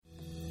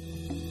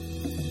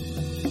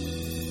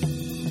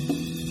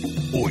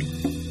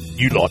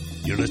you lot.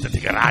 You're listening to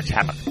Garage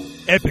Hammer,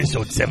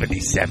 episode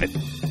 77.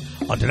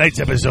 On tonight's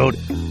episode,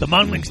 the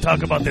Monglings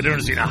talk about the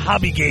difference between a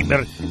hobby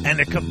gamer and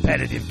a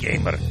competitive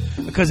gamer.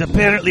 Because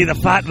apparently the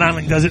fat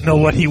Monling doesn't know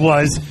what he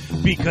was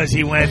because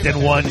he went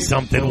and won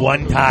something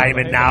one time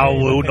and now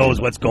who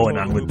knows what's going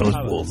on with those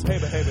fools.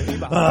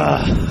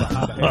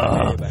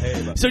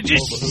 So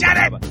just shut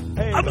up!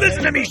 I'm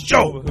listening to me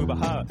show!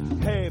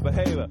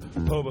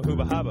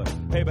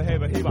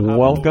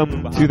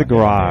 Welcome to the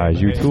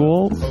garage, you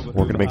tools. We're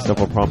going to make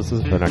several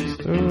promises for the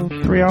next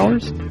 3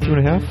 hours,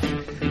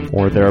 2.5,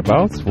 or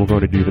thereabouts. We're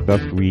going to do the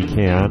best we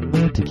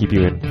can to keep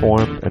you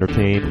informed,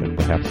 entertained, and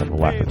perhaps have a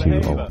laugh or two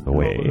along the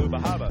way.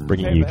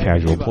 Bringing you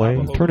casual play,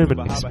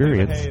 tournament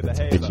experience,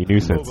 itchy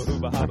nuisance.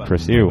 I'm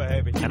Chris Yu.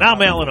 And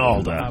I'm Alan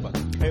Alda.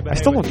 I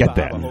still don't get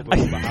that.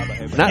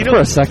 Not for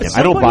a second.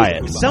 I don't buy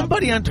it.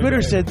 Somebody on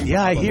Twitter said,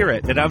 yeah, I hear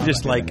it. And I'm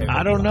just like,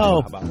 I don't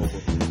know.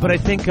 But I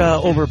think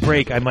over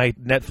break I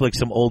might Netflix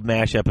some old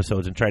MASH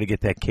episodes and try to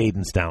get that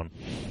cadence down.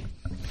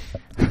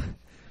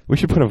 We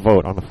should put a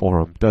vote on the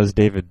forum. Does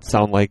David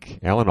sound like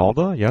Alan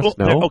Alda? Yes, well,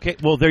 no? Okay,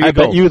 well, there you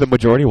go. I bet you, the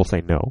majority, will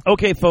say no.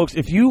 Okay, folks,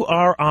 if you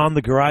are on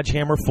the Garage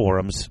Hammer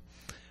forums,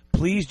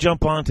 please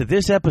jump on to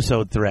this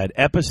episode thread,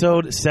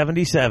 episode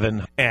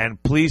 77,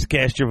 and please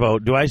cast your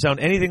vote. Do I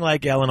sound anything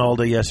like Alan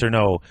Alda, yes or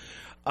no?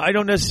 I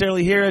don't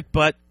necessarily hear it,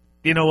 but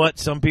you know what?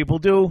 Some people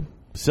do.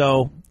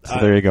 So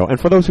there you go. And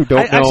for those who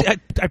don't know...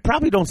 I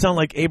probably don't sound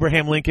like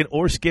Abraham Lincoln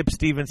or Skip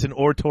Stevenson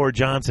or Tor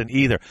Johnson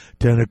either.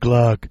 10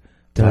 o'clock.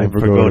 Time for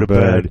go to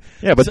bed.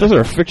 Yeah, but those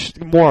are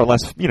more or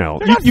less, you know...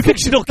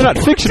 Fictional. They're not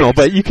fictional,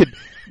 but you could...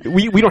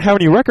 We don't have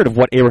any record of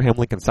what Abraham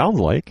Lincoln sounds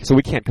like, so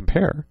we can't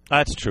compare.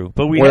 That's true.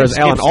 But we Whereas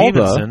have Skip Alan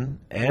Stevenson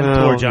and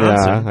Tor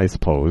Johnson. Yeah, I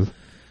suppose.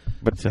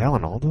 But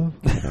Alan Alda?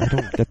 I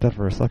don't get that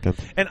for a second.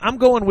 And I'm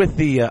going with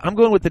the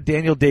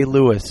Daniel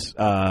Day-Lewis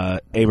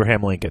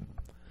Abraham Lincoln.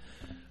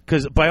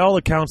 Because by all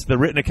accounts, the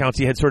written accounts,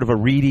 he had sort of a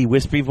reedy,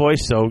 wispy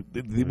voice. So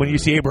when you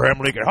see Abraham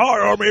Lincoln,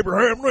 hi, I'm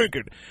Abraham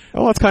Lincoln.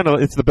 Oh,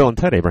 it's the Bill and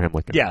Ted Abraham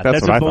Lincoln. Yeah,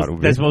 that's what I thought it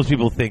would be. That's what most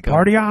people think of.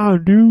 Party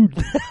on,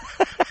 dude.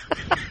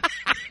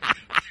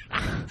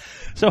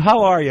 So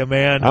how are you,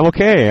 man? I'm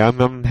okay.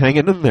 I'm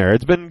hanging in there.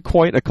 It's been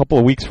quite a couple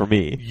of weeks for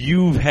me.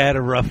 You've had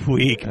a rough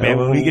week, man.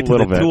 When we get to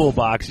the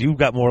toolbox, you've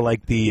got more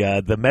like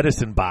the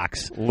medicine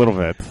box. A little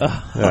bit.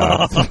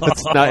 Yeah.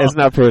 It's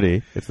not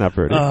pretty. It's not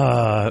pretty.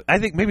 I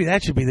think maybe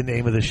that should be the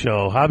name of the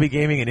show: Hobby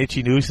Gaming and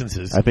Itchy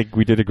Nuisances. I think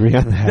we did agree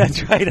on that.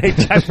 That's right.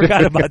 I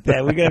forgot about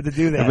that. We're gonna have to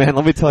do that. Man,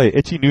 let me tell you,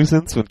 Itchy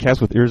Nuisance when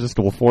cast with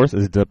irresistible force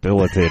is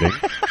debilitating.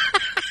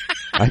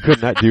 I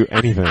could not do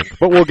anything,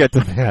 but we'll get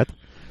to that.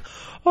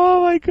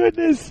 Oh my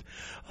goodness!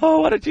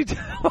 Oh, why don't you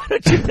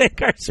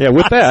thank our sponsors? Yeah,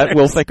 with that,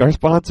 we'll thank our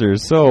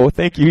sponsors. So,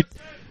 thank you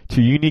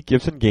to Unique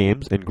Gibson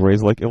Games in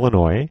Grays Lake,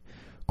 Illinois,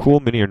 Cool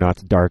Mini or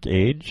Not's Dark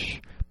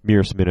Age,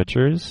 Mears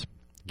Miniatures,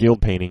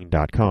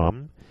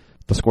 GuildPainting.com,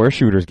 The Square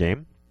Shooters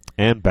Game,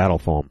 and Battle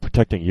Foam,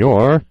 protecting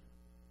your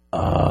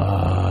army.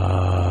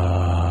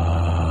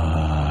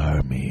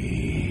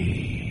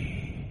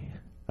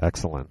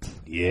 Excellent.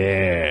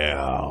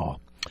 Yeah.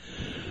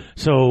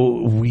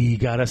 So we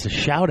got us a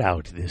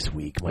shout-out this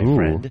week, my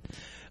friend.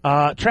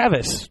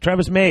 Travis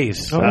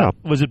Mays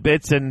was at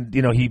Bits, and,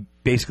 you know, he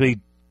basically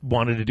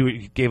wanted to do it.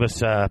 He gave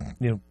us,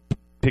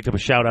 picked up a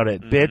shout-out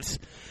at Bits.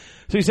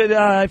 So he said,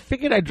 I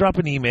figured I'd drop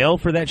an email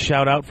for that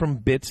shout-out from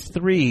Bits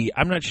 3.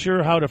 I'm not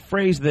sure how to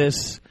phrase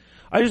this.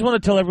 I just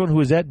want to tell everyone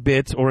who is at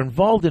Bits or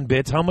involved in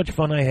Bits how much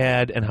fun I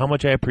had and how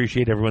much I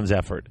appreciate everyone's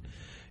effort.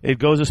 It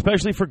goes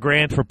especially for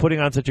Grant for putting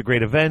on such a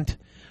great event.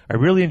 I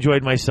really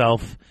enjoyed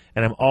myself,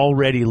 and I'm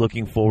already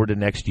looking forward to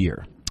next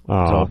year.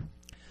 Oh, so,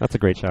 that's a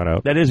great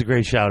shout-out. That is a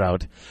great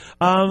shout-out.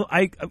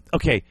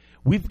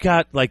 We've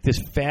got, like, this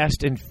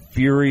fast and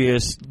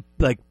furious,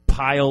 like,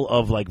 pile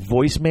of, like,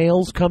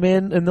 voicemails come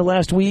in the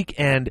last week,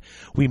 and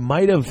we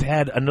might have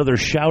had another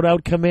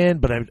shout-out come in,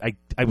 but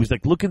I was,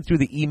 like, looking through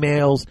the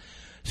emails.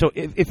 So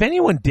if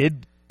anyone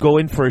did go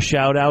in for a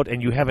shout-out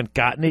and you haven't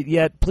gotten it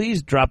yet,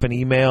 please drop an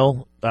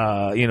email,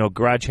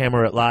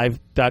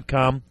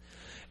 garagehammer@live.com.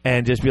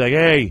 And just be like,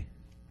 hey,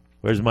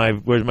 where's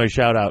my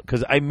shout out?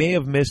 Because I may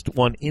have missed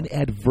one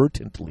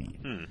inadvertently.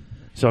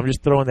 So I'm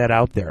just throwing that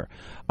out there.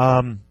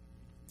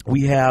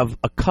 We have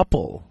a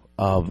couple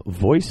of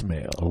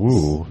voicemails.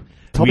 Ooh.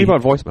 Tell me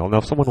about voicemail. Now,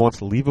 if someone wants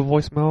to leave a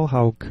voicemail,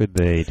 how could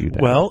they do that?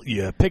 Well,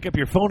 you pick up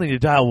your phone and you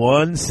dial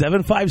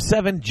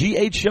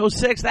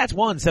 1-757-GH06. That's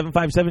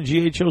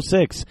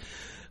 1-757-GH06.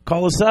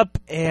 Call us up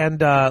and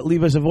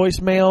leave us a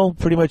voicemail.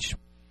 Pretty much,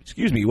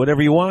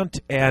 whatever you want.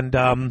 And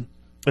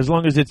as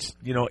long as it's,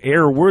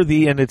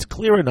 airworthy and it's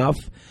clear enough,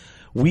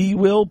 we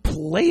will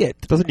play it.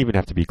 It doesn't even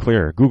have to be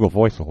clear. Google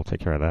Voice will take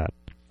care of that.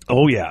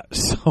 Oh, yeah.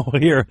 So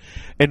here,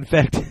 in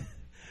fact,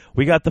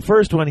 we got the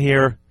first one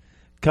here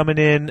coming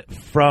in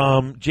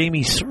from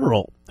Jamie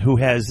Searle, who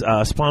has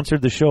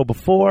sponsored the show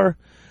before.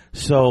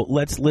 So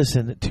let's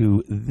listen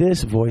to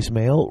this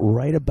voicemail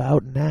right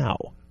about now.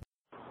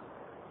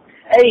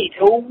 Hey,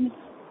 tools.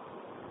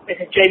 This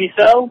is Jamie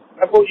Searle.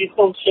 I've brought you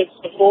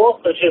sponsorships before,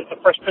 such as the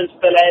Fresh Prince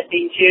of Bel-Air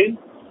theme tune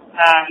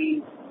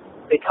and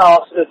the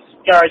cast of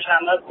Garage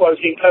Hammer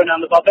quoting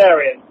Conan the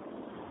Barbarian.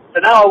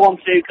 So now I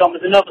want to come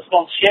with another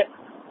sponsorship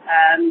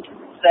and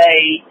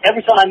say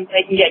every time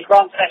they can get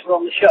Grant Fetter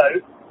on the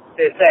show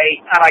to say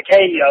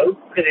Anakenyo,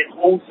 because it's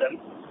awesome,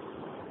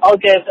 I'll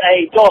give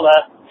 $1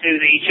 to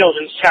the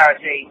children's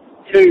charity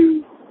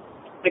to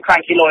the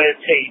Cranky Lawyers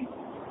team.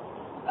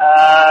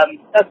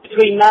 That's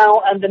between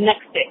now and the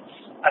next bits.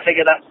 I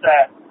figure that's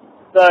fair.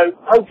 So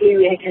hopefully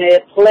we can hear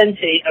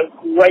plenty of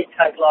great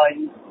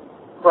taglines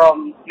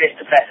from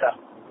Mr. Fetter.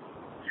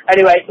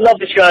 Anyway, love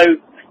the show.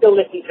 Still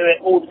listen to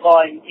it all the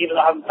time, even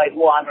though I haven't played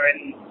Warhammer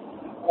in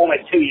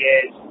almost 2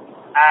 years.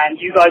 And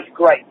you guys are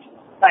great.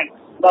 Thanks.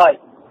 Bye.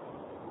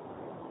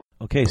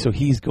 Okay, so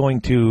he's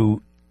going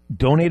to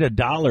donate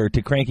 $1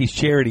 to Cranky's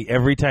charity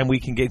every time we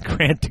can get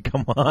Grant to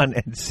come on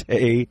and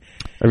say...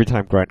 Every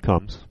time Grant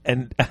comes.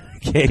 And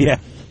okay, yeah.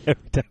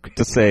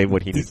 To say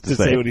what he needs to say.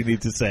 To say what he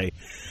needs to say.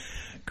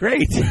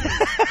 Great.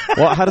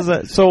 Well, how does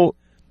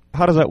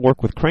that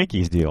work with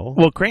Cranky's deal?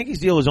 Well, Cranky's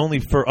deal is only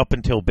for up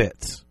until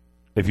bits,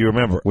 if you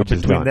remember. Which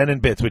is between done. then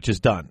and bits, which is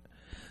done.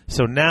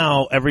 So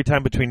now, every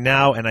time between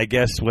now and I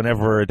guess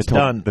whenever it's until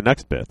done, the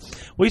next bits.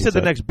 Well, you said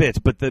the next bits,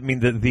 but the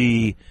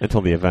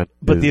until the event.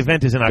 But the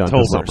event is in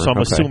October, so I'm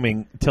okay.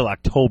 assuming till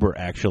October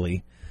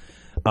actually.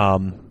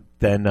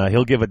 Then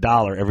he'll give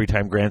 $1 every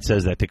time Grant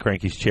says that to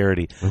Cranky's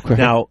charity. Okay.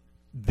 Now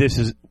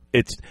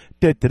it's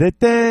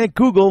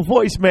Google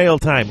voicemail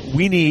time.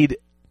 We need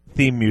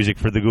theme music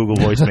for the Google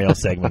voicemail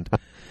segment.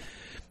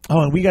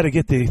 Oh, and we got to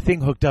get the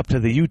thing hooked up to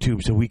the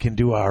YouTube so we can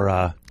do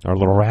our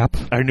little rap,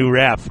 our new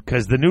rap,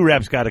 because the new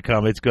rap's got to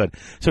come. It's good.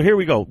 So here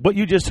we go. What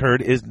you just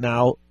heard is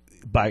now,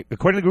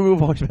 according to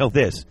Google voicemail,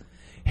 this: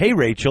 "Hey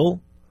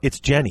Rachel, it's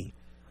Jenny.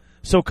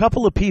 So a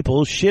couple of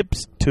people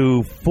ships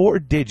to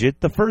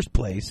 4-digit the first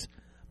place,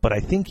 but I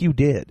think you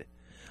did.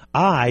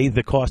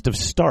 The cost of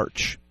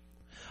starch.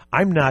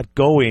 I'm not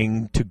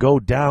going to go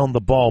down the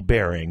ball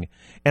bearing,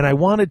 and I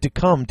wanted to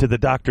come to the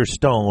Dr.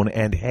 Stone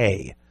and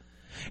hey.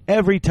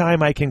 Every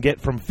time I can get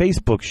from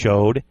Facebook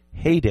showed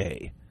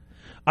heyday.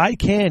 I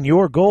can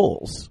your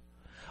goals.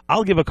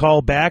 I'll give a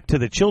call back to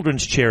the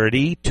children's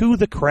charity to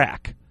the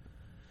crack.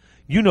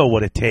 You know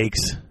what it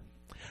takes.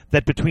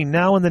 That between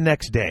now and the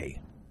next day,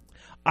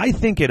 I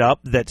think it up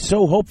that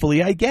so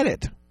hopefully I get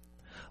it.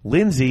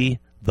 Lindsay,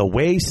 the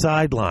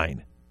wayside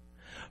line.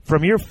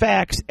 From your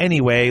facts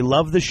anyway,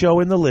 love the show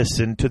and the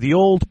listen. To the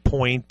old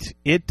point,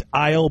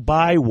 I'll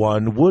buy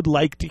one, would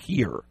like to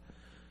hear.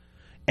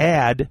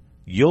 Add,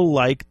 you'll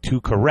like to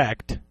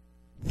correct.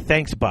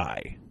 Thanks,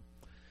 bye."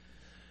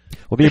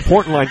 Well, the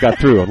important line got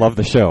through. I love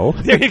the show.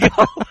 There you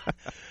go.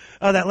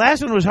 That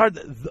last one was hard.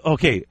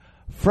 Okay.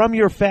 From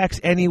your facts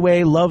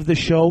anyway, love the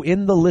show.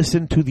 In the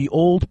listen to the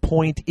old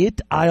point,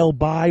 I'll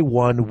buy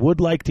one,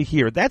 would like to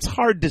hear. That's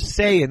hard to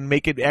say and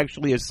make it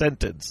actually a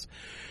sentence.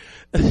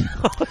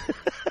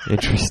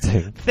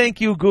 Interesting.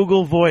 Thank you,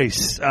 Google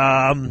Voice.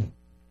 And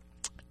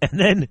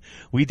then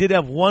we did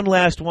have one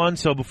last one.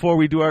 So before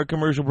we do our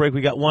commercial break, we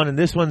got one, and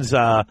this one's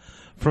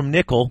from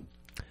Nickel.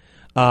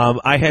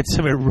 I had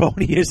some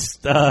erroneous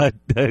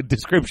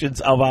descriptions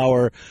of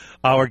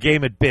our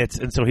game at Bits,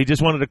 and so he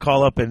just wanted to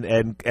call up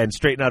and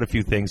straighten out a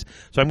few things.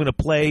 So I'm going to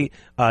play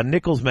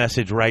Nickel's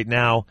message right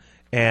now,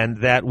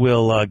 and that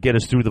will get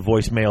us through the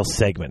voicemail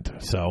segment.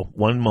 So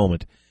one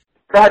moment.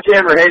 Crowd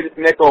Jammer, hey, this is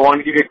Nickel. I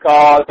wanted to give you a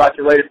call about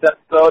your latest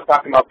episode,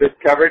 talking about Bits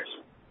coverage.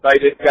 Thought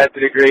you guys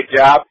did a great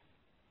job.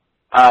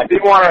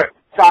 Did want to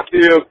talk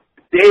to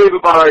Dave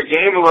about our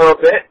game a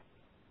little bit.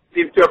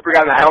 Seems to have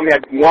forgotten that I only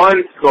had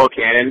one skull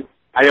cannon.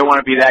 I didn't want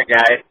to be that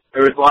guy.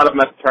 There was a lot of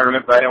them at the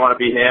tournament, but I didn't want to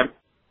be him.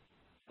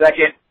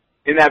 Second,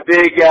 in that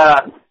big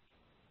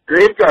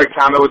Graveguard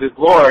comment with his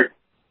Lord,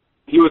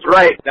 he was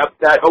right.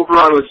 That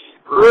overrun was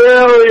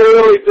really,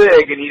 really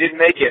big, and he didn't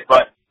make it.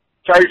 But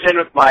charged in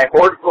with my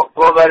Horde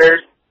Blood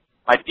Letters,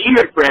 my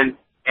Demon Friends,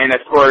 and a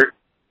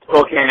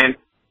skull cannon.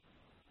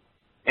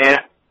 And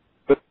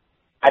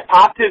I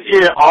popped his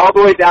unit all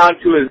the way down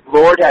to his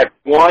Lord had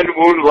one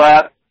wound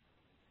left.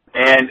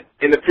 And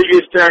in the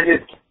previous turn,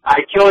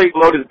 I killing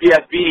blowed his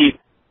BSB,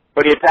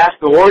 but he had passed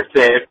the ward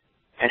save.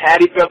 And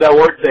had he failed that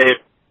ward save,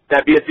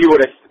 that BSB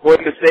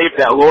wouldn't have saved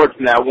that Lord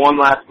from that one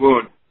last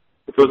wound,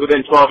 which was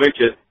within 12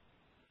 inches.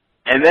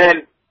 And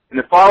then in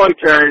the following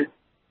turn,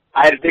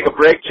 I had to take a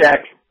break check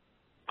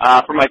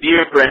for my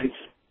Demon Friends,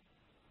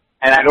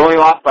 and I'd only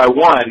lost by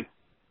 1.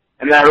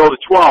 And then I rolled a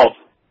 12.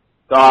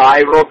 So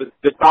I rolled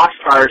the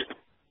boxcars to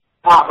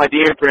pop my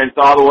Demon Friends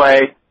all the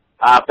way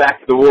back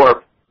to the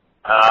warp.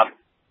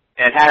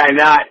 And had I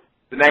not,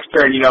 the next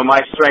turn, my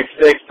strength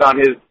 6 on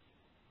his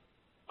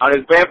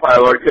Vampire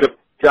Lord could have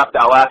dropped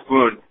that last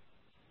wound.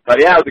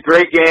 But yeah, it was a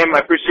great game. I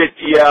appreciate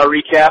the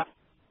recap.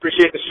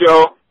 Appreciate the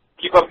show.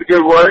 Keep up the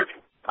good work.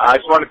 I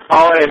just wanted to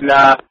call in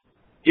and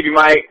give you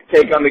my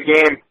take on the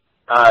game.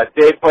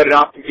 Dave played an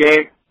awesome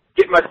game.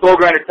 Getting my Soul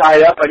Grinder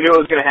tied up, I knew it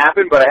was going to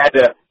happen, but I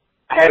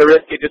had to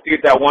risk it just to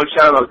get that one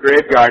shot on the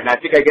Graveguard, and I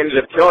think I ended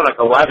up killing like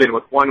 11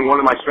 with one of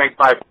my Strength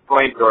 5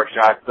 flamethrower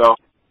shots. So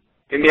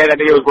in the end, I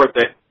think it was worth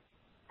it.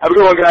 Have a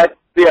good one, guys.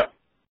 See ya.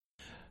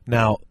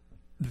 Now,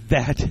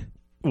 that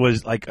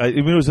was like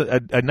it was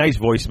a nice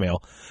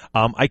voicemail.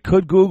 I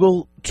could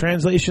Google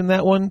translation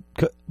that one,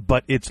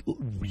 but it's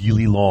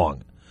really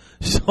long.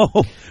 So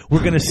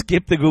we're going to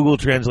skip the Google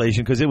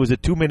translation because it was a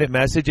 2-minute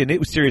message, and it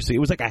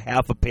was like a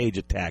half a page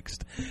of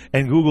text,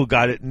 and Google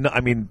got it.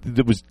 I mean,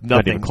 there was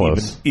nothing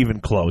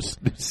even close.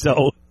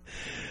 So,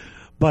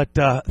 but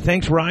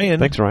thanks, Ryan.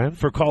 Thanks, Ryan,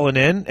 for calling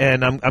in,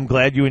 and I'm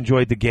glad you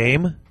enjoyed the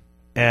game.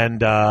 And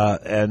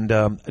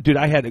dude,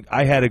 I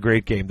had a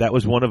great game. That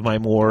was one of my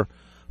more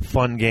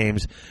fun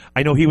games.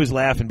 I know he was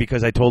laughing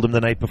because I told him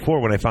the night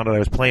before when I found out I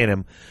was playing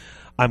him.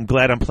 I'm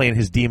glad I'm playing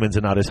his demons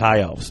and not his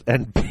high elves.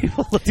 And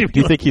people looked at me. Do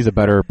you think he's a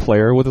better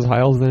player with his high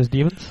elves than his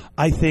demons?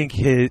 I think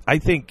he's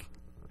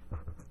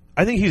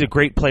a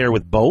great player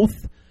with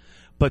both.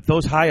 But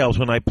those high elves,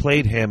 when I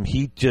played him,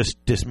 he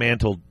just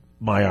dismantled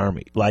my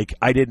army. Like,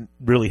 I didn't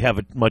really have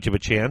much of a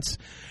chance.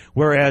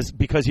 Whereas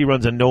because he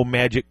runs a no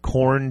magic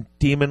Khorne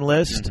demon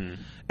list,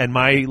 and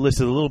my list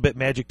is a little bit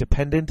magic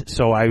dependent,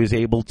 so I was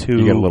able to.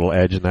 You get a little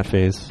edge in that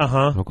phase.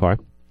 Okay.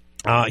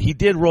 He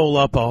did roll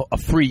up a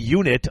free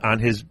unit on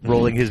his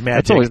rolling his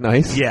magic. That's always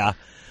nice. Yeah.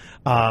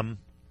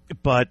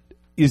 But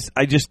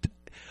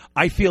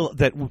I feel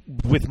that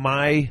with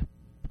my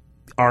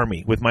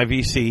army, with my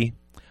VC,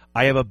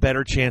 I have a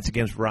better chance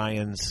against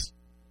Ryan's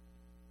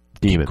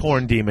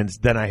Khorne demons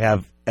than I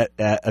have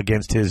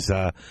against his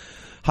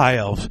high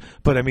elves.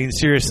 But I mean,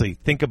 seriously,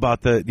 think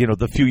about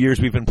the few years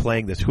we've been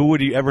playing this. Who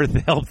would you ever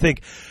help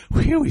think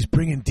we always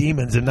bring in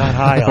demons and not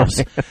high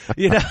elves?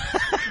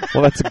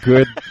 Well, that's a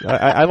good.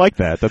 I like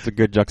that. That's a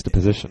good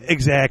juxtaposition.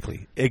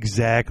 Exactly.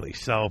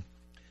 So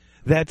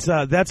that's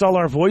all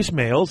our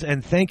voicemails,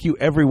 and thank you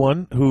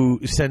everyone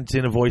who sent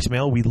in a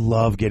voicemail. We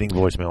love getting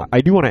voicemail.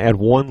 I do want to add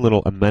one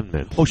little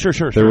amendment. Oh,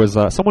 sure. There was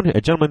a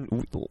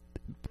gentleman.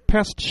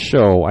 Past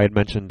show, I had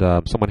mentioned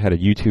someone had a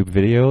YouTube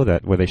video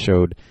where they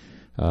showed.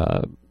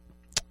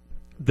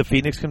 The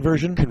Phoenix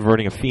conversion?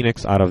 Converting a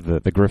Phoenix out of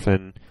the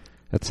Griffin,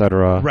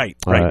 etc. Right.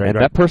 And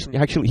that person,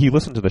 actually, he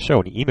listened to the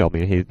show and he emailed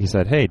me. And he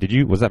said, hey,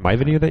 was that my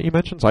video that you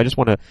mentioned? So I just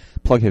want to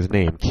plug his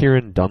name,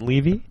 Kieran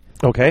Dunleavy.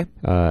 Okay.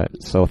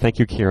 So thank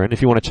you, Kieran.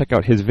 If you want to check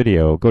out his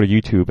video, go to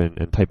YouTube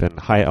and type in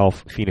High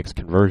Elf Phoenix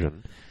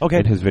Conversion. Okay.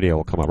 And his video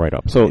will come up right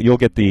up. So you'll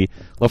get the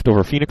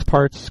leftover Phoenix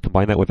parts,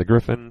 combine that with the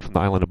Griffin from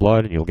the Island of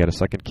Blood, and you'll get a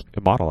second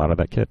model out of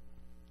that kit.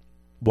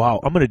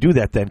 Wow, I'm going to do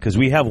that then because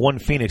we have one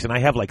Phoenix and I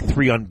have like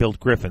 3 unbuilt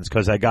Griffins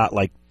because I got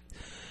like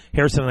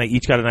Harrison and I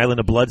each got an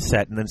Island of Blood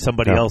set and then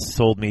somebody else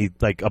sold me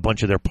like a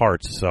bunch of their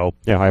parts. So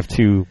yeah, I have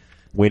 2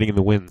 waiting in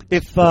the wind.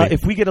 If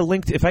we get a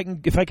link, if I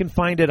can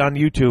find it on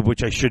YouTube,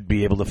 which I should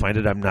be able to find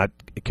it, I'm not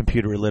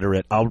computer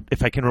illiterate.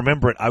 If I can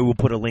remember it, I will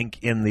put a link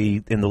in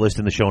the list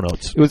in the show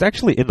notes. It was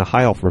actually in the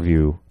High Elf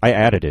review. I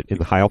added it in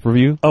the High Elf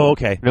review. Oh,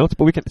 okay. Notes,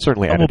 but we can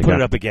certainly add it. We'll put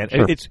it up again.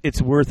 Sure.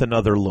 It's worth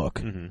another look.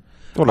 Mm-hmm.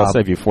 Well, I'll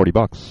save you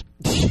 $40.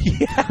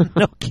 Yeah.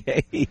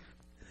 Okay.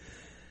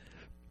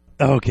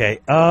 Okay.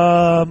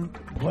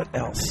 What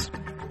else?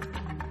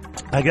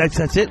 I guess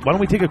that's it. Why don't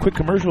we take a quick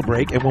commercial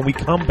break, and when we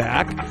come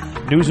back,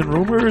 news and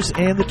rumors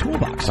and the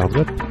toolbox. Sounds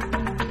good.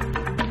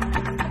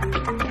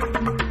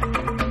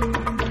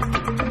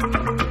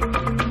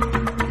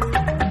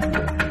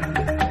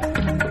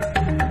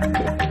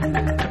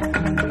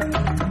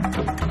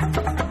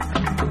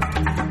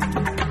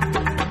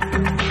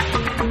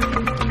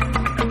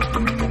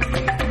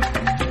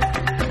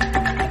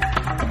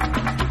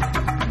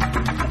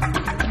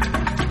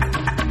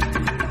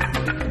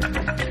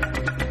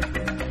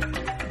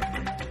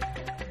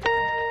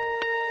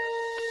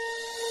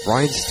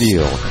 Ryan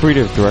Steele,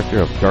 creative director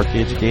of Dark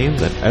Age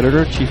Games and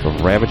editor-in-chief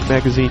of Ravage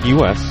Magazine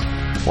US,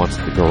 wants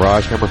the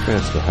Garage Hammer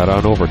fans to head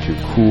on over to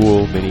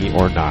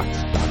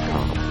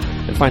CoolMiniOrNot.com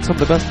and find some of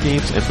the best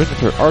games and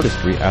miniature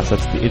artistry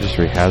assets the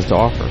industry has to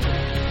offer.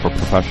 From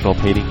professional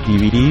painting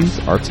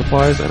DVDs, art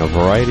supplies, and a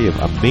variety of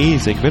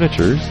amazing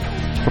miniatures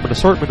from an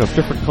assortment of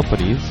different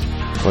companies,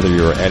 whether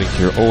you're adding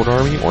to your own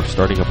army or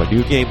starting up a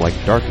new game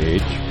like Dark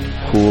Age,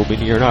 Cool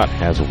Mini or Not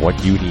has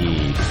what you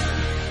need.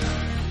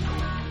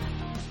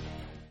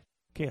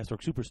 Chaos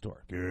Orc Superstore.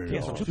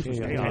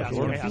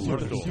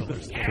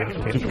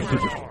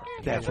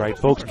 That's right,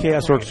 folks.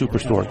 Chaos Orc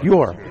Superstore,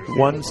 your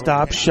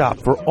one-stop shop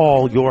for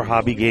all your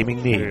hobby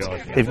gaming needs.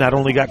 They've not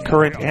only got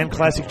current and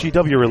classic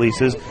GW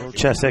releases,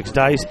 Chess X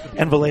Dice,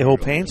 and Vallejo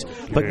paints,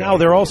 but now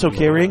they're also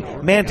carrying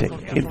Mantic,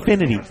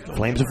 Infinity,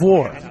 Flames of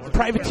War,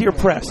 Privateer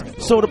Press,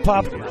 Soda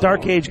Pop,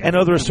 Dark Age, and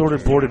other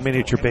assorted board and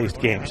miniature-based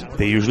games.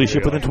 They usually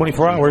ship within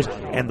 24 hours,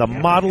 and the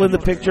model in the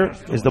picture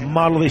is the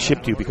model they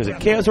ship to you, because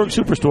at Chaos Orc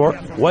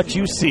Superstore, what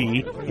you see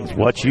is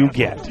what you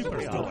get.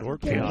 Chaos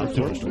Orc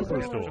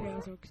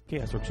Superstore.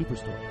 Chaos Orc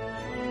Superstore.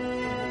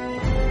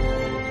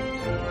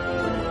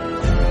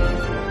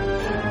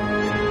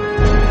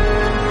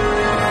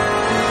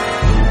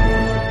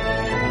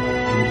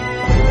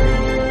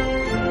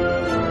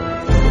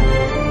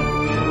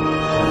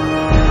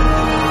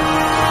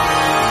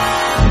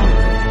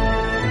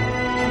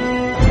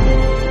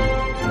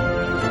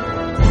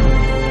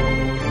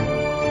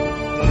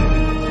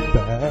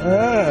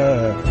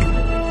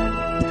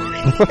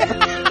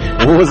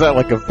 What was that,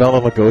 like a Bela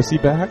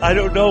Lugosi back? I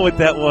don't know what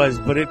that was,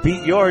 but it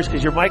beat yours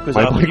because your mic was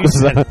My off. mic You was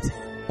said on.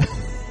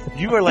 it.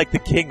 You are like the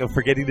king of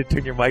forgetting to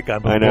turn your mic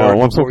on. I know.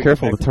 Well, I'm so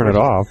careful to turn it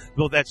off.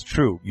 Well, that's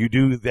true. You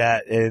do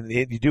that, and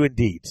you do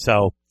indeed.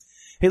 So,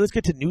 hey, let's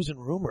get to news and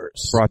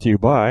rumors. Brought to you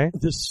by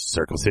The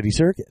Circle City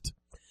Circuit.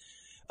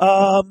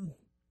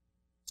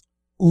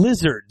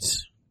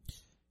 Lizards.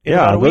 In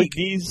about a week.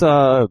 these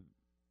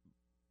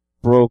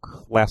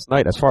broke last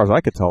night, as far as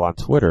I could tell, on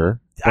Twitter.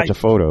 A bunch of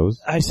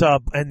photos. I saw,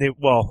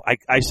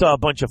 I saw a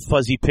bunch of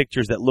fuzzy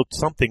pictures that looked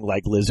something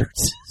like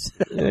lizards.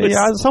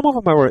 Yeah, some of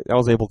them I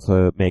was able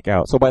to make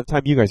out. So by the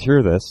time you guys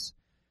hear this,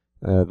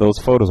 those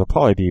photos will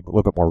probably be a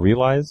little bit more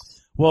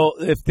realized. Well,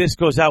 if this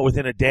goes out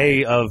within a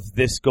day of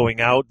this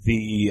going out,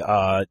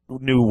 the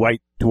new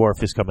white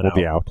dwarf is coming Will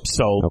be out.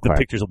 So Okay. the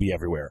pictures will be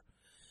everywhere.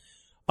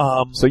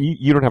 So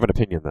you don't have an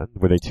opinion then?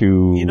 Were they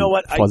too You know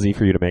what? fuzzy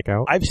for you to make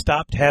out? I've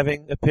stopped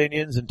having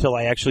opinions until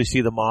I actually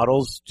see the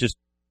models. Just,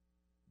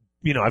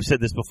 I've said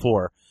this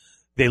before.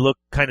 They look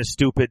kind of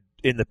stupid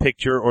in the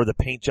picture, or the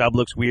paint job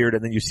looks weird,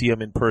 and then you see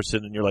them in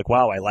person, and you're like,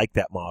 wow, I like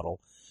that model.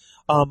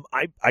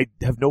 I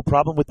have no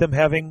problem with them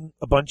having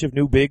a bunch of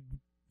new big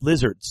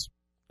lizards.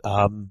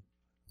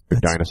 They're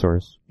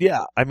dinosaurs.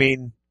 Yeah, I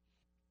mean,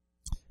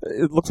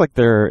 It looks like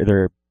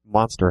they're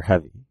monster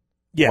heavy.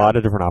 yeah. A lot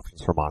of different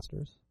options for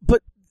monsters.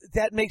 But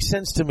that makes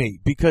sense to me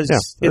because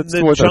Yeah, in that's the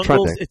the way they're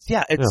jungles,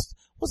 trending.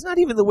 it's not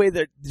even the way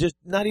they're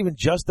not even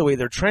just the way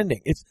they're trending.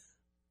 It's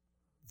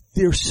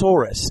they're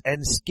saurus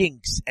and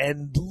skinks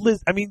and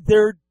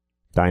they're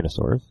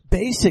Dinosaurs.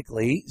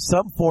 basically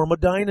some form of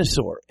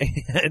dinosaur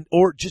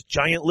or just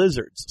giant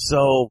lizards.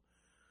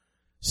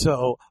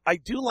 So I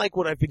do like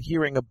what I've been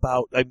hearing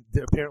about.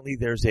 Apparently,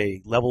 there's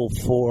a level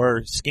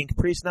 4 skink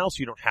priest now, so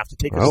you don't have to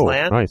take a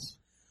slan. Nice.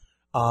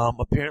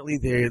 Apparently,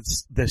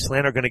 the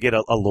slan are going to get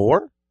a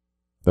lore.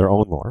 Their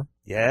own lore.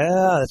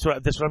 Yeah, that's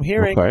what I'm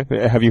hearing.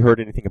 Okay. Have you heard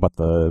anything about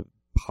the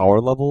power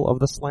level of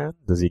the slan?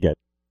 Does he get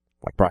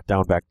brought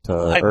down back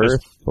to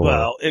Earth?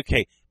 Well,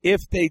 okay.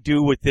 If they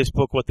do with this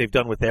book what they've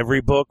done with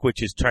every book,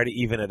 which is try to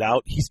even it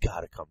out, he's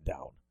got to come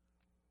down.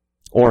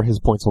 Or his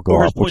points will go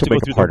Or his up, which points will will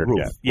make go him through harder the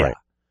to roof. get. Yeah. Right.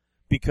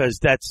 Because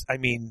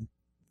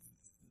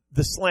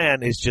the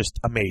slan is just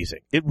amazing.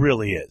 It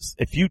really is.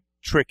 If you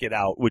trick it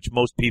out, which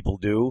most people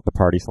do. The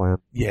party slan.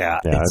 Yeah,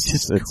 Yeah, it's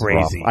just it's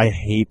crazy. rough. I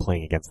hate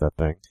playing against that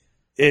thing.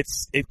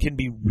 It can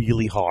be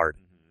really hard.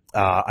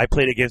 I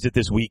played against it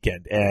this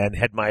weekend, and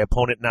had my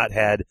opponent not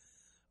had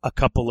a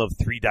couple of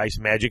 3 dice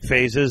magic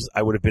phases,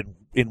 I would have been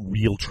in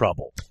real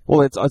trouble.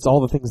 Well, it's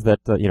all the things that,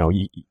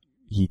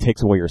 he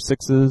takes away your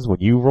 6s when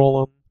you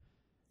roll them.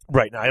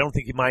 Right. Now, I don't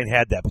think mine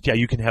had that, but yeah,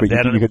 you can have But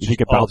that. he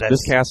can bounce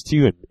miscast to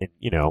you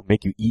and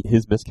make you eat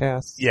his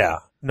miscasts. Yeah.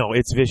 No,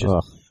 it's vicious.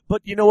 Ugh.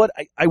 But you know what?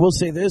 I will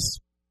say this.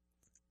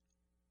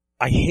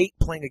 I hate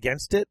playing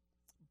against it,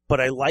 but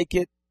I like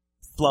it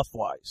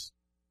fluff-wise.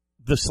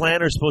 The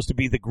slan are supposed to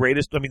be the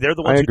greatest. I mean, they're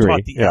the ones I who agree.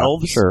 taught the Yeah,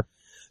 elves. Sure.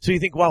 So you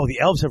think, wow, the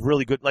elves have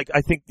really good,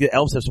 I think the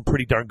elves have some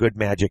pretty darn good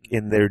magic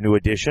in their new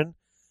edition.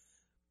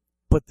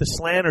 But the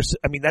slan are,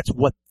 that's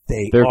what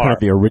They're are. kind of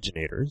the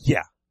originators.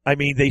 Yeah. I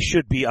mean, they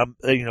should be,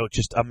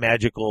 just a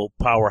magical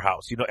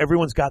powerhouse.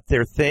 Everyone's got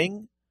their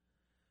thing,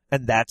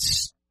 and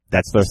that's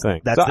their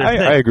thing. That's So their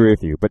thing. I agree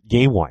with you, but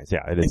game-wise,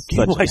 yeah, it is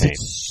such a Game-wise, pain.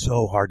 it's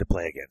so hard to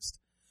play against.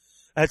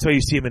 That's why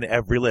you see them in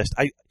every list.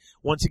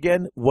 Once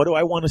again, what do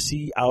I want to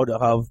see out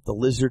of the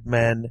Lizard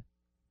Men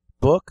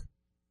book?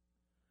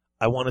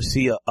 I want to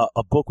see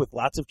a book with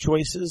lots of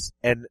choices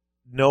and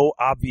no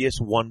obvious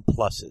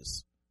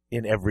 1+s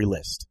in every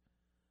list.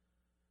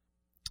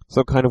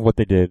 So kind of what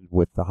they did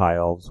with the High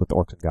Elves, with the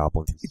Orcs and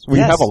Goblins. We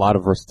Yes. have a lot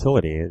of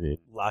versatility in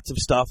Lots of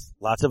stuff,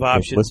 lots of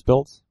options. list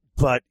builds.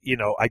 But,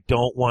 I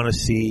don't want to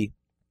see,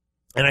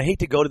 and I hate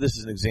to go to this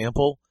as an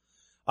example,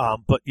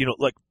 but,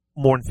 like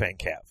Mornfang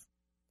Cav.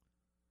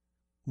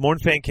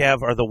 Mornfang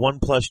Cav are the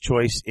 1+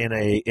 choice in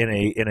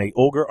a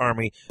ogre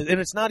army, and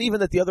it's not even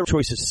that the other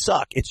choices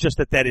suck. It's just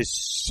that is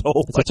so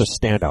It's such a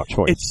standout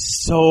choice.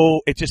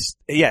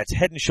 It's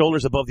head and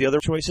shoulders above the other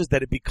choices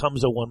that it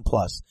becomes a 1+.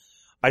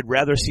 I'd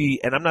rather see,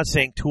 and I'm not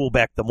saying tool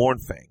back the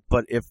Mornfang,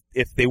 but if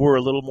they were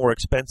a little more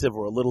expensive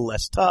or a little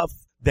less tough,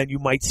 then you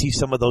might see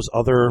some of those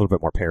other a little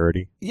bit more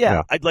parity.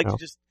 Yeah, I'd like to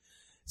just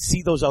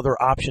see those other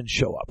options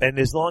show up, and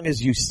as long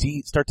as you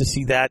start to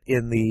see that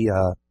in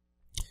the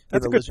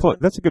That's a good point.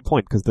 That's a good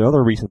point because the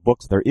other recent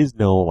books, there is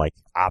no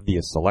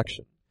obvious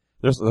selection.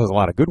 There's a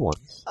lot of good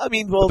ones. I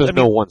mean, but there's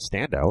no one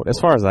standout as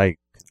far as I can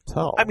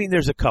tell. I mean,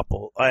 there's a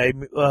couple.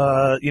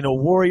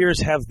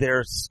 Warriors have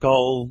their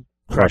skull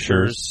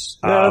crushers.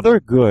 Yeah, they're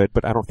good,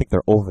 but I don't think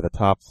they're over the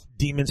top.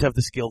 Demons have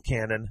the skill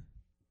cannon,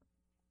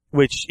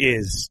 which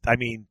is,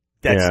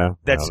 that's skill.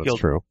 That's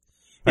true.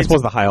 I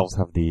suppose the High Elves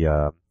have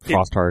the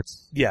Frost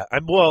Hearts. Yeah,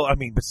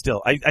 but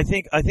still, I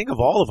think of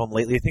all of them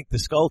lately. I think the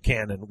skull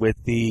cannon with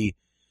the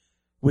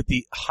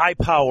high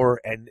power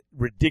and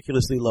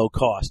ridiculously low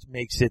cost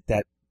makes it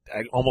that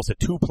almost a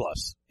 2+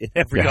 in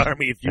every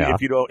army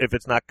if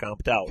it's not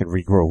comped out. Can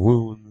regrow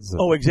wounds.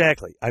 Oh,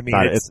 exactly. I mean,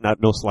 it's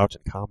not no slouch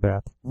in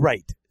combat.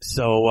 Right.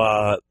 So,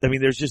 I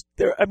mean,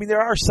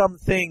 there are some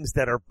things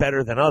that are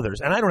better than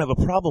others, and I don't have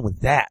a problem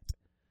with that.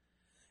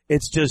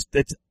 It's just,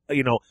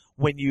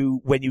 when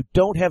you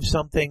don't have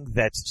something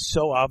that's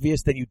so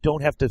obvious, then you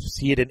don't have to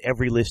see it in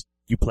every list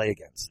you play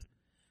against.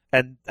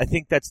 And I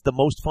think that's the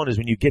most fun is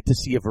when you get to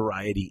see a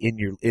variety in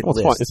lists.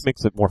 It's fun. It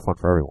makes it more fun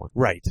for everyone.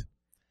 Right.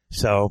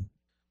 So,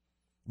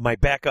 my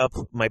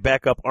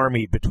backup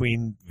army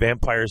between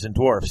vampires and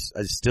dwarfs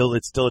it's still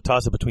a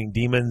toss-up between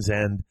demons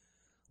and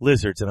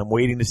lizards, and I'm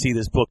waiting to see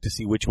this book to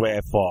see which way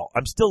I fall.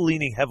 I'm still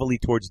leaning heavily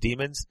towards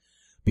demons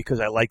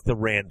because I like the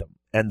random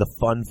and the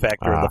fun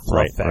factor and the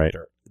fluff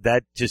factor.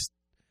 Right.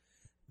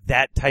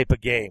 That type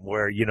of game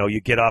where,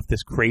 you get off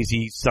this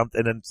crazy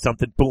something and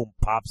something, boom,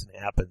 pops and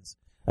happens.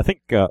 I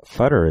think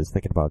Feder is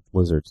thinking about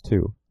lizards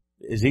too.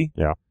 Is he?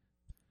 Yeah.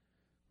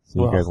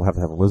 So you guys will have to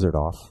have a lizard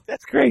off.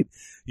 That's great.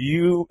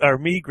 You are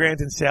me,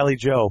 Grant, and Sally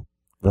Joe.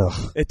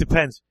 Ugh. It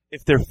depends.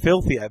 If they're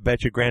filthy, I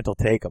bet you Grant will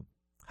take them.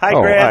 Hi,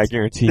 Grant. I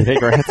guarantee. Hey,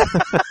 Grant.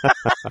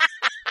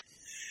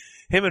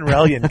 Him and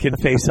Relian can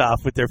face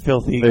off with their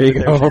filthy. There you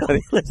go.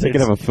 They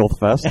can have a filth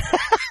fest.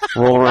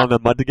 Roll around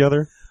in mud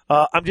together.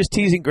 I'm just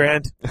teasing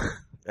Grant.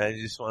 I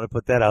just want to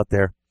put that out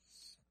there.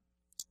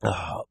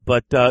 So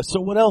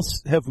what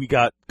else have we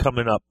got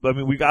coming up? I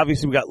mean, we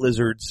got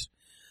lizards.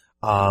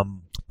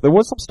 There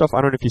was some stuff,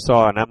 I don't know if you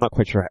saw, and I'm not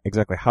quite sure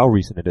exactly how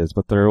recent it is,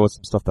 but there was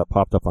some stuff that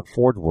popped up on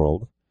Forge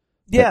World.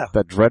 Yeah.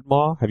 That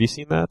Dreadmaw, have you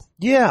seen that?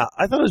 Yeah,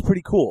 I thought it was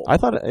pretty cool. I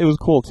thought it was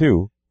cool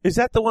too. Is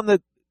that the one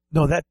that,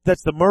 no,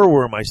 that's the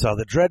Merworm I saw.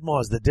 The Dreadmaw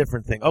is the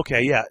different thing.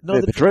 Okay, yeah.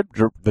 No, the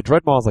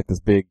Dreadmaw is like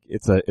this big,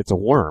 it's a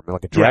worm,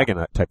 like a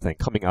dragon type thing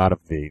coming out of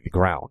the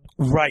ground.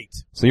 Right.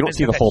 So you don't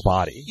see the whole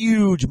body.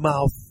 Huge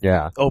mouth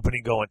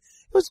opening going.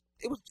 It was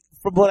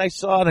from what I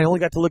saw, and I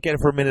only got to look at it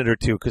for a minute or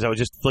two because I was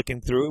just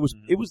flicking through.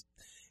 It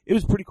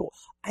was pretty cool.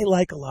 I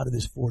like a lot of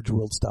this Forge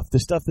World stuff. The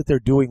stuff that they're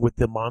doing with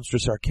the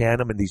Monstrous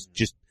Arcanum and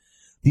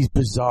these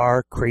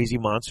bizarre, crazy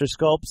monster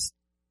sculpts.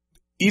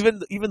 Even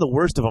the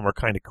worst of them are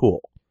kind of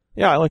cool.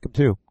 Yeah, I like them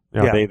too.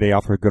 They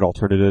offer good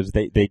alternatives.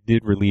 They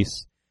did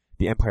release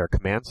the Empire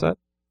Command set.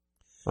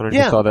 I don't know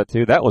if you saw that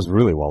too. That was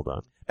really well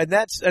done. And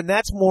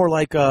that's more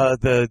like I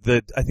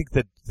think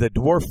the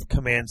Dwarf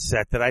Command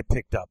set that I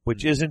picked up,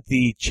 which isn't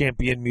the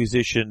Champion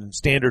Musician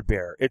Standard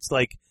Bearer. It's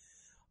like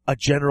a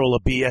general, a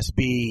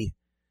BSB,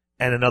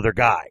 and another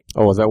guy.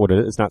 Oh, is that what it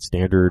is? It's not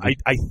standard?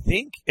 I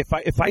think, if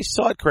I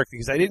saw it correctly,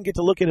 because I didn't get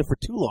to look at it for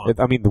too long.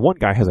 I mean, the one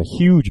guy has a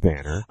huge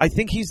banner. I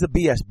think he's the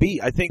BSB.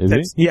 I think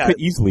he could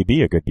easily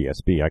be a good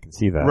BSB. I can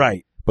see that.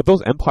 Right. But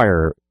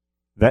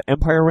that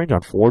Empire range on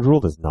Forge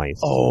World is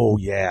nice. Oh,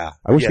 yeah.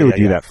 I wish they would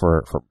do that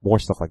for more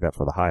stuff like that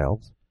for the High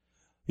Elves.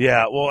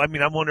 Yeah, well, I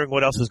mean, I'm wondering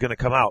what else is going to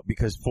come out,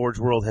 because Forge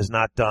World has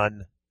not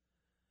done,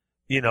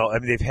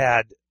 they've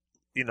had,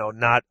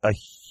 not a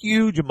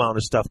huge amount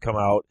of stuff come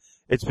out.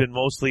 It's been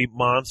mostly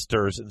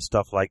monsters and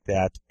stuff like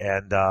that,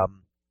 and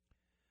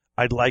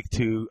I'd like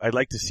to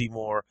see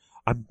more.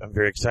 I'm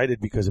very excited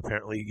because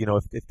apparently,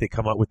 if they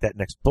come out with that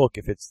next book,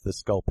 if it's the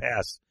Skull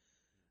Pass,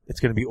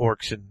 it's going to be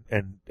orcs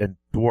and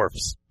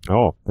dwarfs.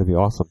 Oh, that'd be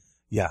awesome.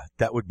 Yeah,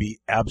 that would be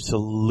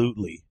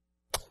absolutely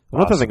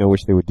Another thing I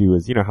wish they would do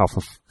is, how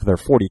for their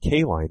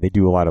 40K line, they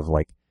do a lot of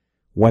like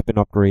weapon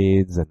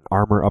upgrades and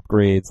armor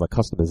upgrades, like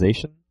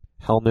customization,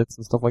 helmets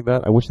and stuff like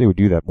that. I wish they would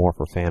do that more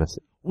for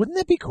fantasy. Wouldn't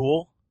that be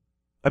cool?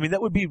 I mean,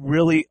 that would be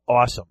really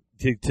awesome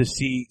to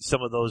see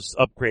some of those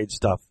upgrade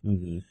stuff.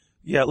 Mm-hmm.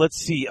 Yeah, let's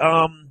see.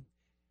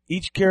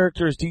 Each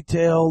character is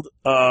detailed.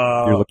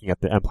 You're looking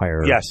at the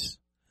Empire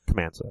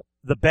command set.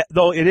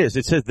 Though it is.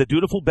 It says the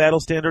dutiful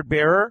battle standard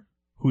bearer,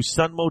 whose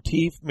sun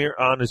motif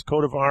on his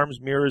coat of arms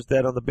mirrors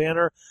that on the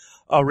banner.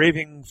 A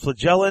raving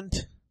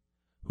flagellant,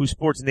 who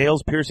sports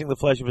nails piercing the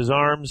flesh of his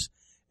arms.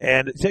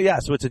 And so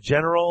it's a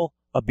general,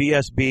 a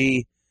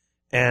BSB,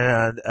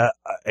 and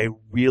a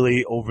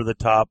really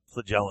over-the-top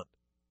flagellant.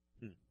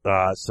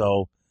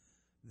 So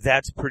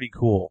that's pretty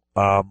cool.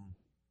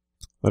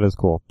 That is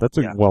cool. That's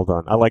well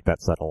done. I like that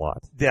set a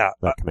lot. Yeah.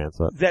 That command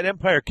set. That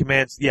Empire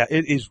command,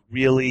 it is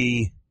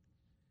really,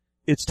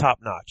 it's top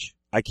notch.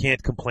 I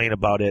can't complain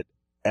about it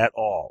at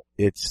all.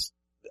 It's,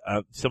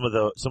 some of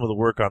the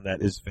work on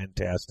that is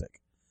fantastic.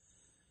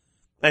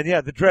 And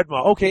the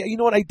Dreadmaw. Okay, you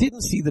know what? I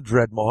didn't see the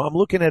Dreadmaw. I'm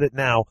looking at it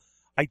now.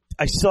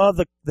 I saw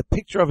the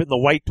picture of it in the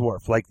White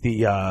Dwarf, like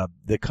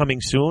the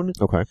coming soon.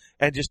 Okay.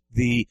 And just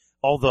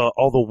all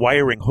the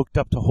wiring hooked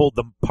up to hold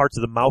the parts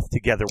of the mouth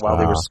together while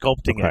they were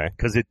sculpting it,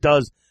 because it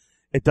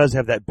does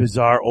have that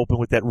bizarre open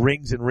with that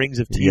rings and rings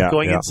of teeth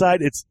going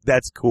inside.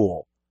 That's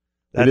cool.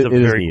 That's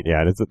very neat.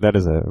 Yeah, that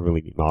is a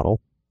really neat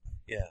model.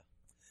 Yeah.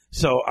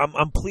 So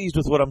I'm pleased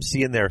with what I'm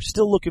seeing there.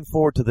 Still looking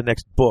forward to the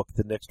next book,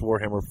 the next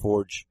Warhammer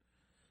Forge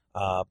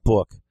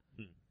book.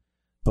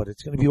 But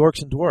it's going to be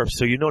Orcs and Dwarfs.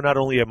 So not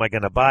only am I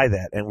going to buy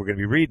that and we're going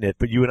to be reading it,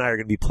 but you and I are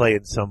going to be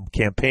playing some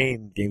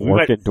campaign games.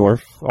 Orc and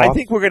Dwarf. I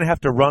think we're going to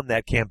have to run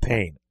that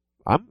campaign.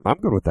 I'm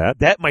good with that.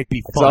 That might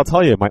be fun. So I'll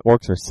tell you, my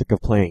orcs are sick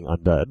of playing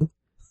undead.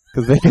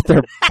 because they get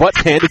their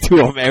butts handed to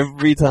them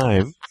every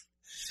time.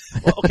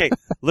 Well, okay,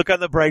 look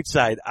on the bright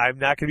side. I'm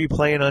not going to be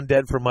playing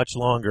Undead for much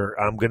longer.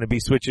 I'm going to be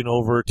switching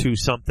over to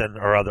something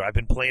or other. I've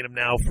been playing them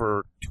now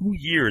for 2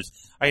 years.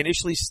 I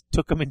initially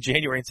took them in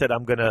January and said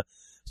I'm going to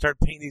start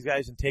painting these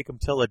guys and take them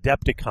till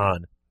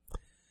Adepticon.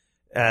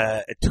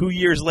 2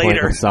 years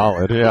later,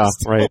 solid, yeah,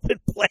 right. Been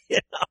playing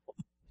them.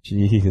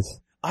 Jeez,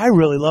 I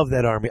really love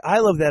that army. I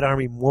love that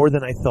army more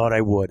than I thought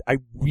I would. I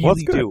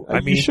really do. I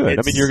mean, you should.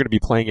 I mean, you're going to be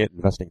playing it,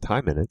 investing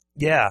time in it.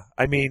 Yeah,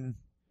 I mean,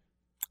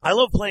 I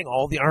love playing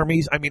all the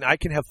armies. I mean, I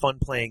can have fun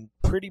playing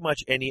pretty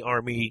much any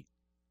army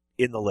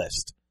in the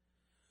list.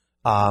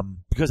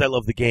 Because I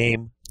love the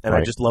game, and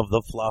I just love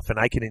the fluff, and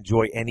I can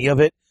enjoy any of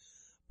it.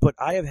 But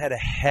I have had a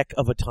heck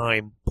of a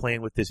time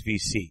playing with this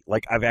VC.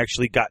 Like, I've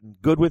actually gotten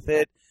good with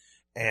it,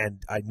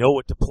 and I know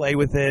what to play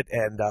with it,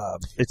 and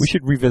we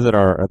should revisit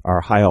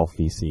our High Elf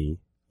VC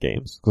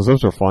games, because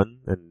those are fun,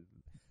 and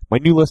my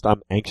new list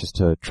I'm anxious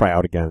to try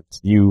out against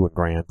you and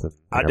Grant and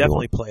I'd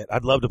definitely play it.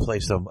 I'd love to play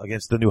some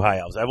against the new High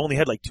Elves. I've only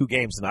had like 2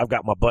 games and I've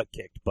got my butt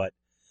kicked, but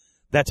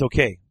that's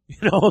okay.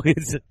 You know,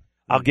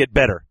 I'll get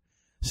better.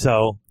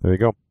 So there you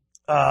go.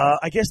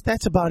 I guess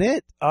that's about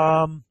it.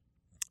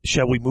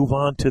 Shall we move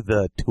on to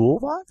the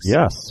toolbox?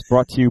 Yes,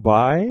 brought to you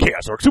by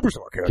Chaos Orc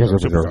Superstore. Chaos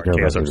Orc Superstore.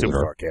 Chaos Orc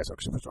Superstore. Chaos Orc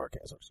Superstore.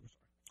 Chaos Orc Superstore.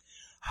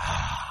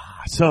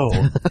 So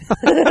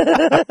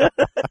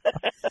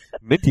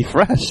minty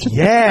fresh.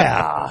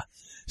 Yeah.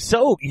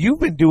 So, you've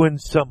been doing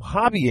some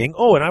hobbying.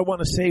 Oh, and I want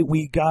to say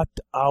we got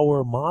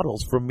our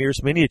models from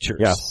Mears Miniatures.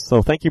 Yes.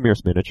 So, thank you,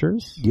 Mears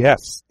Miniatures.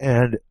 Yes.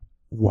 And,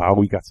 wow,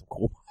 we got some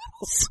cool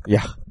models.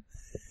 Yeah.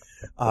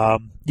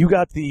 You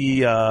got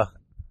the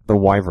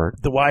Wyvern.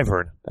 The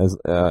Wyvern. As,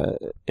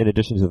 in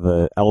addition to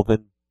the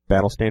Elven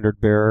Battle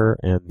Standard Bearer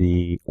and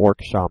the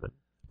Orc Shaman.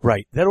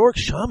 Right. That Orc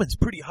Shaman's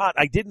pretty hot.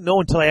 I didn't know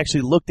until I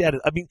actually looked at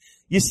it. I mean,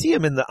 you see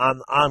them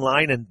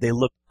online and they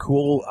look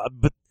cool,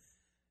 but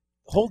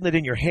holding it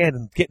in your hand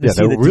and getting to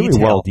see the detail. Yeah, they're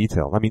really well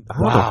detailed. I mean, I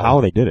don't know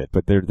how they did it,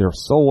 but they're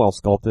so well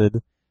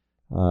sculpted.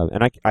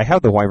 And I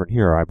have the Wyvern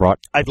here.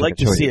 I'd like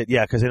to see it,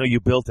 yeah, because I know you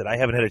built it. I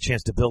haven't had a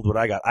chance to build what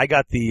I got. I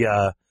got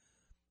the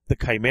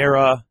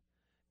Chimera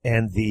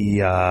and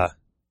the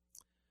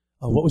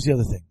what was the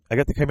other thing? I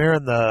got the Chimera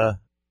and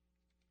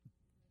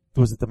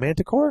was it the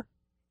Manticore?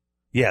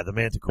 Yeah, the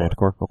Manticore.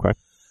 Manticore, okay.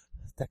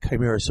 That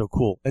Chimera is so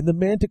cool. And the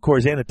Manticore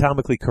is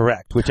anatomically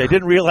correct, which I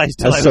didn't realize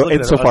till I was looking at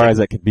it. Insofar as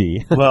it can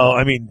be. Well,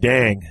 I mean,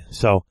 dang.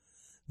 So,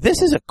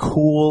 this is a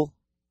cool...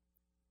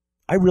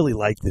 I really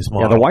like this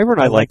model. Yeah, the Wyvern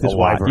I like this a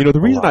lot. Wyvern. You know,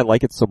 the reason I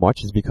like it so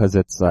much is because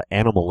it's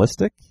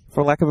animalistic,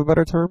 for lack of a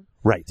better term.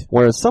 Right.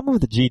 Whereas some of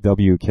the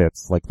GW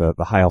kits, like the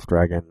High Elf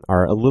Dragon,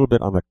 are a little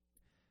bit on the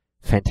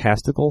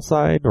fantastical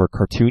side or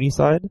cartoony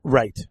side.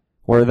 Right.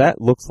 Where that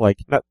looks like,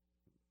 not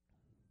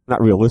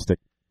realistic,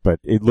 but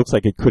it looks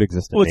like it could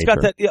exist in nature. It's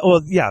got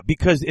that,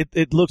 because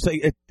it looks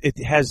like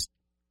it has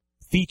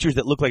features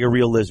that look like a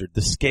real lizard.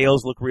 The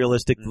scales look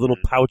realistic, the little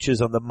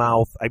pouches on the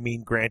mouth. I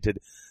mean, granted,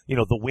 you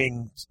know, the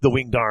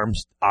winged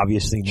arms,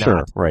 obviously not.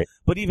 Sure, right.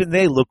 But even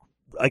they look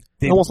like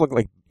they almost look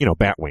like, you know,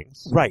 bat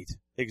wings. Right,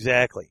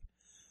 exactly.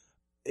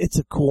 It's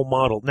a cool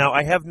model. Now,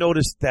 I have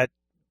noticed that,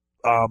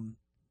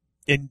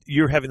 and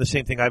you're having the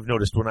same thing I've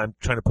noticed when I'm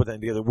trying to put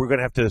that together. We're going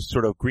to have to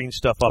sort of green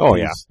stuff up. Oh,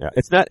 yeah.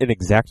 It's not an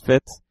exact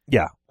fit.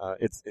 Yeah.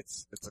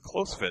 It's a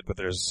close fit, but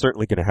there's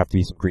certainly going to have to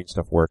be some green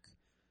stuff work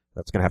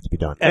that's going to have to be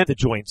done. At the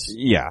joints.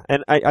 Yeah.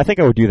 And I think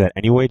I would do that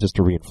anyway just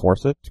to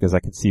reinforce it, because I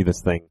can see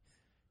this thing,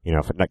 you know,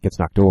 if it gets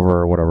knocked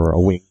over or whatever, a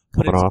wing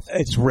coming off.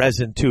 It's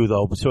resin too,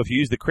 though. So if you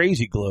use the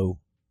crazy glue,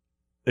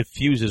 it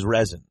fuses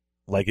resin.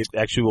 Like, it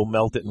actually will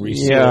melt it and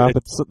reseal it.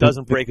 But it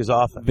doesn't break as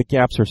often. The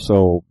gaps are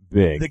so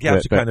big. The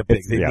gaps are kind of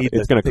big.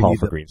 It's going to call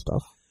for green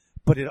stuff.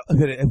 But it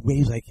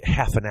weighs like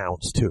half an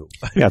ounce, too.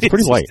 Yeah, it's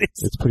pretty light.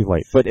 It's pretty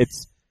light. But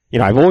it's, you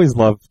know, I've always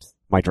loved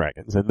my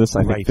dragons, and this,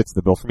 I think, fits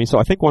the bill for me. So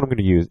I think what I'm going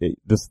to use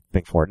this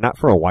thing for, not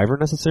for a Wyvern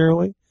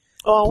necessarily.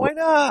 Oh, why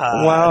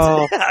not?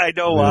 Well, I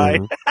know why.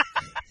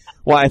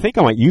 Well, I think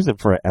I might use him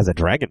as a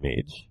dragon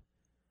mage.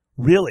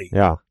 Really?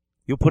 Yeah.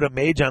 You'll put a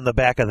mage on the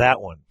back of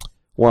that one.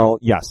 Well,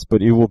 yes,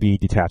 but it will be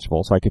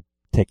detachable, so I could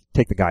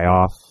take the guy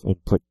off and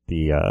put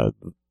the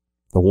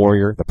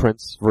warrior, the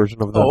prince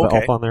version of the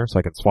elf on there, so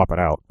I can swap it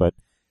out. But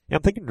yeah,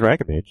 I'm thinking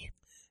dragon mage.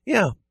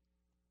 Yeah.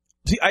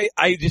 See,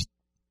 I just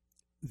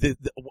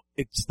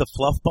it's the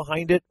fluff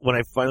behind it. When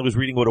I finally was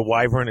reading what a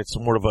wyvern, it's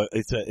sort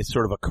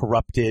of a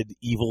corrupted,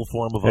 evil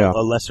form of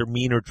a lesser,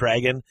 meaner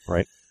dragon.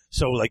 Right.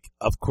 So, like,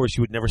 of course,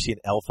 you would never see an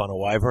elf on a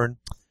wyvern.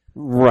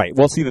 Right.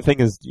 Well, see, the thing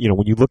is, you know,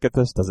 when you look at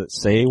this, does it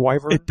say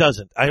wyvern? It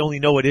doesn't. I only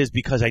know it is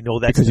because I know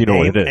that's because you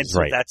know name, what it is, and so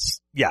right?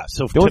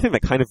 So the only thing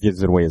that kind of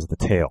gives it away is the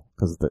tail,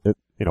 because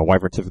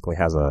wyvern typically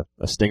has a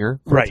stinger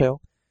for a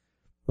tail.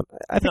 But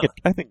I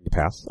think you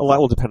pass. A lot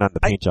will depend on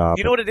the paint job.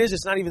 You know what it is?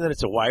 It's not even that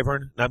it's a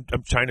wyvern. I'm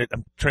trying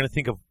to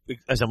think of,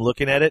 as I'm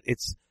looking at it,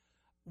 it's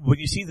when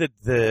you see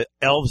the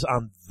elves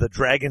on the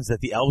dragons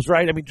that the elves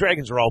ride. I mean,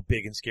 dragons are all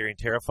big and scary and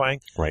terrifying.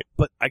 Right.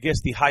 But I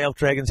guess the high elf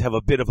dragons have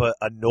a bit of a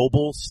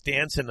noble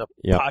stance and a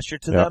posture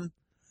to them.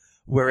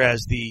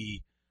 Whereas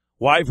the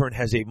Wyvern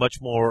has a much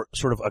more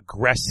sort of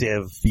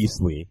aggressive,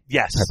 beastly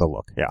yes, type of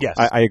look. Yeah, yes.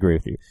 I agree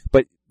with you.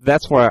 But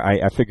that's why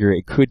I figure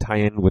it could tie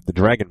in with the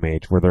Dragon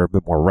Mage, where they're a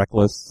bit more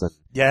reckless and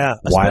yeah,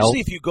 wild. especially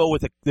if you go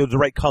with the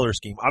right color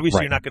scheme. Obviously,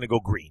 Right. you're not going to go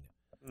green.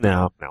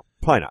 No,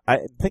 probably not.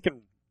 I'm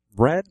thinking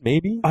red,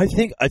 maybe. I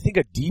think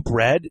a deep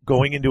red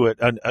going into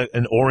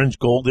an orange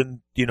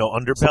golden,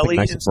 underbelly Something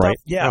nice and and stuff. bright.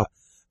 Yeah, Yeah.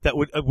 that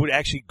would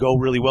actually go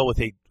really well with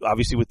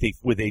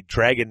a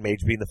Dragon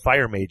Mage being the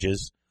Fire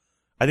Mages.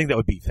 I think that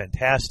would be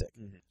fantastic.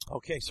 Mm-hmm.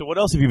 Okay, so what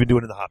else have you been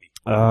doing in the hobby?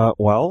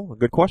 Well,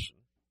 good question.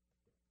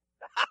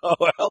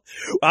 Well,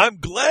 I'm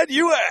glad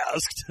you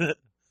asked.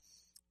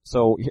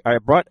 So I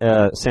brought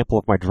a sample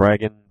of my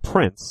Dragon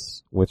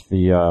Prince with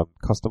the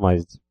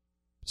customized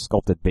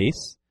sculpted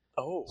base.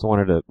 Oh. So I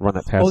wanted to run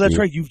that past you. Oh, that's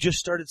right. You've just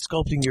started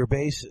sculpting your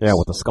bases. Yeah,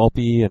 with the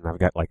Sculpey, and I've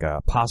got like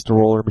a pasta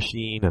roller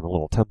machine and a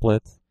little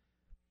template.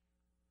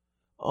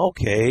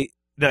 Okay.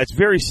 Now, it's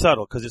very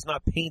subtle because it's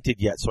not painted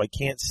yet, so I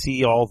can't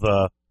see all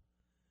the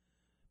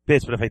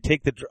bits. But if I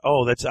take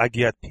I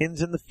get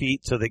pins in the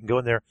feet so they can go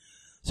in there.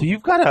 So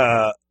you've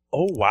got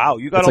oh wow,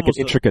 you got It's like almost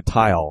an intricate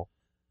tile.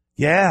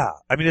 Yeah.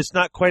 I mean, it's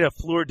not quite a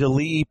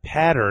fleur-de-lis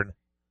pattern,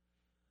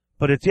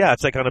 but it's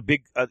like on a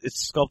big,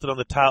 it's sculpted on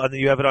the tile, and then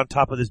you have it on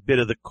top of this bit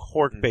of the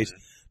cork base.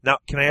 Now,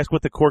 can I ask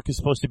what the cork is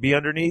supposed to be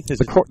underneath?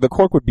 The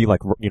cork would be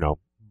like,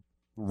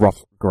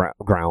 rough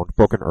ground,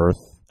 broken earth.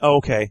 Oh,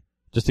 okay.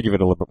 Just to give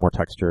it a little bit more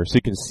texture. So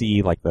you can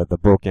see like the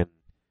broken,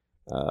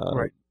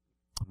 Right.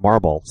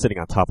 marble sitting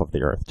on top of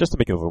the earth, just to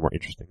make it a little more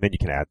interesting. Then you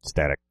can add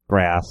static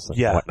grass and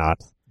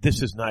whatnot.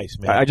 This is nice,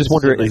 man. I just This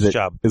wonder, is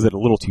it a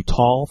little too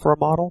tall for a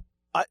model?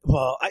 I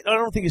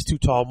don't think it's too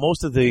tall.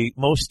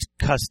 Most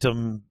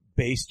custom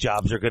base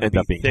jobs are going to End be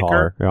up being thicker.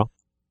 taller. Yeah.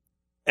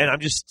 And I'm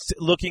just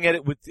looking at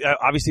it with,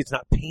 obviously it's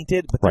not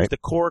painted, but there's the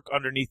cork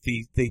underneath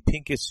the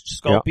pinkish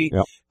Sculpey.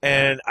 Yep.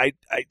 And I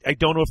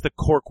don't know if the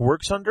cork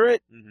works under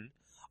it. Mm-hmm.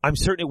 I'm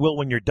certain it will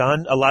when you're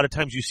done. A lot of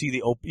times you see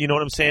you know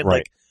what I'm saying? Right.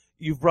 Like,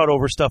 you've brought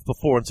over stuff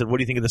before and said, what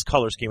do you think of this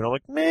color scheme? And I'm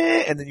like,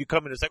 meh. And then you come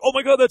in and it's like, oh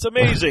my God, that's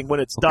amazing when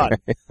it's done.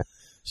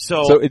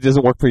 So it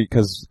doesn't work for you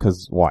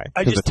because why?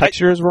 Because the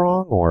texture is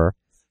wrong, or?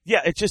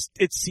 Yeah,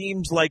 it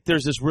seems like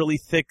there's this really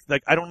thick,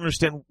 like, I don't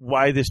understand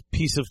why this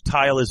piece of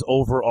tile is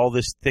over all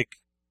this thick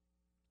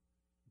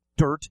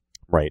dirt.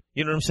 Right.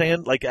 You know what I'm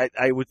saying? Like,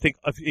 I would think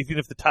even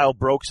if the tile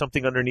broke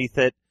something underneath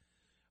it,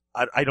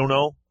 I don't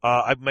know.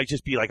 It might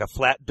just be like a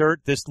flat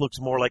dirt. This looks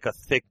more like a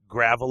thick,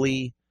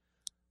 gravelly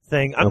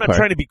thing. I'm not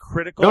trying to be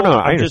critical. No,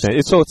 I understand.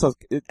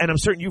 And I'm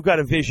certain you've got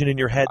a vision in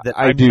your head that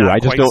I do. Not I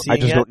just quite don't. I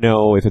just don't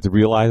know if it's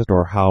realized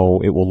or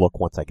how it will look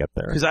once I get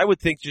there. Because I would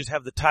think just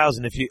have the tiles,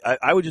 and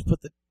I would just put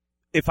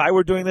if I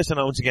were doing this, and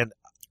once again,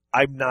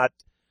 I'm not.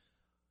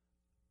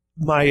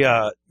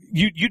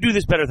 You do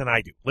this better than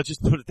I do. Let's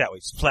just put it that way.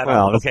 It's flat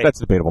out. Okay. That's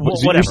debatable. Well,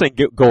 so you're saying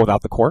go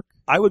without the cork?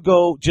 I would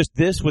go just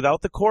this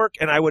without the cork,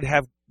 and I would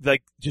have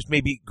like just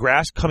maybe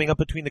grass coming up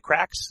between the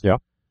cracks. Yeah.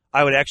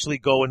 I would actually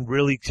go and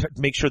really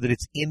make sure that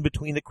it's in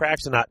between the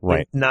cracks and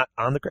not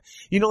on the crack.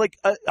 Like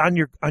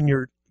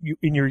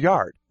in your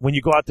yard when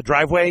you go out the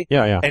driveway.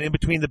 Yeah. And in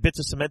between the bits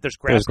of cement, there's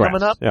grass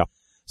coming up. Yeah.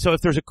 So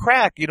if there's a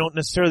crack,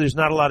 there's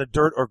not a lot of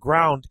dirt or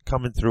ground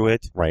coming through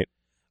it. Right.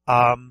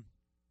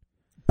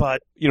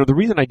 But the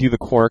reason I do the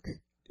cork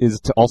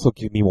is to also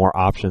give me more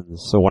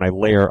options. So when I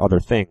layer other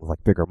things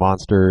like bigger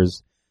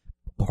monsters,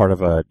 part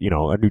of a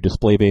new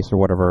display base or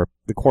whatever,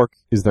 the cork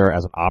is there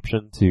as an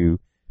option to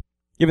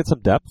give it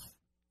some depth,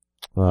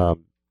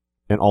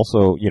 and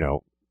also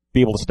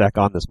be able to stack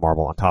on this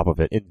marble on top of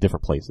it in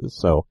different places.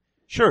 So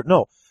sure,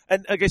 no,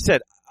 and like I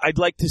said, I'd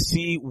like to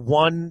see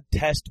one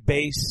test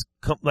base,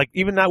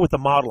 even not with the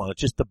model on it,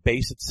 just the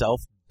base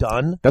itself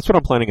done. That's what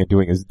I'm planning on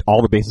doing, is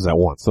all the bases at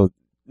once. So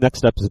next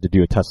step is to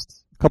do a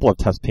couple of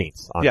test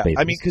paints on bases.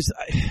 I mean, because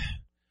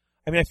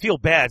I feel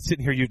bad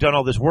sitting here. You've done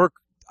all this work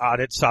on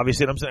it, so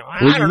obviously, and I'm saying,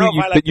 I don't know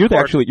if I like you're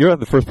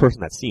the first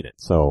person that's seen it.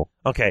 So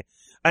okay,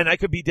 and I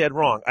could be dead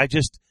wrong. I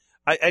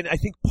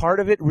think part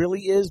of it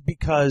really is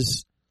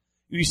because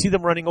you see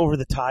them running over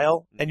the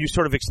tile, and you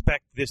sort of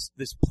expect this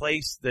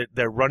place that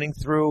they're running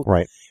through,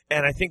 right?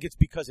 And I think it's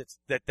because it's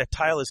that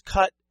tile is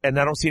cut, and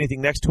I don't see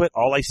anything next to it.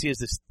 All I see is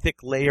this thick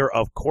layer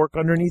of cork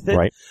underneath it,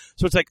 right?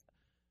 So it's like.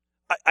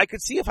 I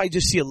could see if I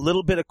just see a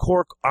little bit of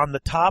cork on the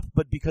top,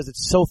 but because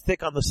it's so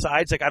thick on the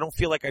sides, like I don't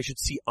feel like I should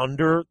see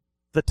under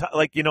the top.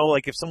 Like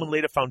if someone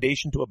laid a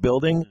foundation to a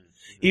building,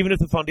 even if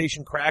the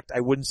foundation cracked, I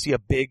wouldn't see a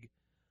big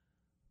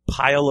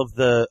pile of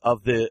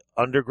the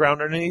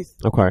underground underneath.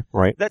 Okay,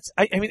 right.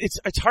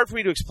 It's hard for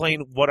me to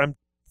explain what I'm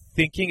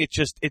thinking. It's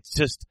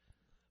just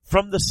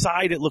from the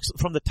side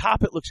from the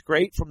top it looks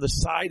great. From the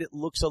side it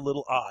looks a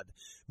little odd.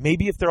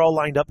 Maybe if they're all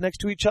lined up next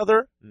to each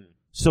other.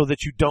 So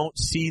that you don't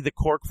see the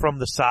cork from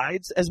the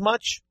sides as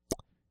much.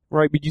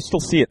 Right, but you still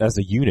see it as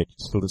a unit. You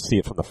still see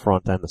it from the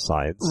front and the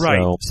sides. Right.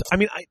 So,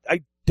 I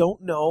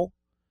don't know.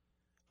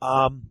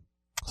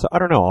 So I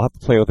don't know. I'll have to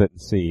play with it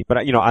and see.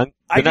 But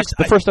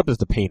the first step is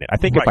to paint it. I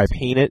think if I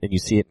paint it and you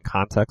see it in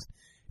context,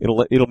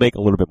 it'll make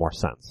a little bit more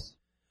sense.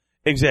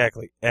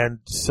 Exactly. And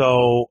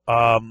so,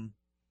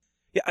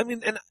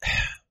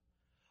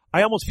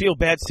 I almost feel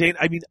bad saying.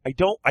 I mean, I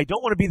don't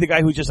want to be the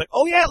guy who's just like,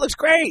 oh yeah, it looks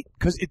great,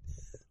 because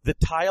the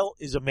tile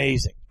is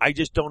amazing. I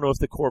just don't know if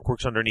the cork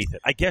works underneath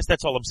it. I guess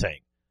that's all I'm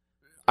saying.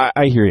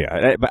 I hear you.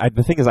 But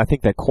the thing is, I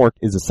think that cork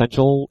is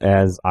essential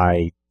as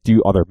I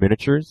do other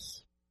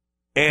miniatures,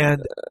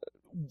 and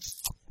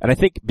I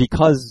think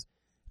because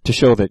to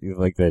show that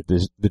like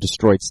the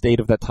destroyed state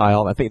of that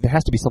tile, I think there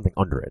has to be something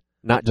under it,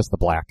 not just the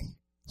black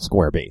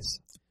square base.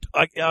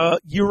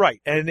 You're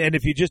right, and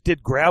if you just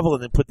did gravel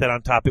and then put that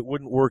on top, it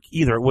wouldn't work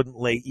either. It wouldn't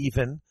lay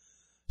even.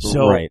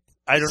 So right.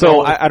 I don't know.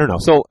 So I don't know.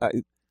 So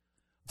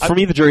for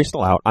me, the jury's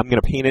still out. I'm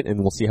going to paint it,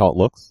 and we'll see how it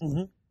looks,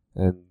 mm-hmm.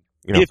 and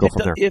go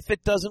from there. If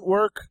it doesn't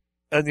work,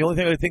 and the only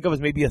thing I would think of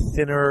is maybe a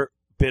thinner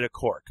bit of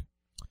cork.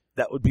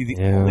 That would be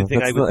the only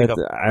thing I would think of.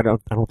 I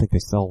don't think they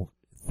sell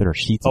thinner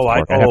sheets of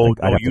cork.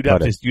 You'd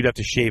have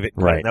to shave it.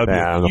 Right. That would be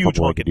a huge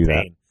hunk in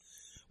pain.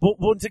 Well,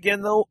 once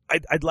again, though,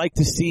 I'd like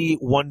to see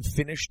one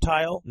finished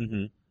tile.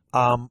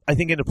 Mm-hmm. I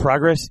think in the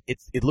progress,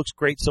 it looks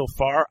great so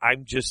far.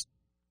 I'm just,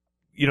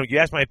 you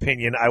asked my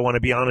opinion. I want to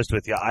be honest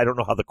with you. I don't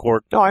know how the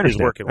cork is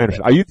working. I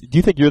understand. Do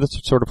you think you're the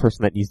sort of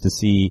person that needs to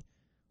see?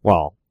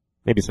 Well,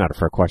 maybe it's not a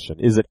fair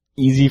question. Is it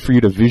easy for you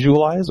to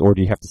visualize, or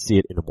do you have to see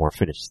it in a more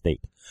finished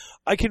state?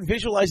 I can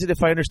visualize it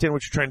if I understand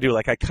what you're trying to do.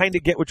 Like, I kind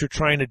of get what you're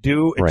trying to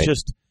do. It's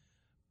just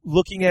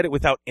looking at it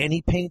without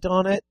any paint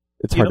on it.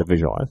 It's hard to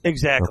visualize.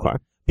 Exactly. Okay.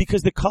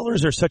 Because the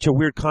colors are such a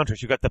weird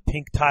contrast. You've got the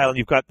pink tile and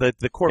you've got the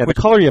cork. Yeah, the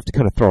color you have to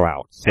kind of throw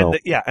out. So.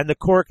 And the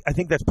cork, I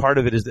think that's part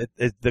of it, is that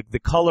the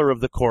color of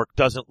the cork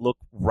doesn't look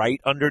right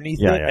underneath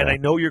it. Yeah. And I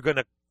know you're going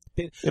to,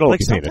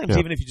 like sometimes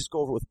even if you just go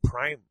over it with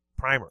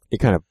primer. It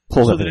kind of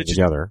pulls everything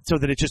together. So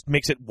that it just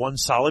makes it one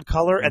solid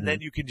color, and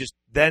then you can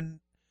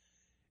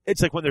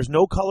it's like when there's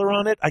no color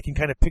on it, I can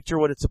kind of picture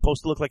what it's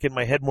supposed to look like in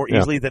my head more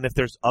easily than if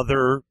there's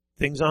other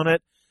things on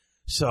it.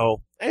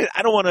 So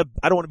I don't want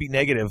to be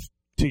negative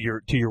to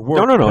your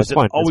work. No, it's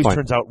fine. It always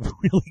turns out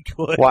really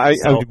good. Well, I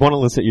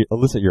want to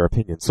elicit your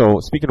opinion. So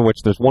speaking of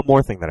which, there's one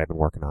more thing that I've been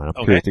working on.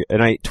 I'm curious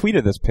and I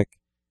tweeted this pic.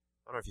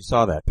 I don't know if you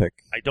saw that pic.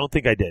 I don't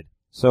think I did.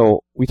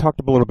 So we talked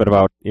a little bit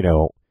about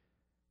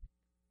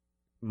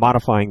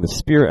modifying the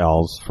spear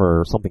elves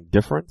for something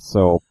different.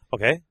 So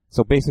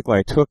basically,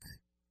 I took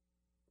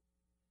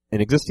an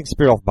existing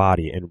spear elf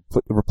body and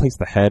replaced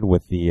the head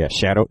with the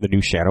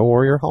new Shadow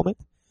Warrior helmet.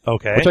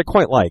 Okay. Which I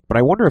quite like, but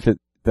I wonder if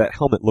that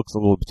helmet looks a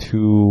little bit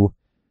too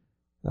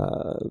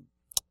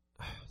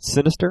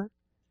sinister.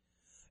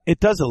 It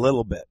does a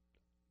little bit.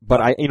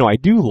 But I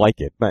do like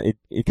it, but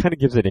it kind of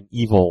gives it an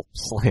evil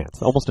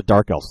slant, almost a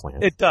dark elf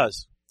slant. It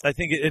does. I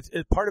think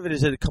part of it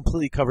is that it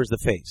completely covers the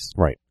face.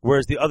 Right.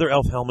 Whereas the other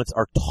elf helmets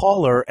are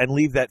taller and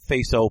leave that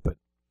face open.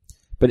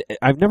 But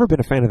I've never been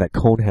a fan of that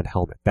cone head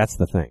helmet. That's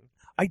the thing.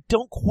 I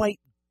don't quite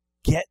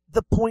get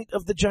the point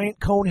of the giant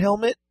cone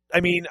helmet. I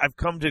mean, I've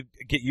come to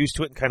get used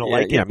to it and kind of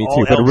like it. Yeah, me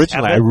too. But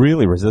originally, I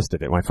really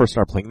resisted it. When I first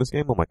started playing this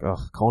game, I'm like, ugh,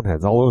 cone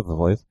heads all over the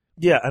place.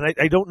 Yeah, and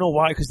I don't know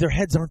why, because their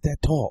heads aren't that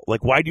tall.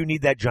 Like, why do you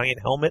need that giant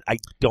helmet? I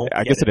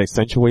guess it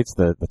accentuates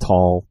the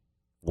tall,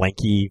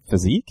 lanky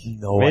physique.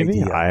 No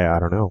idea. I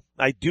don't know.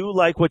 I do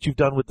like what you've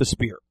done with the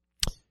spear.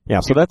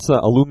 Yeah, so that's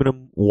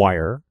aluminum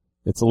wire.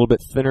 It's a little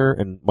bit thinner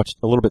and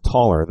a little bit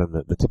taller than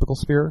the typical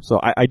spear. So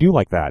I do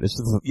like that. It's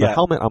just the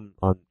helmet I'm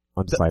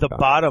undecided about.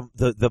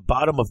 The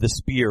bottom of the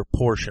spear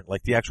portion,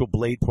 like the actual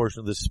blade portion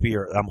of the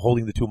spear. I'm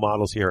holding the two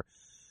models here.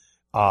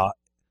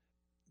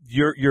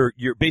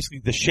 You're basically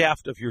the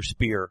shaft of your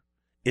spear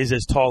is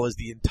as tall as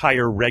the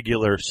entire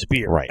regular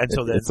spear. Right. And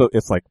so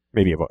it's like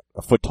maybe about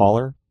a foot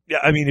taller. Yeah,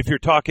 I mean, if you're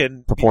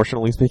talking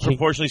proportionally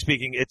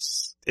speaking,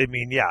 it's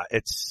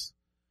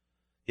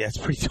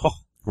pretty tall.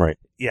 Right.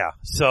 Yeah.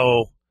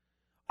 So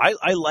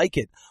I like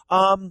it.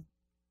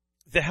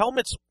 The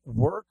helmets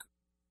work,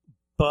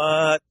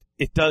 but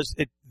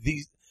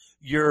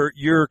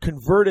your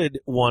converted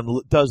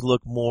one does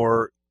look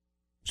more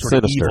sort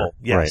sinister. Of evil.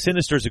 Yeah, right.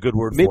 Sinister is a good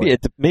word for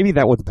it. Maybe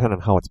that would depend on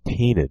how it's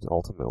painted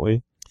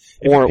ultimately.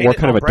 Or what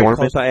kind of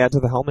adornment I add to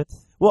the helmet?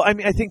 Well, I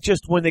mean, I think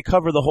just when they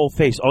cover the whole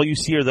face, all you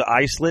see are the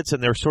eye slits,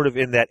 and they're sort of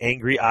in that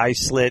angry eye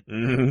slit,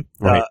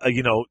 right.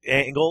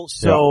 Angle.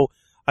 So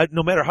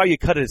no matter how you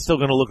cut it, it's still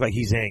going to look like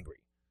he's angry.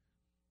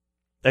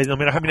 No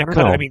matter how many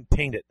cut it, I mean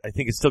paint it. I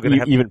think it's still going to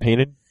have even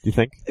painted. Do you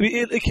think? I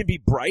mean, it can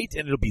be bright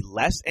and it'll be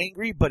less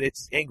angry, but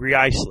it's angry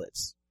eye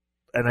slits.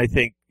 And I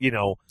think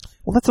Well,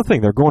 that's the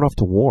thing. They're going off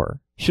to war.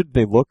 Should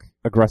they look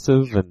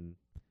aggressive and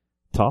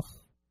tough?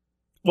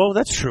 Well,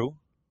 that's true.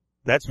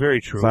 That's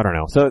very true. So I don't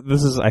know. So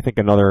this is, I think,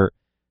 another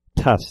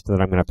test that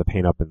I'm going to have to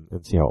paint up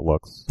and see how it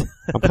looks.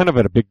 I'm kind of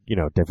at a big,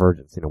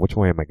 divergence. Which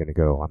way am I going to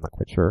go? I'm not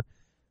quite sure.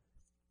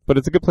 But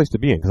it's a good place to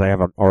be in because I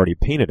have an already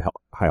painted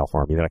High Elf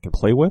army that I can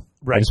play with.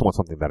 Right. I just want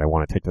something that I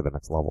want to take to the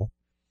next level.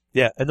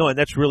 Yeah, and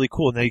that's really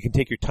cool. Now you can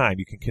take your time.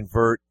 You can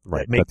convert,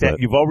 right.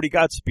 You've already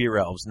got spear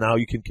elves. Now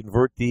you can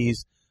convert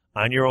these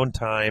on your own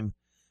time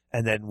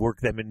and then work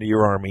them into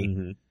your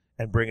army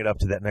and bring it up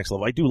to that next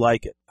level. I do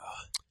like it.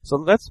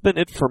 So that's been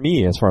it for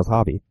me as far as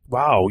hobby.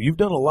 Wow, you've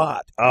done a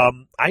lot.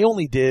 I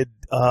only did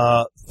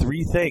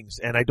 3 things,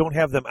 and I don't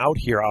have them out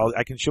here.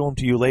 I can show them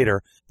to you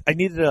later. I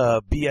needed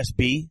a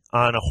BSB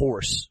on a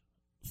horse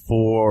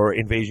for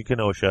Invasion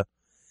Kenosha.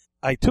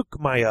 I took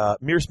my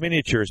Mears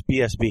Miniatures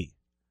BSB.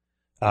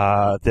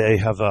 They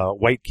have a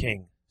White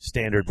King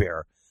standard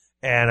bearer,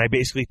 and I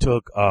basically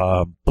took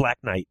a Black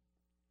Knight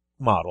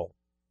model,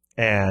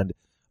 and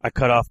I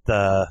cut off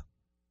the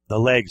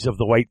legs of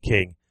the White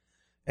King,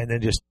 and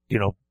then just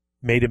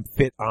made him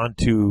fit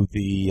onto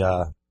the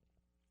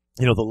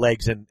the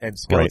legs and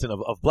skeleton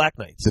of Black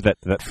Knights. Did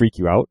that freak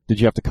you out? Did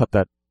you have to cut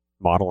that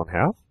model in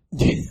half?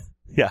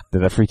 Yeah.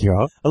 Did that freak you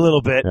out? A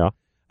little bit. Yeah.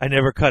 I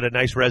never cut a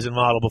nice resin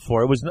model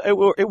before.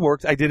 It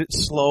worked. I did it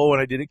slow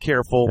and I did it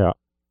careful.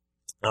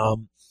 Yeah.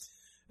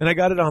 And I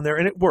got it on there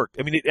and it worked.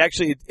 I mean,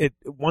 it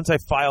once I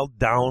filed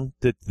down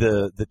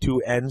the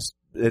two ends,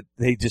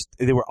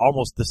 they were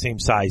almost the same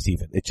size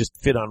even. It just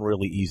fit on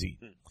really easy.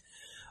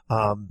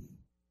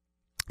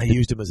 I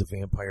used him as a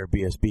vampire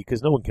BSB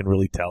because no one can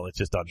really tell. It's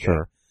just on there.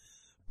 Sure.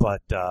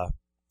 But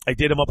I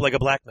did him up like a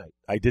Black Knight.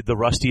 I did the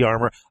rusty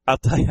armor. I'll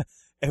tell you,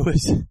 it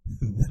was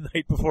the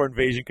night before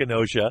Invasion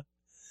Kenosha,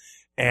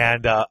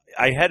 and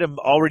I had him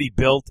already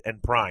built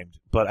and primed,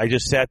 but I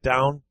just sat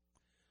down,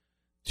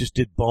 just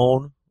did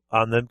bone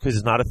on them because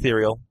it's not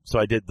ethereal. So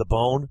I did the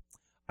bone.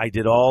 I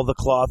did all the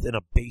cloth in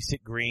a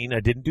basic green. I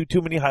didn't do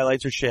too many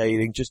highlights or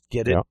shading, just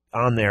get it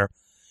on there.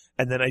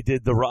 And then I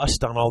did the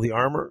rust on all the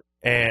armor,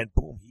 and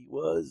boom, he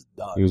was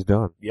done. He was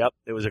done. Yep,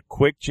 it was a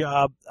quick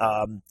job.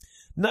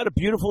 Not a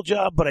beautiful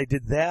job, but I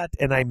did that,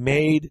 and I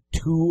made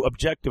 2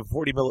 objective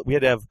 40 mm. We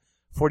had to have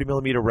 40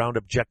 millimeter round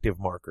objective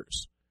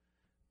markers.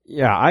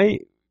 Yeah,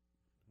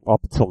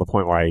 up until the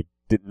point where I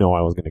didn't know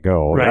I was going to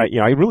go. Right.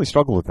 I really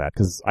struggled with that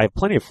because I have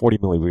plenty of 40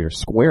 millimeter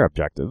square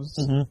objectives.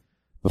 Mm-hmm.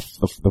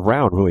 The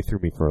round really threw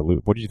me for a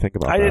loop. What did you think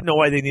about that? I didn't know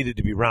why they needed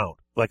to be round.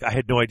 Like, I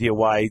had no idea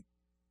why.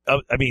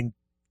 I mean,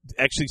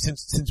 actually,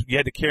 since you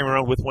had to carry them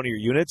around with one of your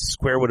units,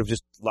 square would have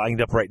just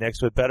lined up right next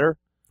to it better.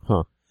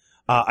 Huh.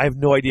 I have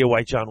no idea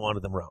why John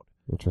wanted them round.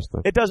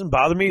 Interesting. It doesn't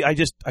bother me. I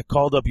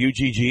called up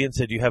UGG and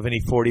said, "Do you have any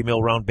 40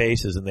 mil round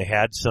bases?" And they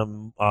had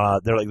some.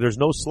 They're like, "There's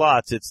no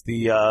slots. It's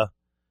the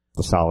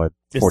solid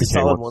 40K it's the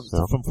solid ones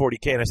no. from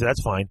 40K." And I said,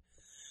 "That's fine."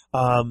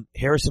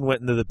 Harrison went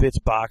into the bits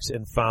box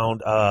and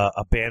found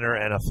a banner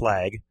and a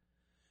flag,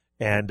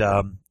 and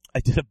I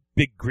did a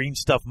big green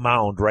stuff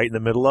mound right in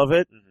the middle of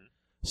it. Mm-hmm.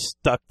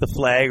 Stuck the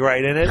flag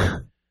right in it.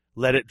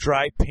 Let it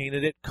dry,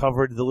 painted it,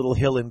 covered the little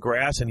hill in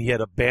grass, and he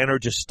had a banner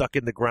just stuck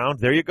in the ground.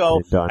 There you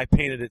go. I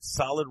painted it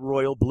solid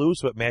royal blue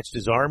so it matched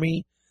his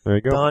army. There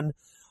you go. Done.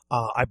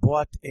 I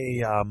bought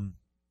a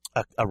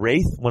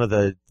Wraith, one of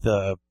the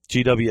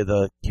GW,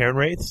 the Cairn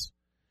Wraiths.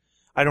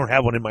 I don't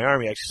have one in my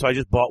army, actually, so I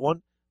just bought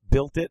one,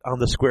 built it on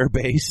the square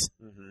base,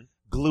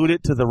 glued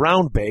it to the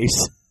round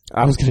base.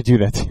 I was going to do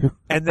that, too.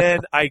 And then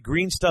I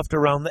green stuffed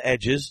around the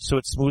edges so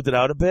it smoothed it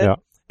out a bit. Yeah.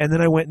 And then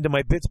I went into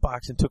my bits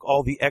box and took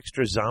all the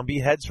extra zombie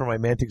heads from my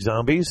Mantic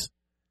zombies,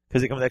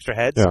 because they come with extra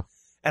heads,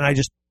 and I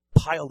just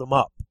piled them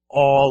up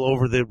all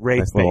over the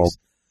Wraith base.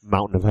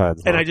 Mountain of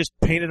heads. And I just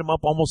painted them up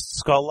almost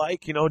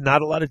skull-like,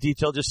 not a lot of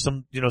detail, just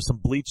some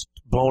bleached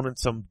bone and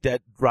some dead,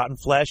 rotten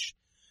flesh.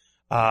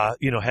 Had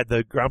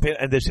the ground paint,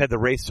 and just had the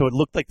Wraith, so it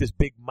looked like this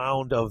big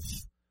mound of,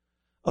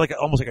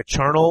 almost like a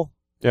charnel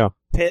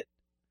pit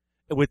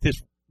with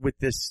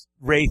this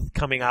Wraith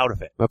coming out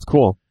of it. That's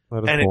cool.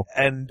 That is cool.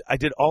 And I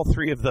did all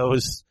 3 of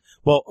those.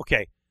 Well,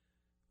 okay.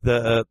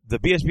 The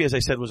BSB, as I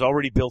said, was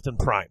already built and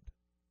primed.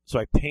 So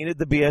I painted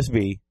the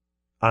BSB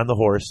on the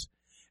horse,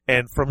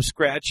 and from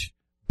scratch,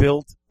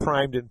 built,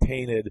 primed, and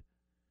painted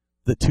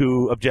the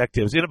 2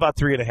 objectives in about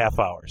 3.5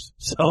 hours.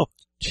 So,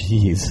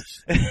 jeez.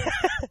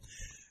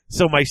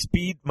 So my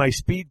speed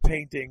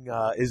painting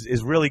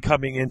is really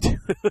coming into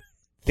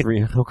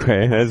 3.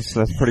 Okay,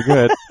 that's pretty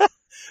good.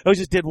 I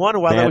just did one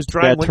while I was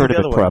drying. Bad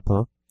tournament prep,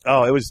 huh?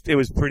 Oh, it was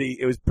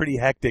pretty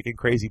hectic and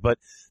crazy, but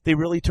they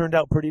really turned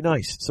out pretty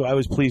nice. So I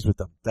was pleased with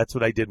them. That's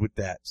what I did with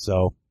that.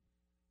 So,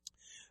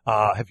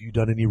 have you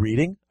done any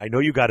reading? I know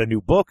you got a new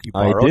book you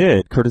borrowed. I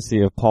did,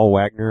 courtesy of Paul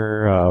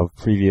Wagner of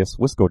previous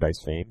Wisco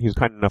Dice fame. He was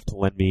kind enough to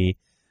lend me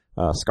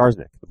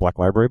Skarsnik, the Black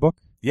Library book.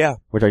 Yeah.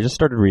 Which I just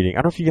started reading.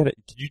 I don't know if you did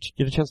you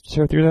get a chance to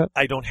tear through that?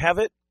 I don't have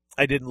it.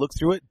 I didn't look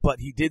through it, but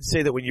he did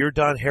say that when you're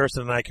done,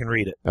 Harrison and I can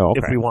read it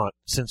if we want,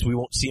 since we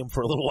won't see him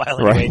for a little while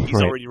anyway.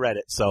 He's already read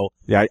it, so.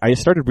 Yeah, I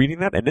started reading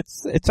that, and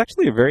it's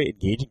actually a very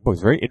engaging book.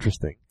 It's very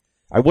interesting.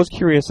 I was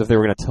curious if they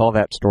were going to tell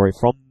that story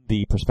from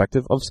the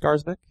perspective of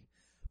Skarsnik,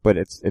 but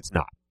it's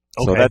not.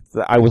 Okay.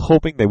 So I was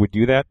hoping they would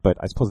do that, but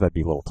I suppose that'd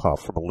be a little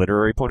tough from a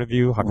literary point of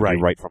view. How can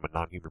you write from a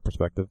non-human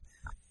perspective?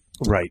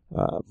 Right.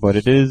 But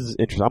it is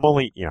interesting.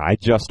 I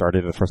just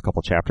started the first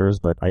couple chapters,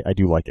 but I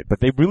do like it. But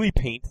they really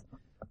paint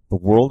the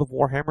world of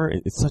Warhammer.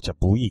 It's such a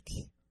bleak,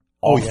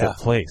 awful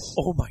place.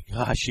 Oh my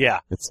gosh,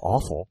 yeah. It's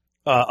awful.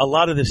 A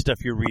lot of this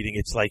stuff you're reading,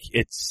 it's like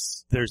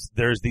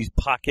there's these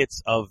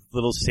pockets of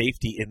little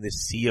safety in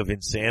this sea of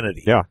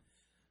insanity. Yeah.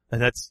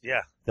 And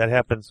that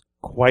happens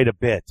quite a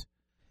bit.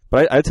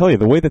 But I tell you,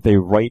 the way that they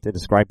write and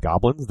describe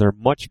goblins, they're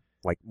much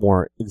like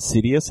more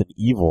insidious and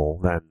evil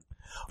than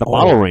the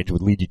model range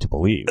would lead you to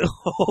believe.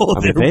 I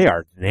mean, they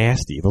are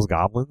nasty. Those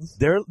goblins.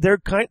 They're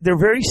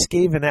very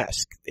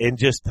Skaven-esque in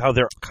just how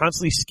they're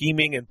constantly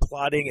scheming and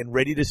plotting and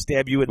ready to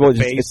stab you in the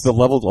face. It's the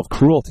levels of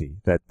cruelty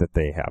that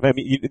they have. I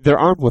mean, they're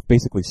armed with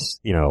basically,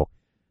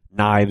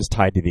 knives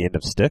tied to the end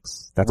of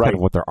sticks. That's kind of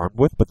what they're armed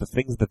with. But the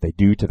things that they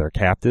do to their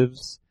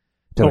captives,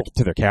 to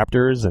their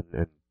captors,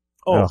 and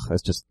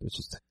it's just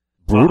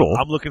brutal.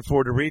 I'm looking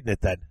forward to reading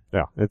it then.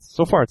 Yeah, it's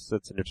an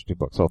interesting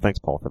book. So thanks,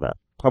 Paul, for that.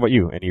 How about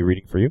you? Any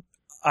reading for you?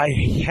 I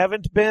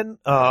haven't been.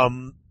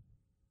 I'm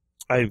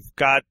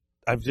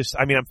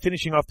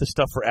finishing off the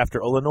stuff for After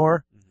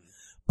Eleanor,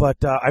 but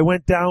I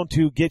went down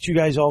to get you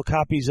guys all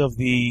copies of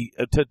the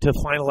to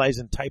finalize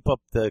and type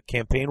up the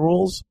campaign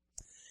rules,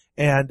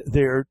 and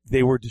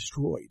they were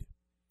destroyed.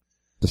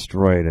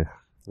 Destroyed?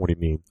 What do you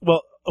mean?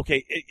 Well,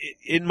 okay,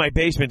 in my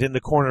basement in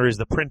the corner is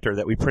the printer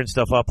that we print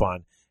stuff up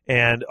on.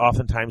 And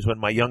oftentimes when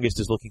my youngest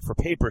is looking for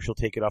paper, she'll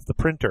take it off the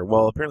printer.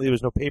 Well, apparently there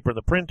was no paper in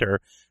the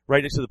printer.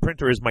 Right next to the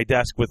printer is my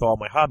desk with all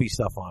my hobby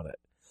stuff on it.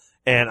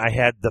 And I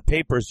had the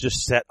papers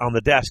just set on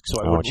the desk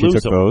so I wouldn't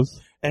lose them. Those?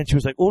 And she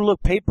was like, oh,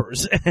 look,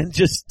 papers. And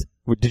just...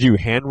 Did you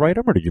handwrite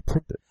them or did you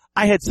print it?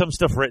 I had some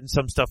stuff written,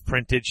 some stuff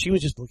printed. She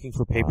was just looking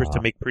for papers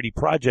to make pretty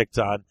projects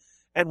on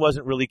and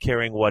wasn't really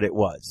caring what it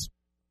was.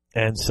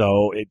 And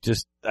so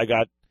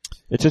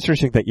It's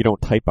interesting that you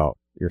don't type out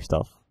your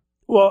stuff.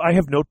 Well, I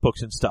have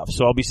notebooks and stuff,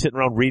 so I'll be sitting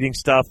around reading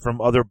stuff from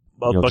other.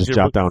 You'll just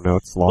jot down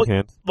notes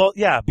longhand. Well,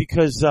 yeah,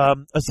 because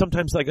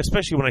sometimes, like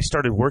especially when I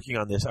started working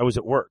on this, I was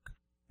at work,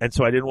 and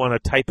so I didn't want to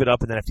type it up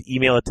and then have to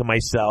email it to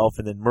myself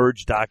and then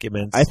merge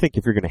documents. I think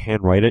if you're going to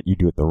handwrite it, you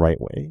do it the right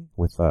way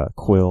with a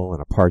quill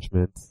and a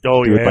parchment.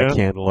 Oh, do it by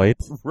candlelight.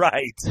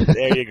 Right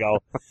there, you go.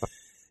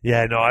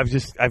 Yeah, no,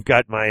 I've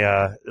got my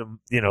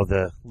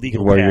the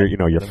legal. Where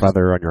your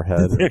feather on your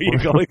head. There you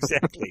go,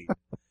 exactly.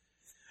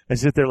 I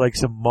sit there like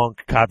some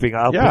monk copying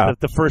out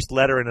the first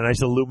letter in a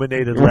nice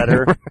illuminated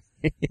letter.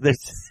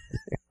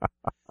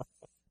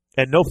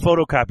 And no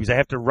photocopies. I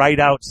have to write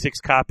out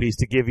 6 copies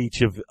to give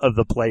each of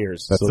the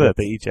players that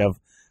they each have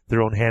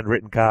their own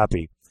handwritten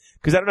copy.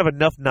 Because I don't have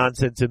enough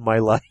nonsense in my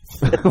life.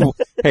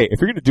 Hey,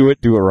 if you're going to do it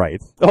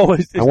right.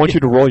 I want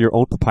you to roll your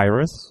own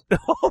papyrus.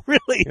 Oh,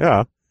 really?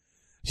 Yeah.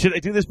 Should I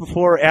do this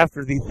before or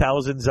after the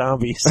 1,000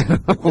 zombies?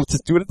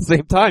 Just do it at the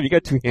same time. You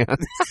got 2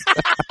 hands.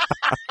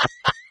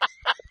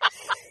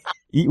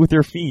 Eat with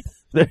your feet.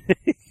 There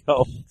you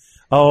go.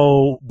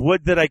 Oh,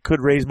 would that I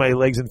could raise my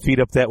legs and feet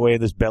up that way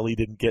and this belly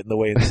didn't get in the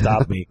way and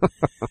stop me.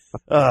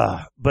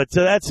 But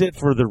so that's it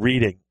for the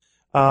reading.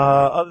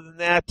 Other than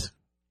that,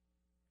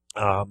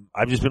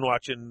 I've just been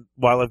watching,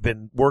 while I've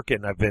been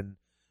working, I've been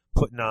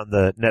putting on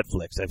the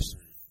Netflix. I've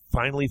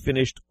finally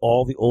finished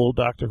all the old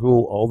Doctor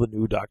Who, all the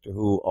new Doctor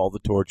Who, all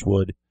the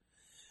Torchwood.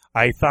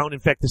 I found,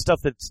 in fact, the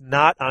stuff that's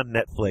not on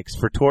Netflix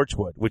for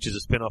Torchwood, which is a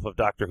spin-off of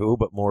Doctor Who,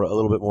 but a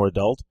little bit more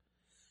adult.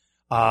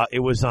 It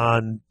was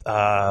on,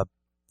 I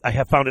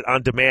have found it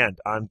on demand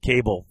on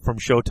cable from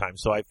Showtime.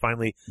 So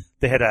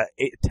they had a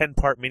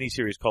 10-part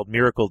miniseries called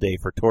Miracle Day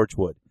for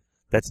Torchwood.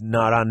 That's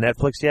not on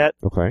Netflix yet.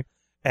 Okay.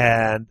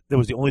 And that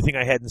was the only thing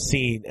I hadn't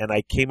seen, and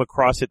I came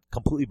across it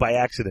completely by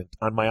accident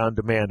on my on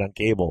demand on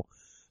cable.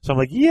 So I'm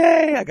like,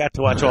 yay, I got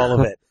to watch all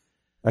of it.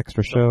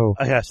 Extra show.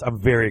 Yes, I'm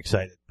very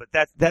excited. But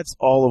that's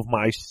all of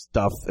my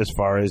stuff as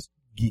far as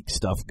geek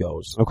stuff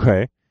goes.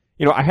 Okay.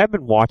 I have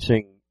been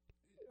watching,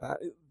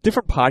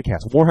 different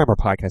podcasts, Warhammer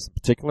podcasts in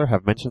particular,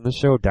 have mentioned this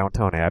show,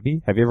 Downton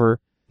Abbey. Have you ever?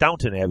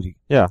 Downton Abbey.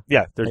 Yeah.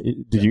 Yeah.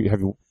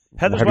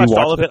 Heather's watched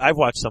all of it. I've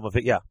watched some of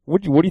it, yeah.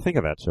 What do you think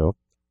of that show?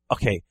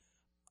 Okay.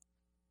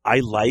 I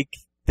like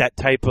that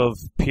type of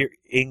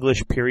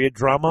English period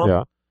drama.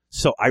 Yeah.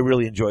 So I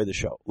really enjoy the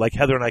show. Like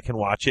Heather and I can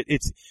watch it.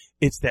 It's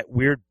that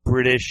weird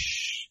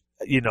British,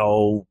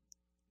 Victorian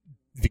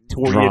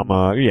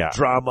drama. Yeah.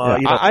 Drama.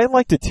 Yeah. I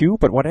liked it too,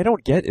 but what I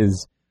don't get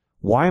is,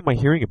 why am I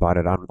hearing about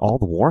it on all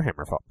the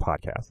Warhammer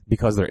podcasts?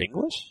 Because they're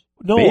English?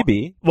 No.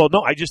 Maybe. Well,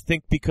 no, I just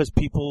think because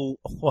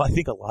I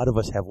think a lot of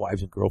us have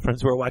wives and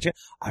girlfriends who are watching it.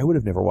 I would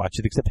have never watched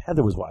it except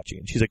Heather was watching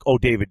it. She's like, oh,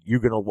 David, you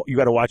got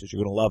to watch it.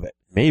 You're going to love it.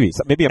 Maybe.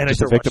 So maybe I'm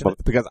just a victim of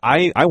it. Because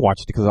I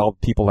watched it because all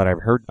the people that I've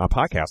heard on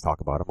podcasts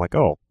talk about it. I'm like,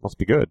 oh, must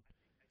be good.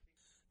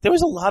 There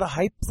was a lot of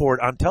hype for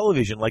it on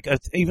television, like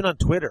even on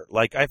Twitter.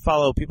 Like I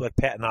follow people like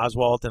Patton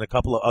Oswalt and a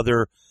couple of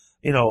other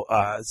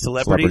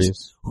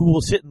celebrities who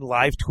will sit and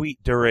live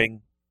tweet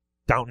during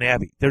Downton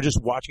Abbey. They're just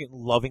watching it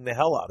and loving the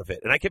hell out of it.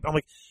 And I'm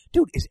like,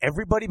 dude, is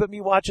everybody but me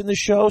watching this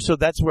show? So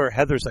that's where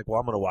Heather's like, well,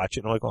 I'm going to watch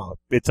it. And I'm like, well,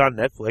 it's on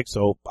Netflix,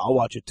 so I'll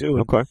watch it too.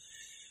 And, okay.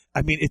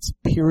 I mean, it's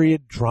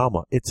period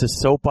drama. It's a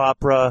soap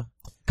opera,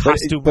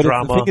 costume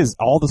drama. But the thing is,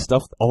 all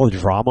the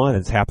drama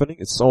that's happening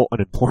is so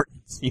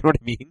unimportant. You know what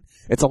I mean?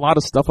 It's a lot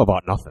of stuff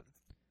about nothing.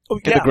 In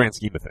the grand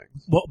scheme of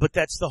things. Well, but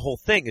that's the whole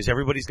thing, is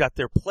everybody's got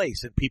their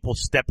place, and people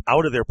step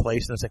out of their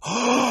place and say,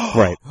 oh,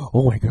 right.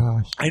 Oh my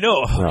gosh. I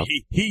know. Yeah.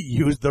 He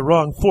used the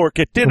wrong fork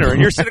at dinner,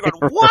 and you're sitting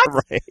going,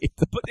 what? Right.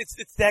 But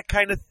it's that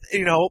kind of,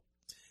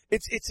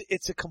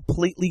 It's a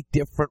completely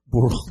different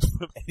world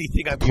from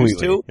anything I'm used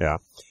to. Yeah.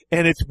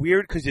 And it's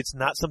weird because it's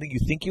not something you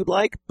think you'd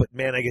like, but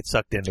man, I get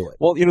sucked into it.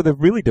 Well, they've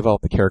really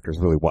developed the characters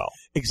really well.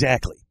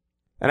 Exactly.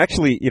 And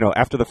actually,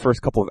 after the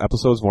first couple of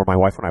episodes where my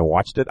wife and I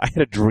watched it, I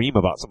had a dream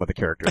about some of the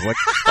characters. Like,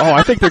 oh,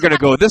 I think they're going to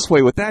go this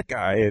way with that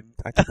guy. And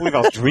I can't believe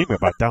I was dreaming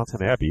about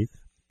Downton Abbey.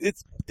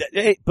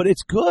 But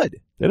it's good.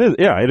 It is.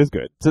 Yeah, it is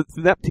good. So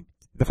the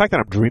fact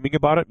that I'm dreaming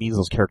about it means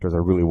those characters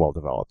are really well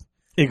developed.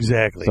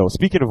 Exactly. So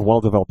speaking of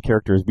well-developed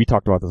characters, we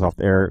talked about this off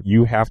the air.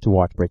 You have to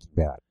watch Breaking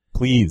Bad.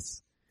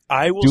 Please.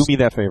 I will do me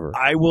that favor.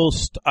 I will,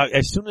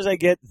 as soon as I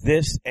get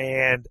this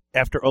and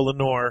after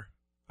Eleanor,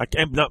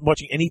 I'm not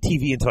watching any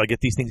TV until I get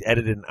these things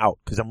edited and out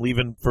because I'm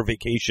leaving for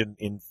vacation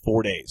in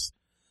 4 days.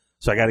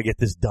 So I got to get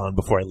this done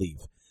before I leave.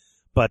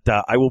 But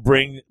I will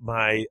bring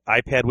my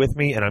iPad with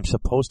me, and I'm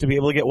supposed to be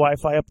able to get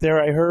Wi-Fi up there,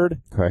 I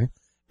heard. Okay.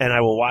 And I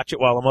will watch it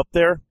while I'm up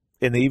there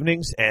in the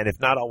evenings, and if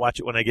not, I'll watch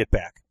it when I get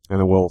back. And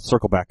then we'll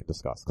circle back and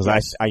discuss, because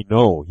yes. I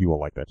know you will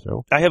like that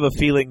show. I have a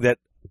feeling that,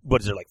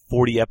 what is there, like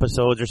 40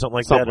 episodes or something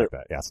like that? Something like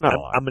that, yeah. It's not a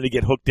lot. I'm going to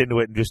get hooked into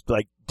it and just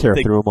like tear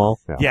through them all.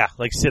 Yeah,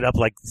 like sit up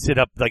like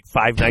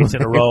 5 nights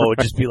in a row and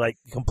just be like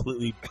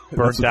completely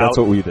burnt out. That's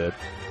what we did.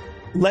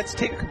 Let's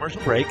take a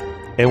commercial break,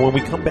 and when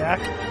we come back,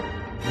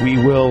 we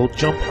will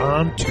jump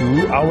on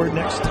to our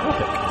next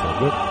topic. Sounds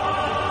good.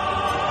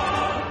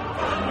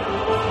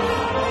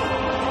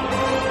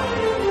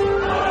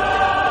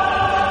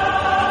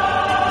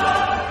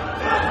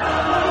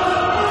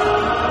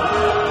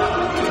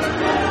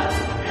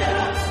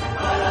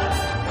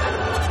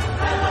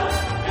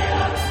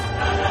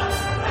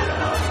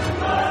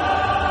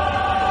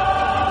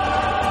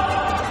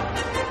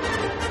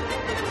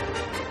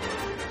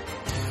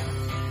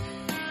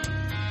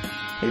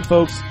 Hey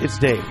folks, it's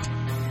Dave.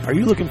 Are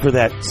you looking for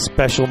that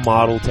special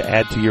model to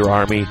add to your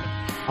army?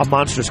 A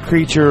monstrous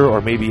creature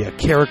or maybe a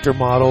character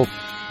model?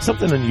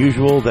 Something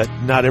unusual that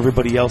not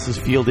everybody else is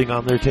fielding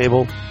on their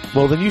table?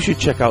 Well, then you should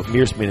check out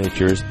Mears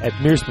Miniatures at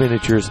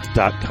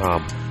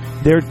mearsminiatures.com.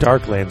 Their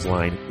Darklands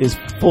line is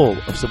full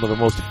of some of the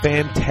most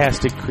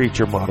fantastic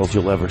creature models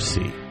you'll ever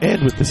see.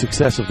 And with the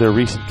success of their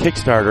recent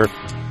Kickstarter,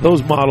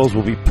 those models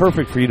will be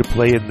perfect for you to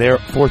play in their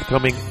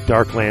forthcoming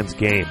Darklands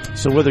game.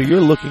 So whether you're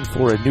looking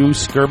for a new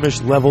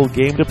skirmish-level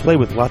game to play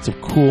with lots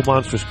of cool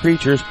monstrous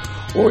creatures,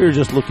 or you're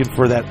just looking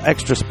for that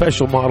extra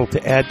special model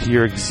to add to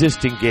your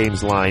existing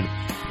games line,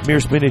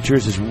 Mears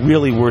Miniatures is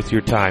really worth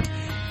your time.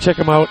 Check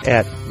them out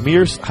at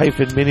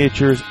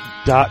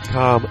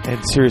mears-miniatures.com,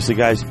 and seriously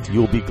guys,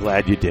 you'll be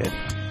glad you did.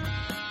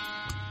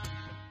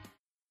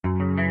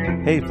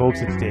 Hey folks,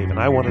 it's Dave, and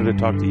I wanted to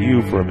talk to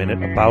you for a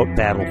minute about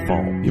Battle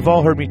Foam. You've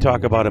all heard me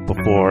talk about it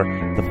before.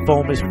 The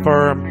foam is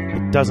firm,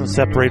 it doesn't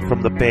separate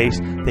from the base,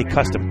 they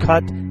custom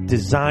cut,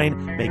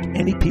 design, make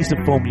any piece of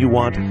foam you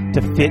want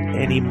to fit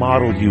any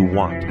model you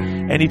want.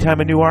 Anytime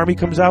a new army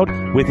comes out,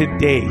 within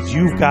days,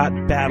 you've got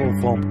Battle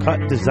Foam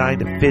cut,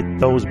 designed to fit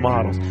those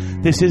models.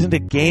 This isn't a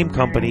game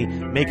company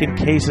making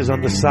cases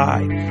on the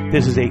side.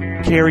 This is a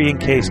carrying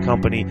case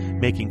company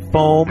making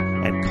foam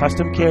and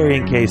custom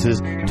carrying cases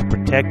to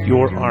protect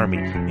your army.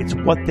 It's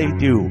what they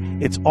do.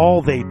 It's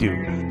all they do.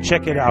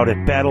 Check it out at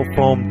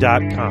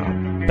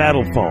battlefoam.com.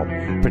 Battle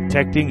Foam,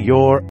 protecting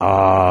your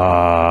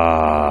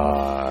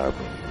army.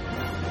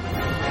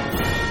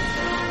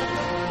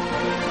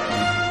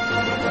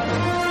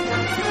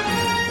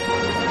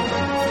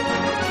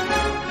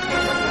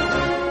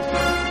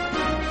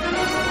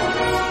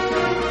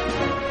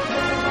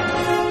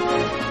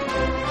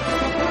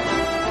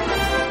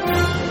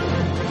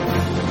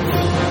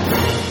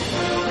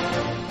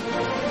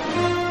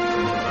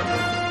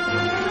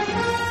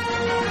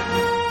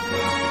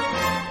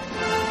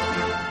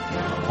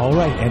 All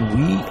right, and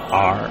we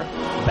are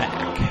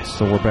back.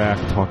 So we're back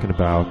talking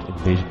about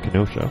Invasion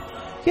Kenosha.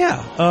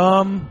 Yeah,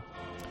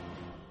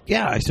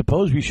 I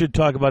suppose we should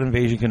talk about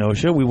Invasion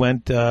Kenosha. We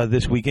went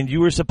this weekend. You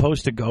were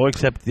supposed to go,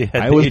 except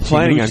I was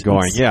planning on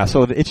going. Yeah,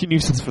 so the itchy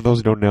nuisance, for those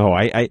who don't know,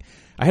 I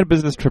had a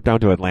business trip down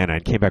to Atlanta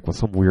and came back with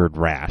some weird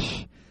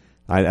rash.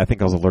 I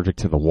think I was allergic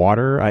to the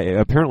water.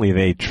 Apparently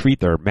they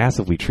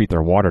massively treat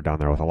their water down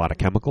there with a lot of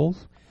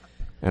chemicals.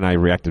 And I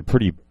reacted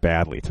pretty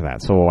badly to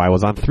that. So I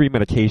was on 3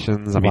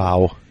 medications.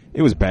 Wow.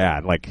 It was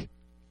bad. Like,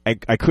 I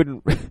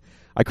couldn't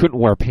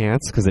wear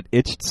pants because it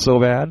itched so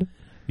bad.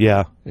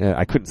 Yeah.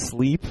 I couldn't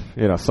sleep.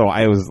 So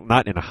I was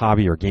not in a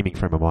hobby or gaming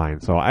frame of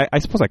mind. So I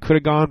suppose I could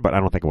have gone, but I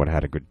don't think I would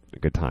have had a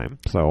good time.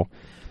 So.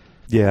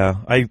 Yeah.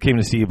 I came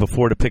to see you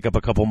before to pick up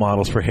a couple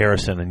models for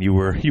Harrison, and you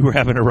were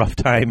having a rough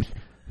time.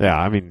 Yeah.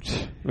 I mean,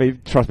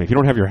 trust me, if you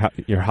don't have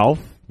your health,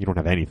 you don't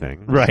have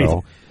anything. Right.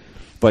 So.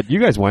 But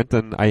you guys went,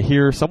 and I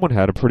hear someone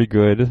had a pretty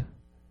good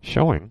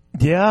showing.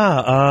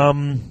 Yeah,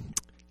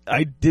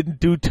 I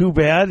didn't do too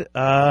bad.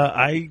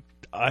 I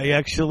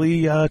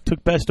actually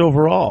took best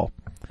overall.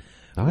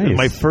 Nice.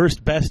 My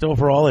first best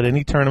overall at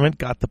any tournament.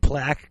 Got the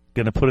plaque.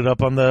 Going to put it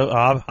up on the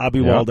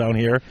hobby wall down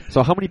here.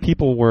 So how many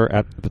people were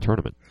at the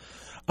tournament?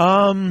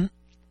 Was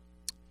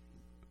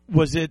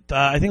it,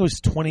 I think it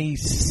was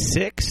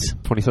 26.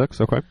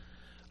 26, okay.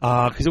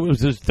 Because it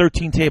was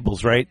 13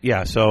 tables, right?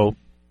 Yeah, so...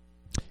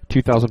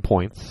 2,000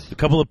 points. A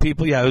couple of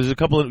people. Yeah, it was a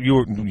couple of you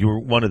were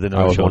one of the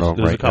no shows.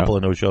 There was a couple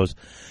of no shows.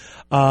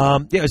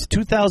 It was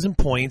 2,000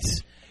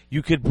 points.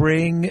 You could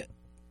bring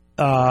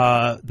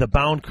the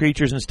bound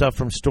creatures and stuff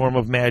from Storm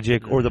of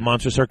Magic or the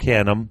Monstrous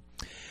Arcanum.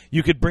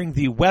 You could bring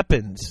the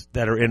weapons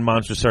that are in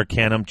Monstrous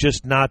Arcanum,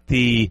 just not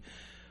the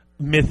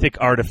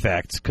mythic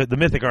artifacts. 'Cause the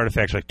mythic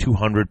artifacts are like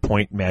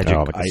 200-point magic.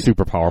 Oh, like a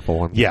super powerful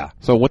one. Yeah.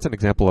 So what's an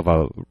example of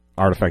a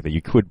artifact that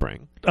you could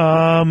bring?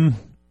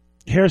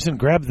 Harrison,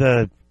 grab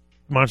the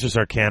Monstrous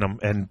Arcanum,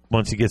 and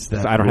once he gets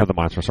that, I don't have the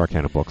Monstrous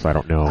Arcanum books. I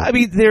don't know. I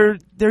mean, they're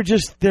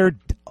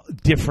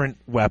different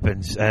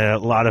weapons. A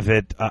lot of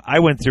it, I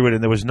went through it,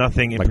 and there was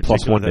nothing in like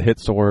particular. +1 to hit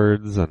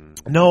swords and.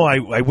 No,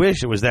 I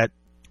wish it was that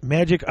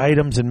magic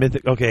items and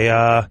mythic. Okay,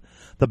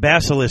 the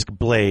Basilisk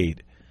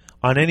Blade.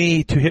 On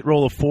any to-hit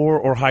roll of 4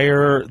 or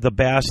higher, the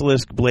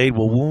Basilisk Blade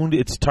will wound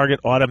its target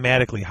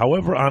automatically.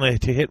 However, on a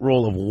to-hit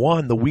roll of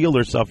 1, the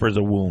wielder suffers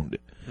a wound.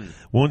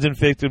 Wounds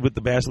inflicted with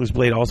the Basilisk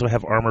Blade also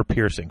have armor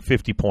piercing,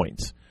 50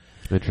 points.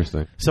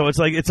 Interesting. So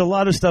it's a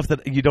lot of stuff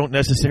that you don't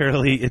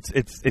necessarily. It's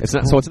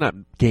not, so it's not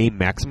game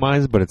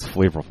maximized, but it's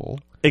flavorful.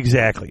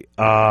 Exactly.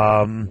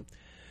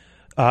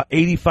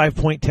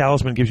 85-point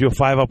talisman gives you a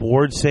 5-up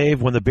ward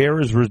save. When the bearer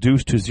is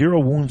reduced to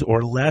 0 wounds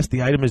or less,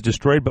 the item is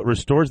destroyed but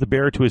restores the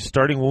bearer to his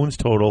starting wounds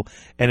total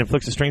and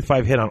inflicts a strength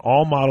 5 hit on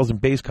all models in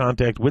base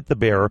contact with the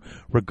bearer,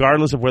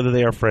 regardless of whether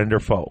they are friend or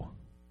foe.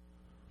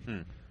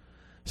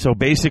 So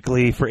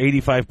basically, for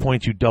 85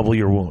 points, you double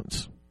your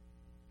wounds.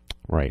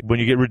 Right. When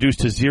you get reduced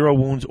to 0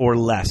 wounds or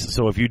less.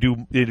 So if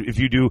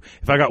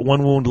I got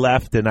 1 wound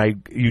left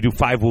and you do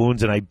 5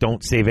 wounds and I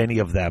don't save any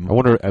of them. I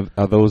wonder,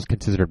 are those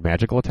considered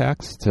magical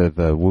attacks to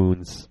the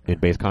wounds in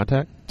base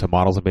contact, to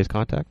models in base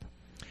contact?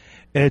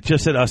 It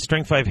just said a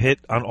strength 5 hit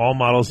on all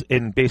models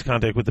in base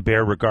contact with the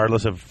bear,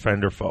 regardless of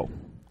friend or foe.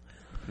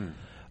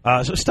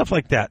 So stuff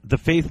like that. The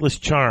Faithless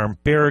Charm.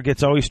 Bearer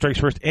gets always strikes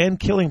first and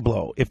killing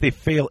blow. If they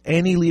fail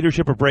any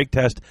leadership or break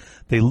test,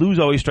 they lose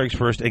always strikes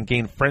first and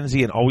gain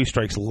frenzy and always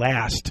strikes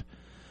last.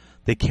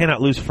 They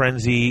cannot lose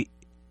frenzy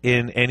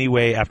in any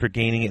way after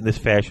gaining it in this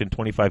fashion,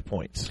 25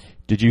 points.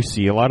 Did you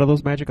see a lot of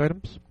those magic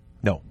items?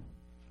 No.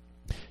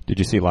 Did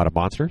you see a lot of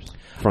monsters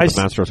from the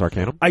Monstrous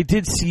Arcanum? I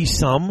did see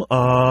some.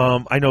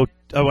 I know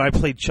when I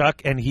played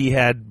Chuck, and he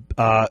had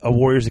a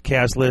Warriors of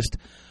Chaos list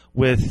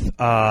with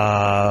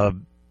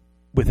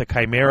a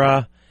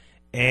Chimera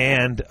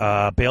and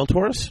Bale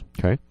Taurus.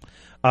 Okay.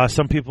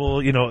 Some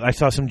people, I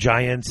saw some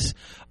giants.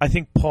 I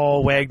think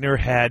Paul Wagner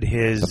had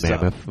his the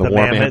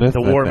mammoth,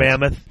 the war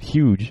mammoth,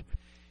 huge.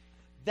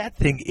 That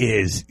thing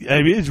is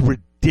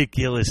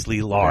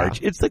ridiculously large.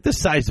 Yeah. It's like the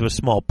size of a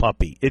small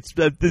puppy. It's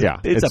a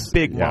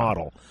big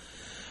model.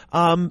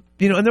 And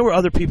there were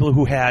other people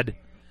who had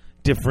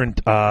different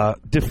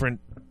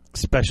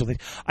specialties.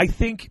 I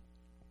think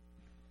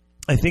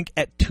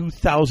at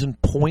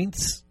 2,000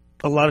 points,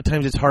 a lot of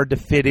times it's hard to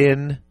fit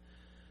in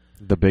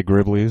the big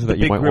Riblies that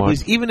you might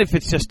want. Even if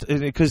it's just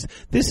because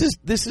this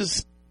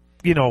is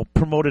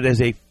promoted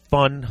as a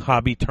fun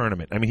hobby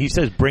tournament. I mean, he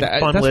says bring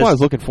fun. That's lists. why I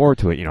was looking forward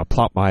to it.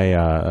 Plop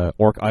my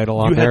Orc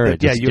Idol on there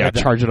and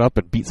charge it up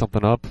and beat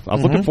something up. I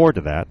was looking forward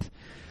to that.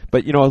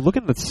 But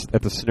looking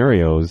at the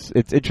scenarios,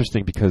 it's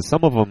interesting because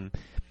some of them,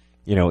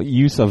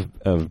 use of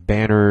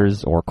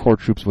banners or core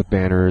troops with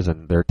banners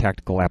and their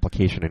tactical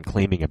application and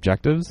claiming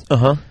objectives.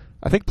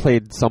 I think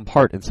played some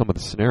part in some of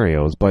the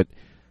scenarios, but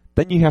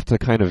then you have to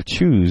kind of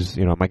choose,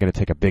 am I going to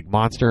take a big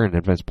monster and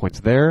advance points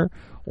there,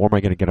 or am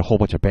I going to get a whole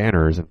bunch of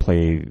banners and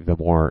play the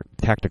more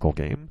tactical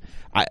game?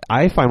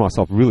 I find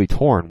myself really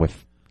torn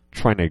with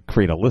trying to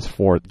create a list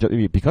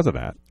because of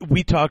that.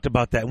 We talked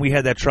about that, and we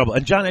had that trouble.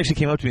 And John actually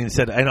came up to me and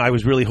said, I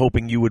was really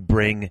hoping you would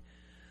bring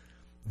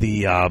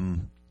the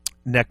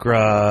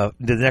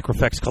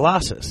Necrofex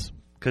Colossus.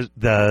 Because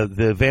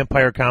the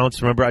vampire counts.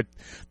 Remember,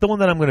 the one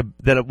that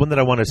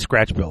I want to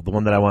scratch build. The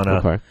one that I want to.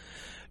 Okay.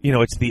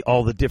 It's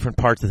all the different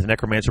parts that the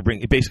necromancer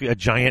brings. Basically, a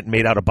giant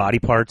made out of body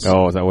parts.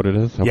 Oh, is that what it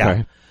is? Okay.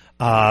 Yeah.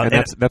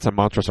 And that's a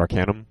Monstrous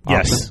Arcanum option?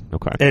 Yes.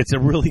 Okay. It's a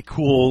really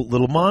cool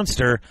little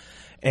monster,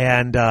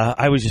 and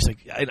I was just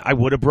like, I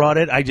would have brought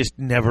it. I just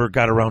never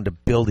got around to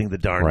building the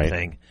darn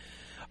thing.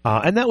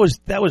 And that was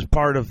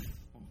part of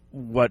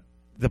what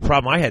the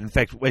problem I had. In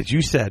fact, as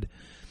you said,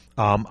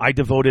 I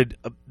devoted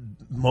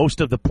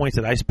most of the points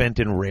that I spent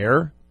in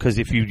rare, because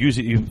if you use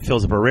it, it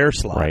fills up a rare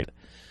slot. Right.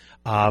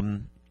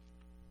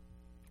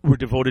 Were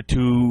devoted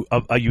to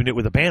a unit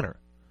with a banner,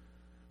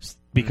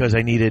 because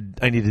I needed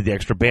the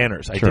extra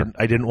banners. Sure.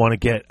 I didn't want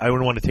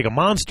to take a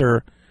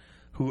monster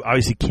who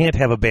obviously can't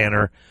have a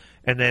banner,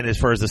 and then as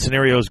far as the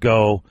scenarios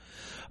go,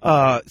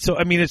 so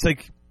I mean it's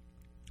like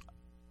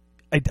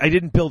I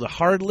didn't build a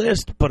hard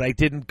list, but I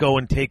didn't go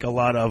and take a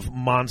lot of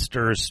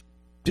monsters.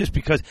 Just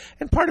because,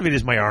 and part of it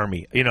is my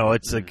army.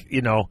 It's like,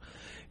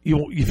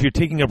 if you're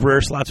taking up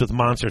rare slots with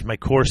monsters, my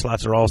core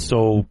slots are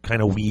also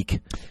kind of weak.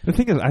 The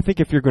thing is, I think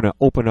if you're going to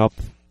open up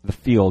the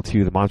field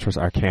to the Monstrous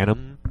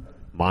Arcanum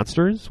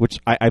monsters, which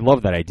I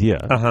love that idea,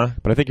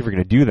 but I think if you're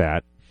going to do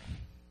that,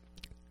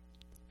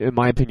 in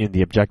my opinion,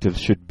 the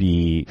objectives should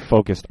be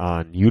focused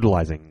on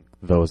utilizing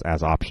those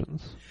as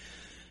options.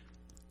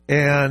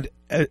 And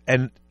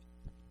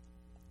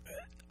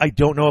I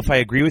don't know if I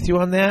agree with you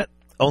on that,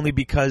 only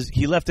because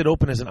he left it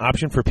open as an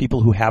option for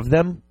people who have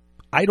them.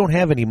 I don't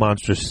have any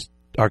Monstrous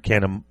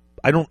Arcanum.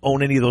 I don't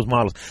own any of those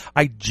models.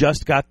 I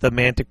just got the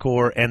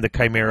Manticore and the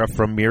Chimera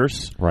from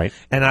Mears. Right.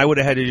 And I would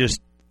have had to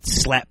just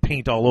slap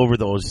paint all over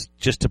those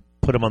just to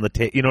put them on the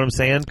table. You know what I'm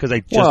saying? Because I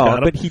just got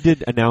them. But he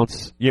did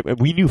announce. Yeah,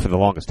 we knew for the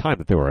longest time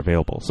that they were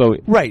available. So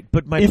right.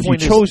 But my if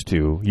point you chose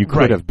to, you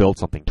could have built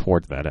something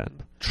towards that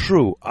end.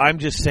 True. I'm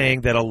just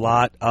saying that a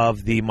lot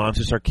of the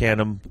Monstrous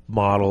Arcanum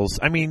models,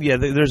 I mean, yeah,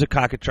 there's a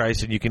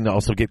Cockatrice, and you can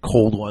also get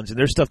cold ones, and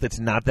there's stuff that's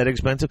not that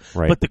expensive.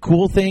 Right. But the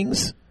cool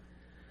things,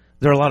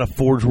 there are a lot of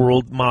Forge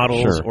World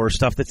models or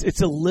stuff that's it's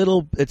a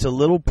little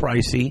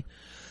pricey.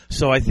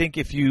 So I think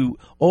if you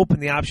open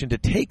the option to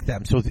take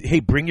them, so hey,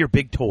 bring your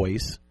big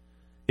toys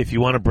if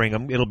you want to bring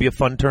them. It'll be a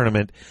fun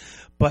tournament.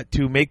 But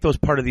to make those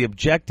part of the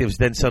objectives,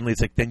 then suddenly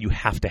it's like then you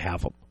have to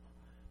have them.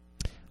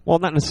 Well,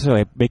 not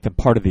necessarily make them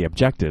part of the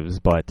objectives,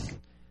 but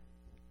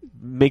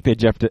make the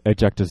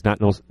objectives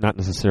not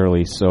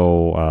necessarily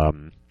so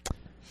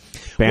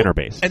banner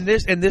based. And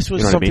this was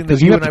you know something that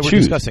you and I were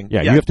discussing.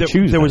 Yeah, you have to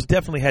choose. There was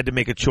definitely had to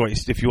make a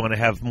choice if you want to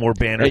have more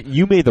banner.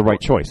 You made the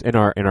right choice in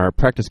our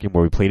practice game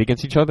where we played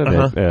against each other.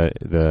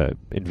 The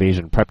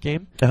Invasion prep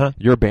game.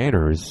 Your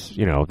banners,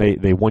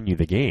 they won you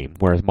the game,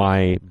 whereas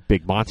my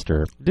big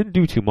monster didn't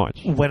do too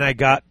much. When I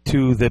got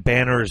to the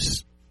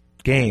banners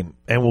game,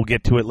 and we'll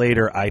get to it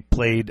later, I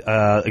played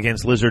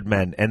against Lizard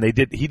Men, and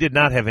he did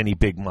not have any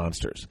big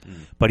monsters,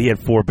 but he had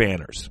 4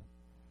 banners.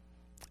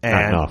 And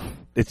not enough.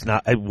 It's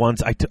not at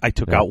once. I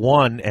took out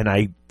one, and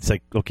it's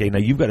like, okay, now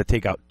you've got to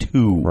take out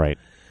 2, right,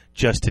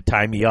 just to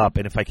tie me up.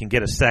 And if I can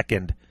get a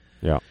second,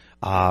 I've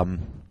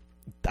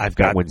got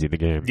that wins you the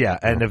game. Yeah,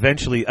 and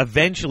eventually,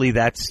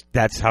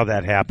 that's how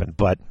that happened.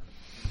 But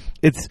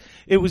it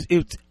was.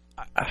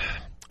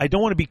 I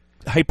don't want to be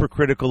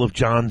hypercritical of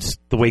John's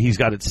the way he's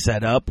got it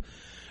set up.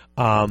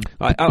 I'm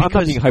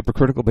not being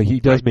hypercritical, but he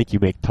does make you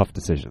make tough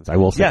decisions. I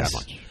will say that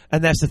much.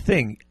 And that's the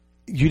thing.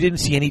 You didn't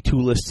see any 2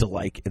 lists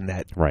alike in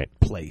that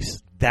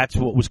place. That's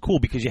what was cool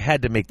because you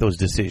had to make those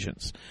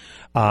decisions.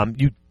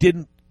 You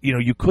didn't.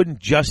 You couldn't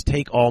just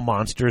take all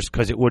monsters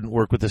because it wouldn't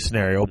work with the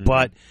scenario.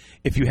 But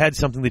if you had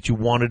something that you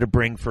wanted to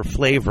bring for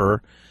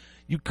flavor,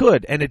 you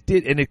could, and it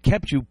did, and it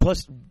kept you.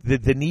 Plus,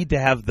 the need to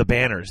have the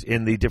banners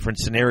in the different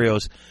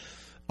scenarios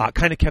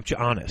kind of kept you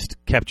honest,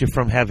 kept you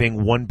from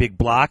having one big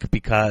block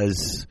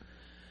because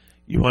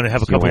you want to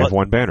have a couple of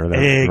one banner.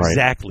 There.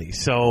 Exactly. Right.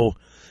 So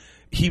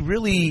he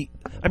really,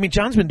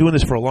 John's been doing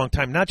this for a long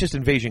time, not just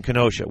Invasion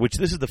Kenosha, which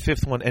this is the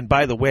 5th one. And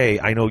by the way,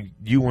 I know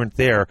you weren't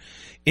there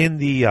in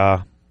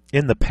the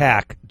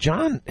pack.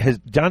 John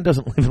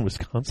doesn't live in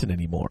Wisconsin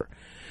anymore,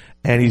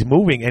 and he's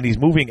moving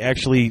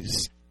actually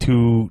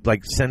to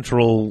like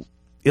central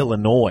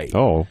Illinois.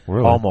 Oh,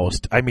 really?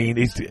 Almost.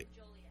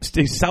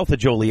 He's south of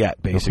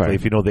Joliet, basically,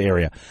 if you know the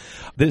area.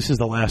 This is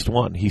the last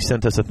one. He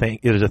sent us it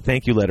is a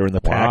thank you letter in the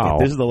packet. Wow.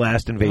 This is the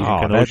last Invasion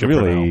Kenosha. That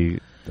really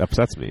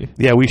upsets me.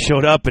 Yeah, we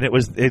showed up and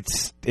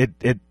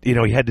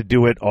he had to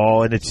do it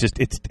all, and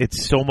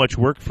it's so much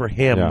work for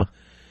him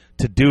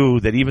to do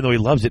that, even though he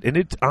loves it. And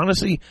it's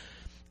honestly,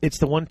 it's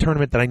the one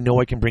tournament that I know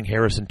I can bring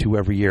Harrison to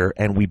every year,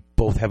 and we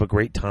both have a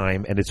great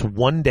time. And it's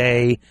one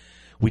day,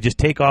 we just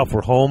take off.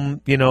 We're home,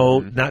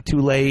 not too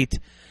late.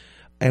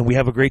 And we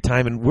have a great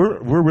time, and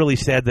we're really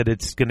sad that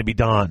it's going to be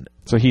done.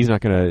 So he's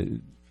not going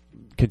to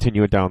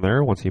continue it down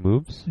there once he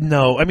moves?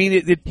 No,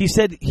 he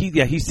said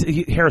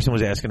Harrison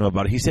was asking him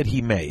about it. He said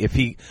he may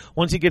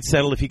once he gets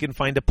settled, if he can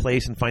find a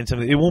place and find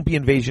something. It won't be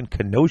Invasion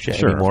Kenosha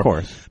anymore. Of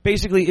course.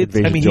 Basically,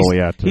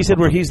 he said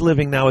where he's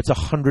living now, it's a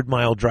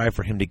 100-mile drive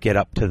for him to get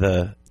up to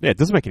the. Yeah, it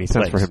doesn't make any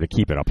sense place. For him to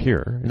keep it up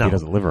here if he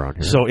doesn't live around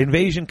here. So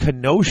Invasion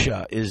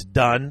Kenosha is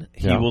done.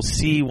 He will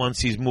see once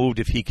he's moved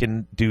if he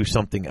can do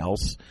something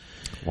else.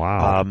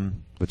 Wow.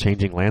 The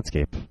changing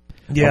landscape.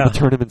 Yeah. Of the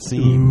tournament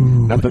scene.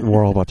 Ooh. Not that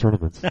we're all about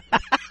tournaments.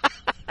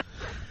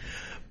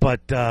 But,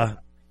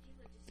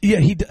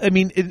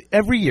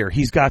 every year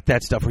he's got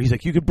that stuff where he's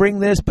like, you could bring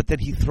this, but then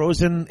he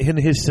throws in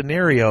his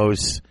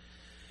scenarios.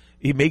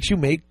 He makes you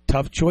make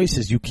tough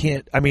choices. You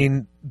can't,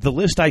 the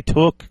list I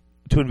took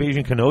to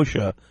Invasion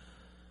Kenosha,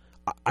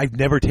 I've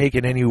never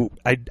taken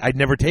I'd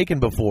never taken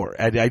before.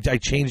 I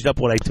changed up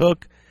what I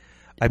took.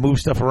 I moved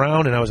stuff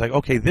around, and I was like,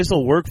 okay, this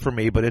will work for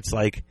me, but it's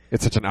like...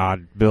 It's such an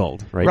odd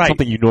build, right?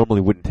 Something you normally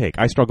wouldn't take.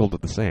 I struggled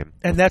with the same.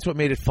 And that's what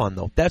made it fun,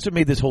 though. That's what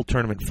made this whole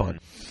tournament fun.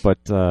 But,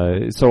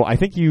 so I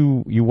think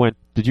you went...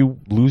 Did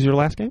you lose your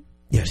last game?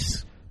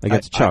 Yes.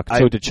 Against Chuck.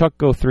 So did Chuck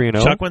go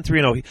 3-0? Chuck went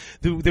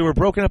 3-0. They were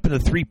broken up into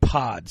 3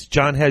 pods.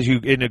 John has you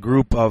in a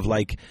group of,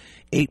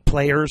 8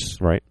 players.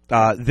 Right.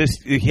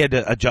 He had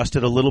to adjust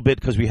it a little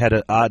bit because we had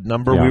an odd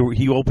number. Yeah.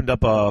 He opened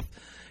up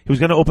He was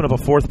going to open up a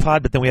 4th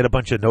pod, but then we had a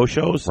bunch of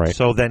no-shows. Right.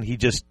 So then he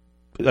just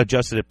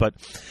adjusted it. But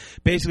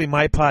basically,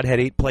 my pod had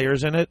 8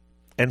 players in it,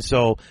 and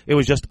so it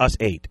was just us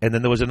 8. And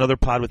then there was another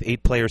pod with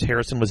 8 players.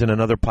 Harrison was in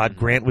another pod.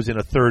 Grant was in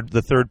the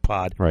third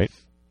pod. Right.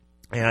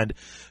 And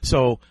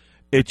so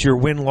it's your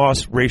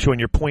win-loss ratio and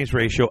your points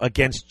ratio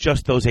against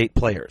just those 8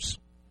 players.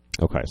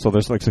 Okay, so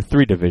there's like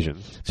 3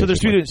 divisions. So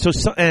there's 3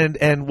 divisions.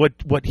 And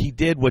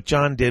what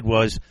John did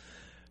was,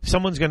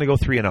 someone's going to go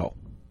 3-0.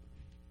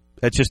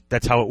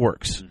 That's how it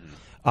works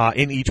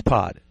in each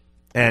pod,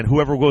 and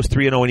whoever goes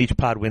 3-0 in each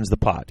pod wins the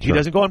pod. He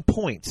doesn't go on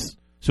points.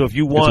 So if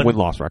you won, it's a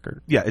win-loss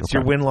record. Yeah, it's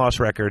your win-loss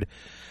record,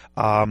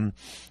 and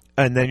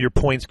then your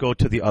points go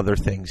to the other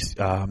things.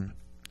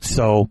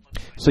 So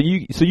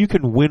you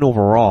can win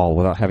overall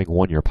without having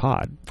won your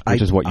pod,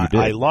 which is what you did.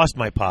 I lost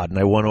my pod and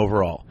I won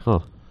overall. Huh.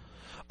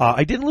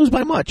 I didn't lose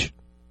by much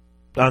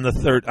on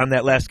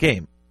that last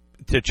game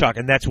to Chuck,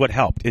 and that's what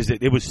helped. Is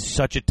it was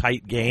such a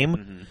tight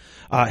game.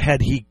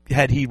 Had he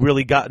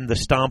really gotten the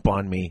stomp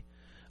on me,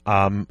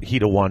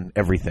 he'd have won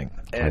everything.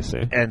 I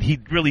see. And he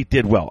really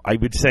did well. I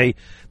would say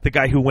the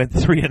guy who went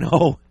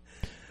 3-0.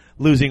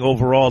 Losing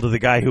overall to the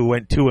guy who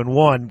went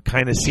 2-1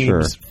 kind of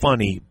seems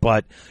funny,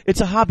 but it's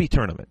a hobby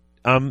tournament.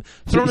 So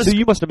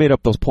you must have made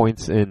up those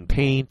points in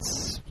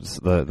paints,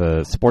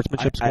 the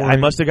sportsmanship score. I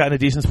must have gotten a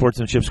decent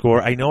sportsmanship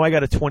score. I know I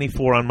got a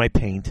 24 on my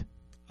paint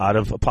out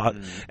of a pot.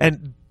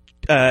 And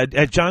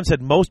as John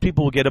said, most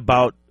people will get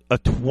about a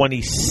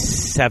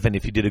 27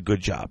 if you did a good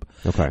job.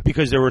 Okay.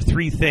 Because there were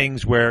 3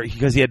 things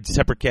because he had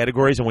separate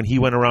categories, and when he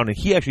went around and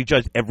he actually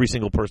judged every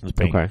single person's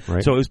paint. Okay,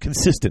 right. So it was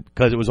consistent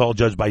because it was all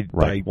judged by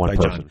one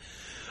John. person.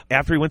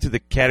 After he went through the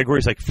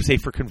categories, like say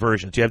for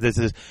conversions, you have this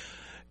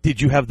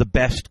did you have the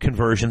best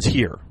conversions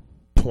here?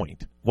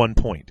 1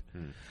 point.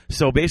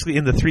 So basically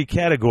in the 3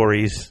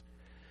 categories,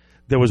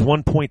 there was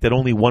 1 point that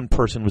only one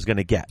person was going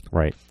to get.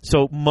 Right.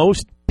 So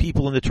most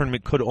people in the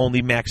tournament could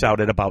only max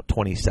out at about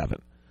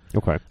 27.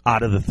 Okay.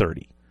 Out of the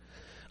 30.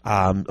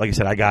 Like I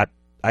said, I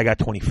got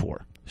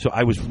 24. So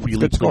I was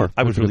really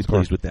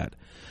pleased with that.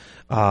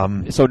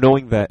 So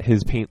knowing that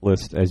his paint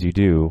list as you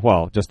do,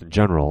 well, just in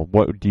general,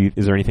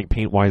 is there anything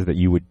paint-wise that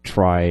you would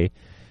try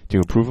to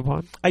improve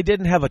upon? I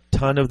didn't have a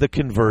ton of the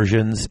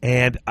conversions,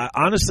 and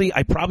honestly,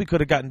 I probably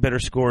could have gotten better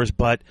scores,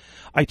 but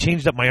I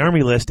changed up my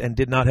Army list and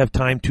did not have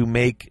time to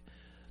make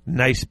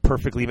nice,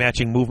 perfectly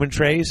matching movement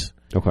trays.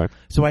 Okay.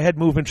 So I had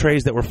movement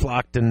trays that were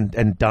flocked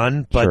and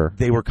done, but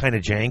they were kind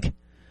of jank.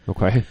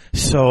 Okay.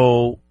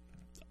 So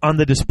on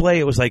the display,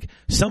 it was like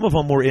some of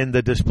them were in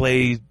the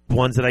display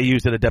ones that I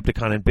used at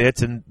Adepticon and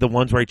Bits, and the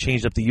ones where I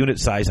changed up the unit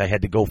size I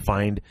had to go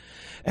find.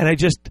 And I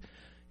just,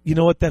 you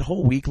know what, that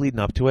whole week leading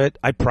up to it,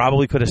 I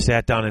probably could have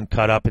sat down and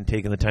cut up and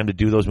taken the time to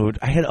do those moves.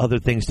 I had other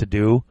things to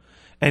do.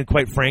 And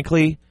quite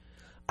frankly,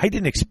 I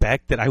didn't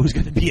expect that I was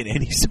going to be in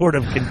any sort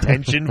of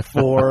contention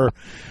for...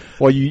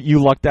 Well,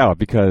 you lucked out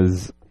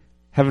because...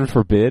 Heaven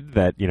forbid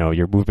that,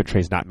 your movement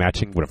trays not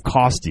matching would have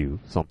cost you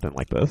something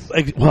like this.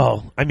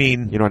 Well, I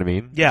mean... You know what I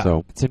mean? Yeah.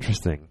 So, it's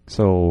interesting.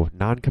 So,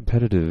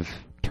 non-competitive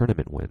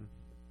tournament win.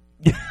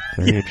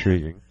 Very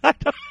intriguing. I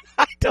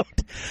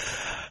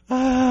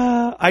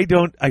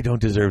don't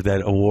deserve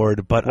that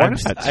award, but Why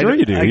not? Sure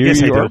you do. I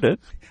guess you earned it.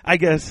 I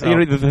guess so.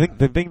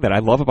 The thing that I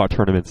love about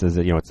tournaments is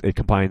that, it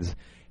combines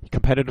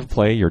competitive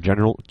play, your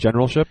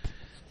generalship,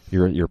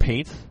 your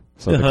paint...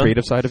 So the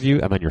creative side of you,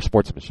 and then your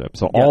sportsmanship.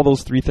 So all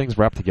those 3 things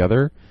wrapped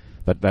together,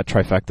 that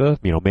trifecta,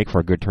 make for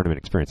a good tournament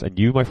experience. And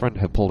you, my friend,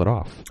 have pulled it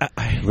off.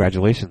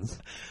 Congratulations.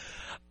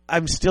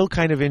 I'm still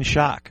kind of in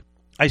shock.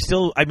 I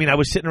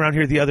was sitting around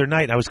here the other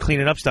night, and I was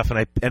cleaning up stuff,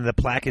 and the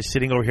plaque is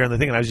sitting over here on the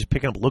thing, and I was just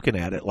picking up, looking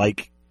at it,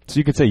 like... So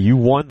you could say you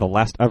won the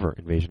last ever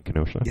Invasion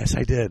Kenosha. Yes,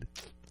 I did.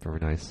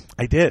 Very nice.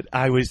 I did.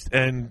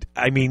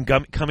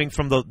 Coming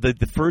from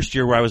the first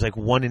year where I was like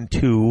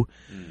 1-2...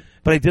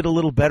 But I did a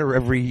little better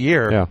every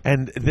year. Yeah.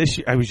 And this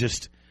year I was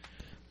just...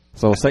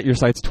 So set your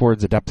sights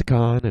towards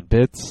Adepticon and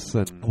Bits.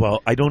 And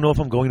well, I don't know if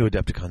I'm going to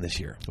Adepticon this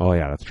year. Oh,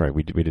 yeah, that's right.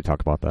 We did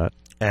talk about that.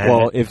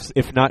 Well,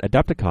 if not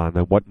Adepticon,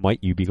 then what might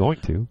you be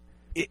going to?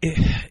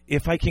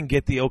 If I can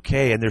get the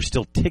okay and there's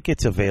still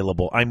tickets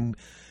available, I'm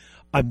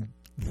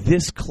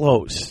this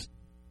close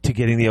to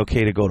getting the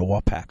okay to go to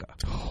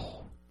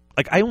Wapaka.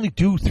 Like, I only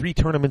do 3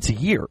 tournaments a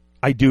year.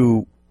 I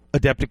do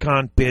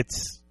Adepticon,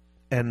 Bits...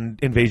 and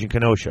Invasion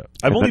Kenosha.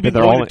 I've only been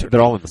going to...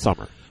 They're all in the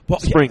summer. Well,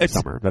 summer.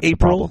 That's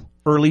April,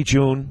 early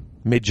June,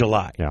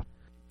 mid-July. Yeah.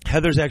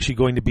 Heather's actually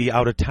going to be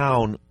out of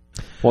town.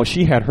 Well,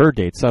 she had her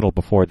date settled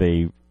before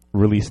they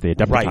released the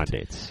Adepticon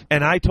dates.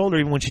 And I told her,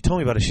 even when she told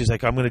me about it, she's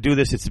like, I'm going to do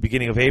this. It's the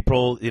beginning of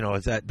April.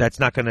 That's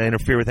not going to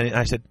interfere with anything.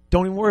 I said,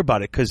 don't even worry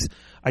about it, because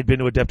I'd been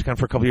to Adepticon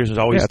for a couple of years. It was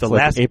always the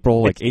last...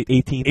 April,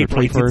 18th or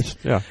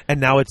 21st. Yeah. And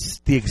now it's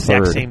the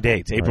exact same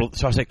dates. April. Right.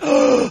 So I was like,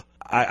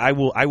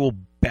 I will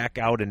back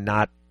out and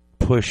not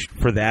push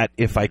for that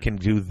if I can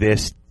do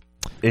this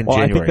in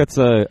January. I think that's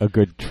a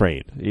good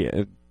trade.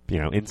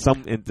 Yeah, in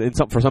some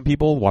for some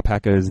people,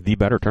 Wapaka is the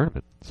better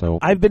tournament. So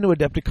I've been to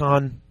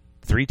Adepticon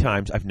 3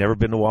 times. I've never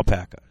been to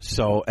Wapaka.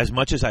 So as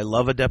much as I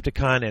love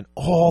Adepticon and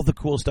all the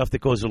cool stuff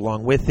that goes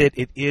along with it,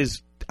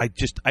 I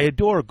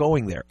adore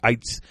going there.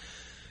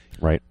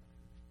 Right.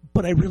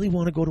 But I really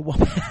want to go to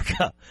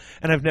Wapaka,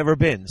 and I've never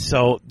been.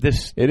 So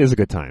it is a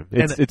good time.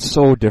 It's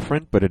so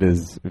different, but it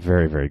is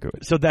very, very good.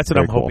 So that's what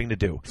I'm hoping to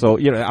do. So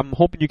I'm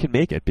hoping you can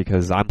make it,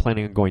 because I'm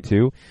planning on going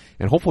too,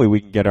 and hopefully we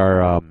can get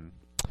our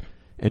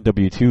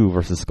NW2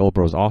 versus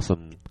Skullbros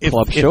Awesome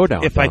Club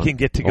Showdown. If I can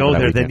get to go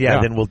there, then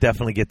then we'll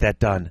definitely get that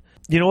done.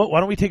 You know what? Why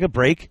don't we take a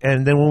break,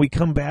 and then when we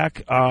come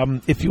back,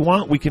 if you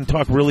want, we can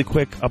talk really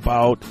quick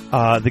about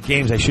the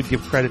games. I should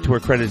give credit to where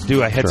credit is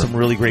due. I had some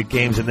really great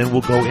games, and then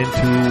we'll go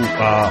into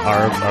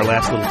our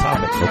last little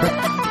topic.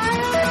 Okay.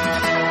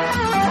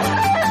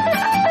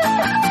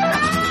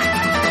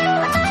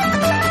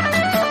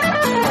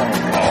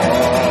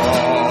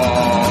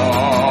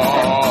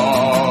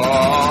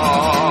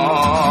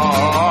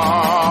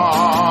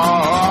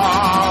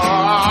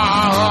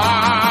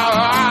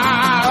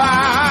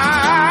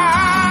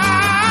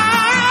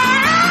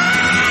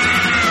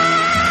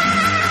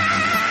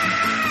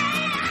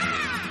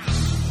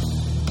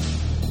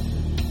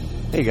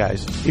 Hey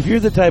guys, if you're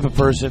the type of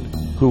person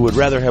who would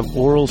rather have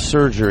oral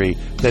surgery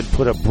than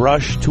put a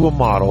brush to a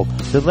model,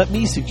 then let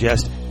me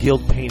suggest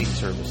Guild Painting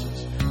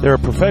Services. They're a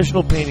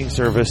professional painting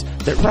service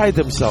that pride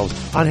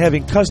themselves on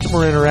having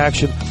customer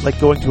interaction like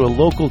going to a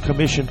local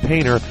commissioned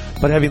painter,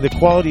 but having the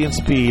quality and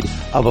speed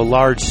of a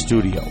large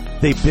studio.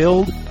 They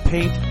build,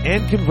 paint,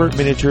 and convert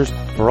miniatures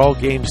for all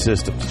game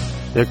systems.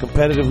 They're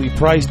competitively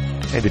priced,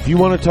 and if you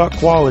want to talk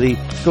quality,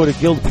 go to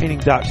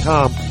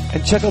guildpainting.com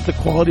and check out the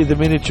quality of the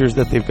miniatures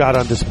that they've got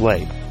on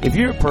display. If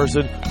you're a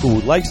person who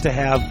likes to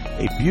have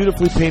a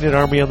beautifully painted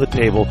army on the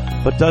table,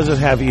 but doesn't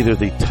have either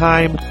the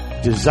time,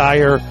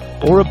 desire,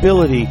 or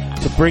ability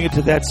to bring it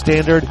to that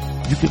standard,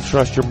 you can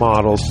trust your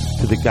models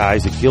to the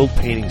guys at Guild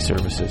Painting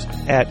Services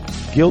at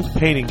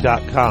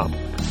guildpainting.com.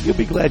 You'll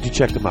be glad you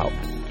checked them out.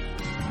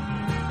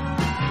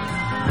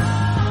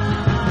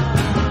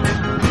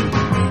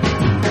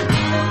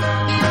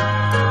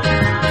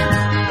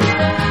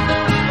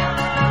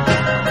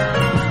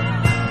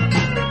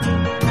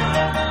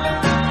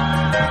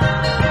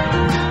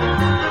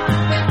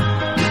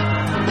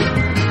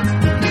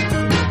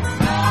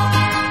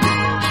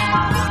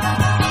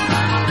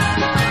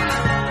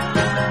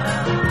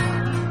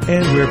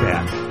 And we're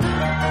back.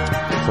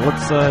 So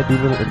let's do a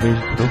little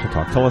Invasion commercial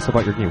talk. Tell us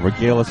about your game.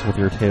 Regale us with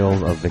your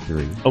tales of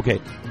victory. Okay,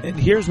 and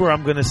here's where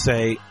I'm going to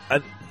say,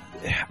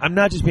 I'm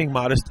not just being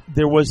modest.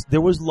 There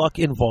was luck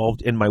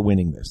involved in my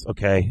winning this.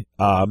 Okay,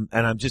 and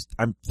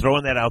I'm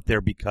throwing that out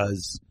there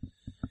because,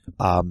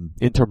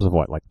 in terms of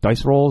what, like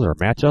dice rolls or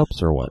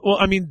matchups or what? Well,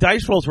 I mean,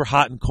 dice rolls were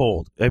hot and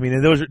cold. I mean,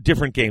 and those are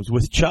different games.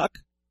 With Chuck,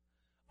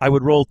 I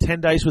would roll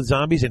 10 dice with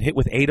zombies and hit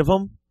with 8 of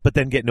them, but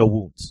then get no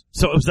wounds.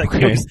 So it was like,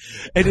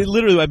 and it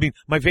literally, I mean,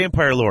 my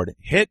Vampire Lord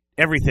hit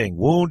everything,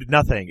 wound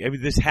nothing. I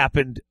mean, this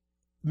happened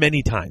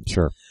many times.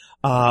 Sure.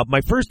 My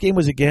first game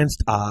was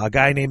against a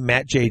guy named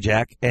Matt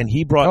Jajak, and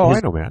he brought I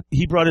know Matt.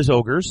 He brought his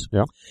ogres.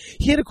 Yeah.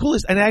 He had a cool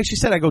list, and I actually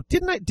said, I go,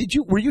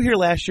 were you here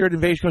last year at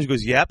Invasion? He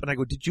goes, yep. And I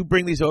go, did you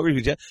bring these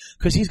ogres?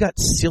 Because he's got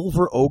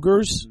silver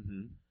ogres,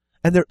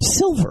 and they're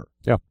silver.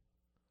 Yeah.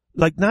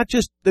 Like, not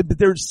just,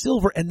 they're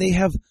silver, and they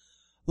have,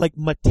 like,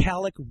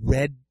 metallic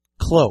red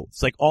clothes.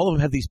 Like, all of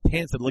them have these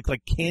pants that look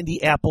like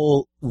candy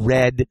apple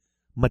red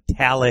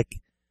metallic.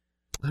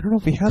 I don't know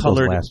if he had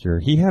colored those last year.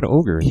 He had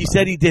ogres. He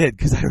said he did,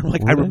 because I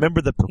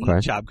remember the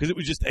paint job, because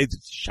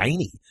it's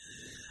shiny.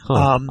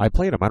 Huh. I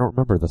played him. I don't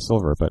remember the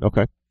silver, but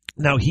okay.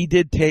 Now, he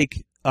did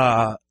take,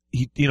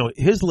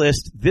 his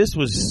list, this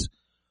was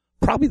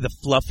probably the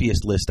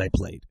fluffiest list I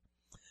played.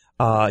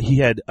 He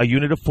had a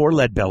unit of 4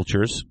 lead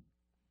belchers,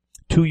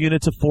 2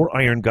 units of 4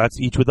 iron guts,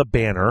 each with a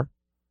banner,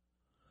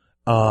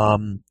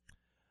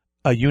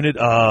 a unit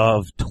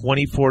of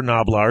 24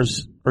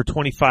 Gnoblars, or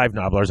 25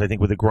 Gnoblars, I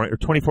think, with a groin, or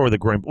 24 with a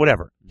groin,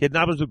 whatever. He had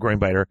Gnoblars with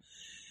Groinbiter.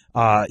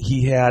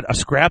 He had a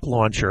scrap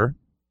launcher.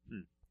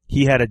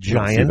 He had a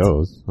giant. You don't see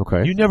those.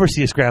 Okay. You never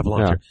see a scrap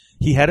launcher.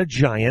 Yeah. He had a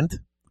giant,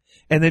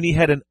 and then he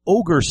had an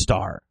ogre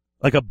star,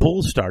 like a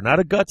bull star, not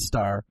a gut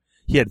star.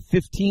 He had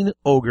 15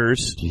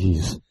 ogres.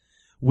 Jeez.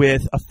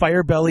 With a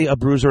Firebelly, a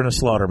Bruiser, and a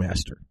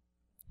Slaughtermaster.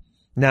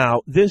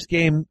 Now, this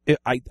game,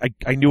 I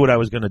knew what I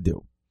was going to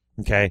do.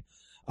 Okay.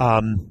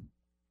 What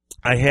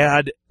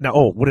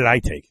did I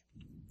take?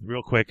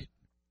 Real quick.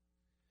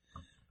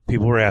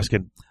 People were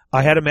asking.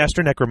 I had a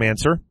Master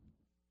Necromancer.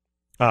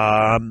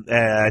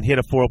 And he had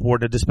a 4-up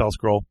ward and a Dispel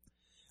Scroll.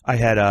 I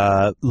had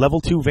a level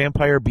 2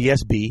 Vampire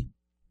BSB.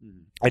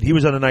 And he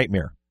was on a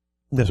Nightmare.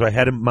 So I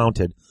had him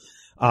mounted.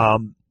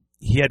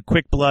 He had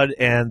Quick Blood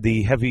and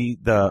the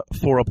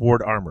 4-up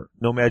ward armor.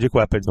 No magic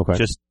weapon. Okay.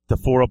 Just the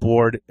 4-up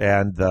ward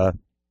and the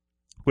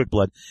Quick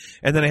Blood.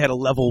 And then I had a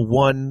level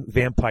 1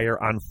 Vampire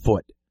on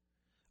foot.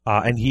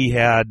 And he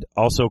had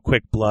also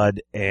Quick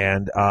Blood,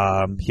 and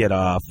he had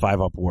a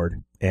 5-up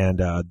ward and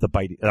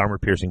the armor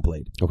piercing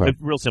blade. Okay.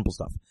 Real simple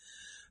stuff.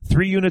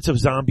 3 units of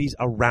zombies,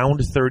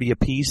 around 30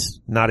 apiece.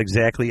 Not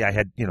exactly. I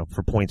had,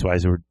 for points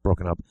wise, they were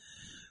broken up.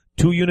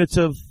 2 units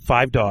of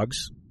 5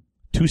 dogs,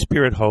 2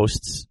 spirit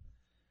hosts,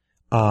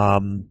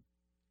 a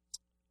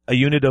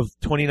unit of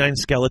 29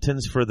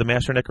 skeletons for the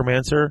Master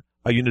Necromancer,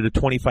 a unit of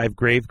 25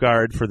 Grave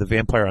Guard for the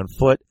Vampire on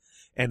foot,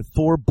 and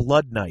 4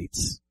 Blood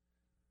Knights.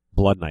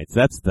 Blood Knights.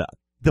 That's the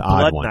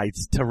Blood one.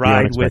 Knights to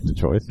ride with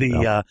choice.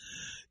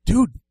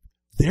 dude,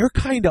 they're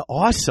kind of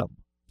awesome.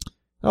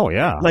 Oh,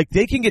 yeah. Like,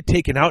 they can get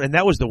taken out, and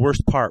that was the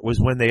worst part, was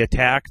when they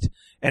attacked,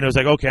 and it was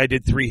like, okay, I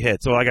did 3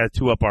 hits. Oh, I got a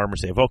 2-up armor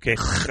save. Okay.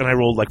 And I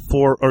rolled like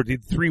 4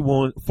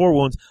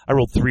 wounds. I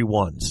rolled 3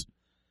 1s.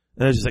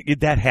 And I was just like,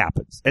 that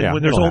happens. And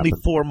when there's only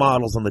 4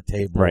 models on the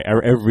table. Right.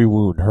 Every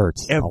wound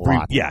hurts a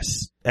lot.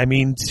 Yes. I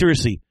mean,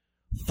 seriously,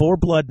 4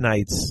 Blood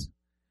Knights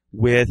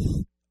with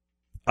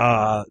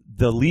the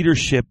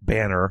leadership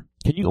banner.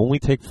 Can you only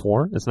take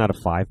 4? It's not a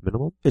 5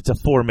 minimum? It's a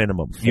 4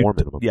 minimum. 4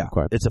 minimum. Yeah.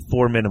 Okay. It's a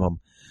 4 minimum.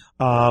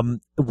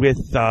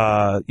 With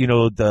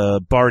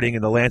the barding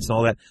and the lance and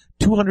all that,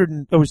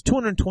 it was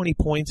 220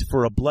 points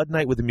for a Blood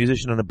Knight with a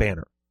musician on a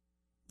banner,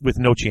 with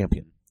no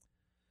champion.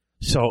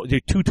 So they're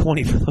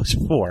 220 for those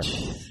 4.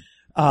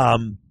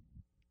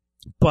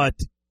 But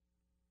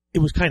it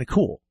was kind of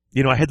cool.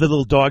 I had the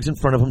little dogs in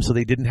front of them, so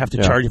they didn't have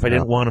to charge if I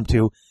didn't want them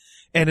to.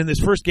 And in this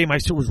first game, I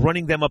was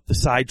running them up the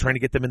side, trying to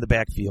get them in the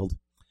backfield.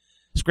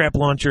 Scrap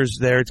launchers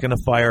there; it's going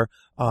to fire.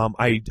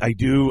 I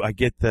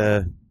get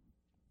the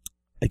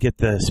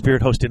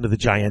Spirit Host into the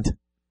Giant.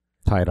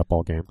 Tie it up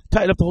all game.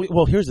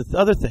 Well, here's the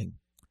other thing.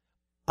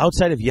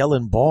 Outside of Yell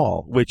and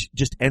Ball, which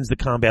just ends the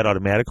combat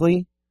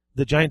automatically,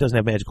 the Giant doesn't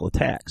have magical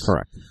attacks.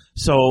 Correct.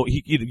 So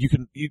you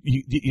can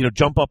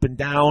jump up and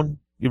down.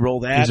 You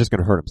roll that. He's just going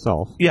to hurt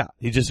himself. Yeah,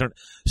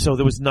 so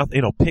there was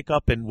nothing. Pick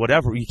up and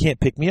whatever. You can't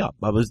pick me up.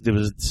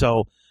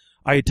 So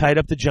I had tied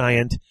up the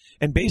Giant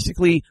and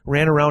basically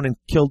ran around and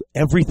killed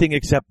everything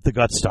except the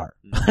Gut Star.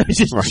 I was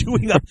just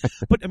chewing up.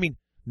 But I mean,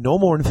 no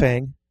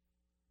Mornfang.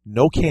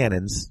 No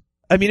cannons.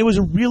 I mean, it was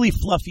a really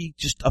fluffy,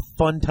 just a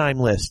fun time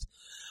list.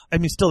 I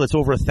mean, still, that's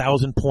over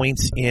 1,000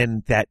 points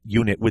in that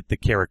unit with the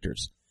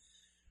characters.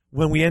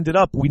 When we ended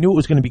up, we knew it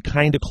was going to be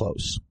kind of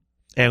close.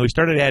 And we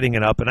started adding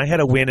it up, and I had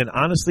a win. And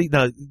honestly,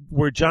 now,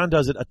 where John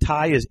does it, a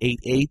tie is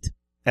 8-8,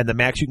 and the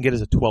max you can get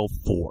is a 12-4.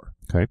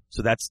 Okay.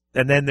 So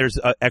and then there's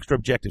extra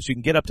objectives. So you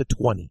can get up to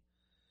 20.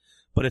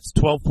 But it's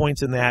 12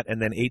 points in that,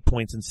 and then 8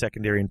 points in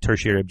secondary and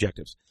tertiary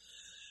objectives.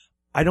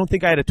 I don't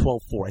think I had a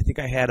 12-4. I think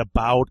I had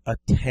about a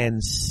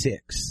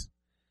 10-6.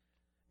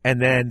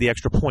 And then the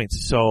extra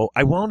points. So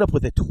I wound up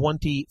with a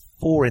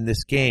 24 in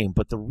this game,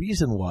 but the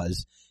reason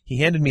was he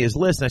handed me his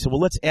list, and I said,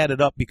 well, let's add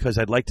it up because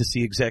I'd like to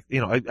see I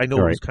know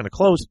it was kind of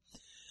close.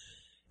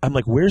 I'm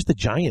like, where's the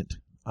Giant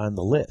on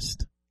the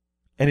list?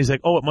 And he's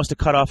like, oh, it must have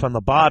cut off on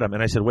the bottom.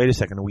 And I said, wait a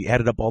second. And we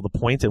added up all the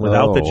points, and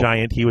without the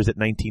Giant, he was at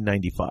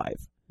 1995.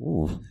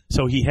 Ooh.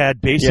 So he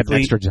had basically...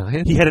 He had an extra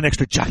Giant? He had an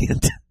extra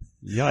Giant.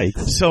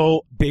 Yikes.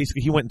 So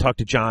basically he went and talked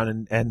to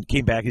John and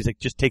came back. He's like,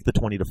 just take the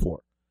 20-4.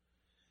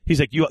 He's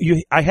like,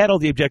 I had all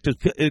the objectives,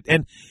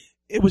 and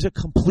it was a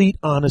complete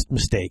honest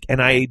mistake.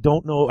 And I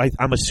don't know,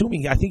 I'm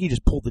assuming, I think he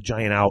just pulled the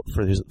Giant out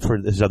for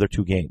his other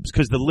 2 games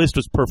because the list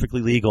was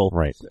perfectly legal.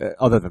 Right.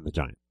 Other than the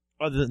Giant.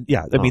 I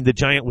mean, the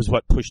Giant was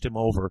what pushed him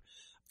over.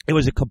 It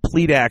was a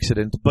complete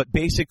accident, but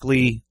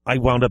basically I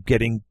wound up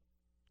getting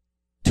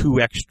 2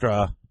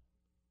 extra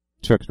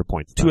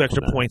points. 2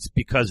 extra points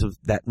because of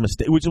that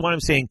mistake, which is why I'm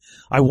saying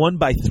I won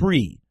by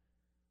 3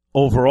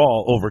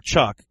 overall over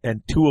Chuck,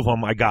 and 2 of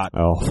them I got.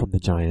 Oh, from the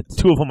Giant.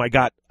 2 of them I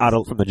got out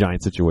of... From the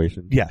Giant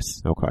situation?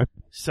 Yes. Okay.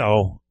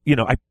 So,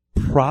 I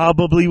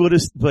probably would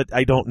have, but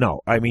I don't know.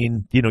 I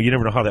mean, you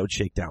never know how that would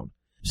shake down.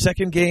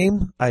 Second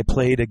game, I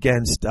played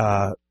against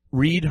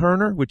Reed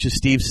Herner, which is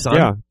Steve's son.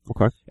 Yeah,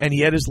 okay. And he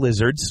had his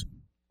lizards.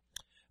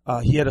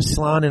 He had a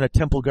Slann and a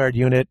Temple Guard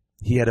unit.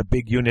 He had a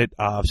big unit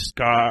of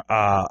he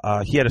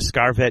had a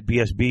Scarvet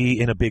BSB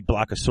in a big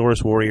block of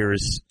Saurus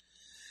Warriors.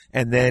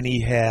 And then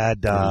he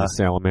had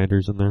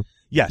salamanders in there?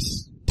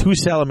 Yes. 2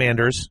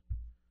 salamanders.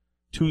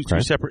 Two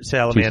separate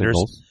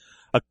salamanders.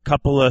 A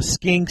couple of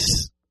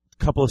skinks,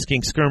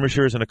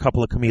 skirmishers, and a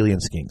couple of chameleon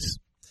skinks.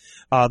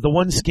 The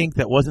one skink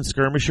that wasn't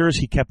skirmishers,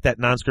 he kept that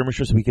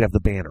non-skirmisher so he could have the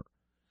banner.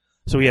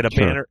 So he had a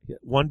banner,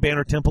 1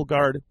 banner Temple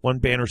Guard, 1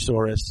 banner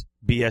Saurus,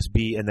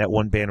 BSB, and that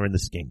 1 banner in the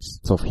skinks.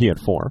 So he had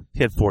 4.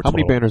 He had 4 How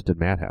total. many banners did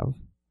Matt have?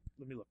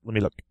 Let me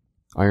look.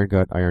 Iron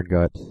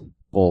Gut,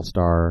 Bull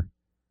Star,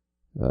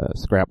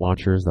 Scrap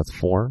Launchers, that's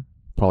 4.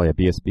 Probably a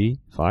BSB,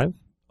 5.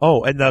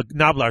 Oh, and the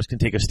Noblars can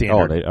take a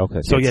standard. Oh,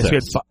 okay. So yes, we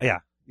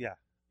had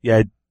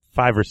yeah,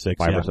 5 or 6.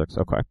 5 or 6,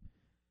 okay.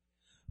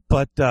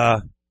 But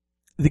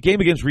the game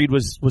against Reed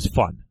was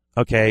fun.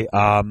 Okay.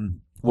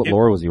 What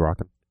lore was he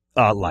rocking?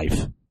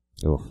 Life.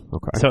 Oh,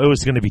 okay. So it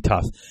was going to be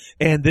tough.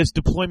 And this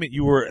deployment,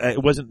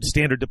 it wasn't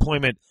standard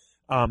deployment.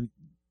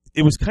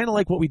 It was kind of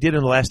like what we did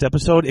in the last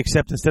episode,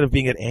 except instead of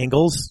being at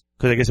angles,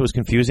 because I guess it was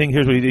confusing,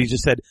 here's what he did. He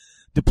just said,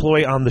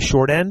 deploy on the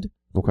short end.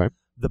 Okay.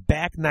 The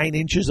back 9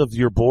 inches of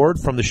your board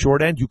from the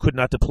short end, you could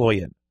not deploy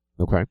in.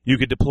 Okay. You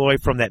could deploy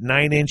from that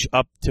 9 inch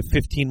up to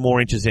 15 more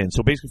inches in.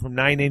 So basically from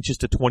 9 inches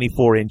to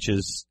 24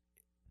 inches,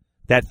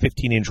 that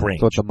 15 inch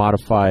range. So it's a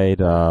modified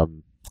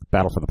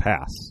battle for the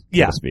pass,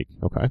 so to speak.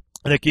 Okay.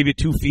 And that gave you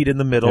 2 feet in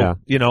the middle,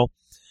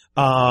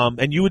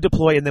 and you would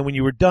deploy, and then when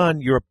you were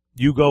done,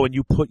 you go and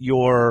you put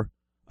your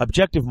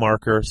objective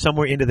marker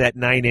somewhere into that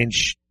 9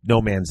 inch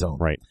no man's zone.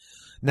 Right.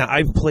 Now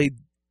I've played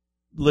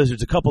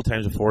lizards a couple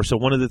times before, so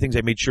one of the things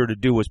I made sure to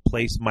do was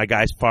place my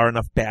guys far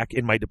enough back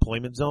in my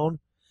deployment zone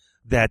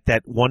that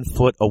 1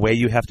 foot away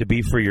you have to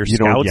be for your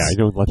scouts. You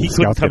don't let the he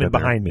couldn't scouts come get in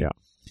behind me. Yeah.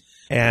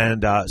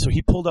 And so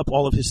he pulled up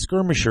all of his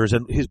skirmishers,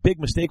 and his big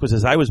mistake was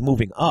as I was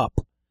moving up,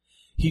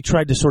 he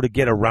tried to sort of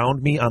get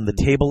around me on the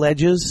table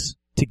edges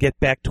to get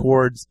back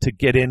towards, to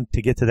get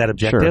to that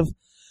objective. Sure.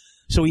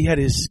 So he had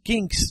his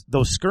skinks,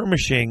 those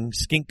skirmishing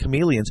skink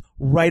chameleons,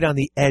 right on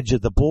the edge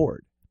of the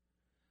board.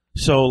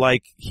 So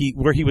like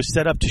where he was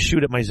set up to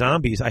shoot at my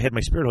zombies, I had my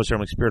spirit host there.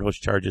 I'm like, spirit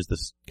host charges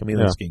this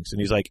chameleon skinks. And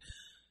he's like,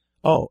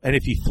 oh, and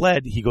if he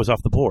fled, he goes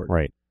off the board.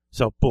 Right.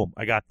 So boom,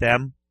 I got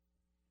them.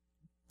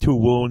 2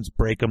 wounds,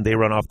 break them, they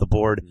run off the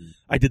board. Mm-hmm.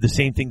 I did the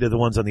same thing to the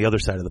ones on the other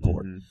side of the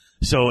board. Mm-hmm.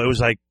 So it was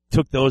like,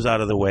 took those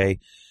out of the way.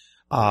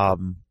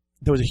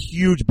 There was a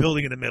huge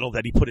building in the middle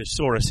that he put his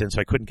Saurus in,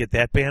 so I couldn't get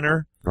that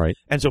banner. Right.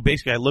 And so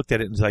basically I looked at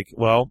it and was like,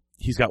 well,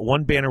 he's got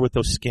one banner with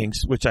those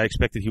skinks, which I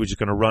expected he was just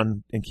going to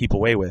run and keep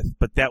away with.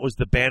 But that was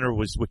the banner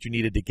was what you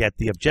needed to get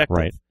the objective.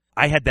 Right.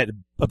 I had that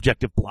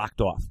objective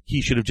blocked off.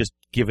 He should have just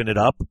given it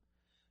up.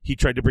 He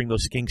tried to bring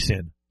those skinks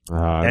in.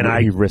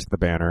 And he risked the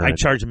banner. I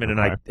charged him in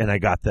and I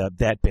got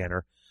that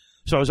banner.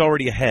 So I was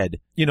already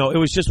ahead. You know, it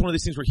was just one of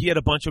these things where he had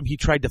a bunch of them. He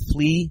tried to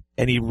flee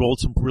and he rolled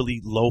some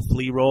really low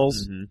flee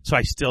rolls. Mm-hmm. So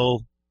I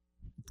still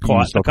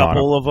caught a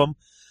couple of them.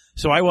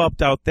 So I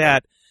wiped out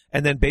that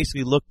and then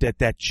basically looked at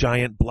that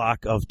giant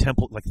block of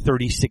temple, like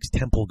 36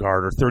 temple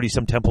guard or 30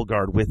 some temple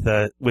guard with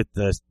the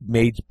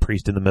mage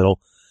priest in the middle.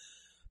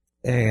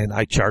 And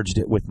I charged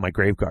it with my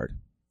grave guard.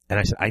 And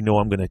I said, I know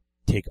I'm going to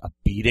take a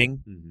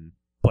beating. Mm-hmm.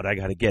 But I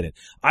got to get it.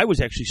 I was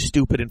actually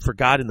stupid and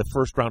forgot in the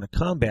first round of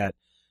combat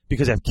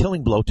because I have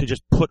Killing Blow to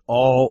just put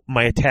all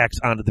my attacks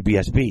onto the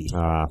BSB.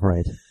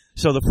 Right.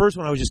 So the first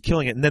one I was just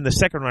killing it, and then the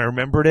second one I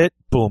remembered it.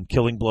 Boom,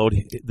 Killing Blowed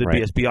the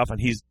BSB off, and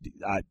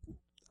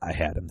I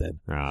had him then.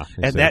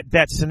 And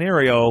that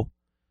scenario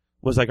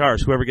was like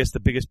ours. Whoever gets the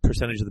biggest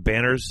percentage of the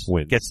banners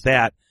gets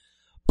that.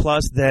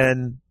 Plus,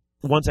 then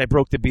once I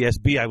broke the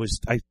BSB,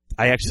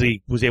 I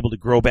actually was able to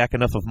grow back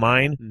enough of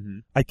mine. Mm-hmm.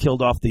 I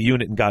killed off the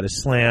unit and got a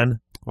slan.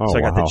 So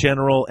I got the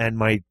general, and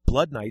my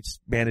Blood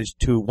Knights managed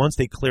to, once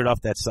they cleared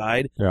off that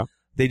side,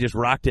 they just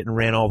rocked it and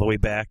ran all the way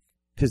back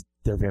because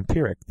they're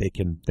vampiric. They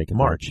can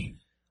march.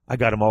 I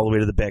got them all the way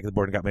to the back of the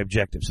board and got my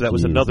objective. So that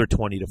was another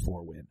 20-4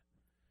 win.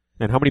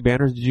 And how many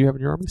banners did you have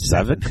in your army?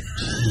 7.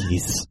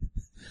 Jeez.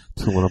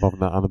 So one up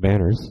on the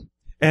banners.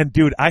 And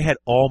dude, I had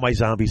all my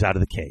zombies out of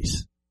the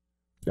case.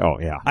 Oh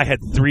yeah. I had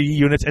 3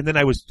 units, and then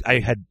I was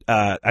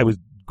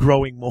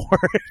growing more.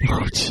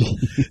 Oh,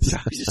 jeez. So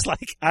I was just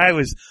like, I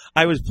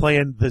was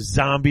playing the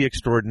zombie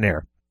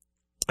extraordinaire.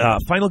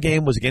 Final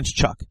game was against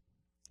Chuck.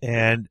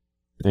 And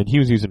he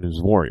was using his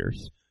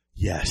warriors.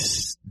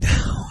 Yes.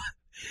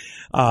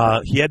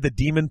 He had the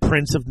Demon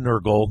Prince of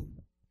Nurgle.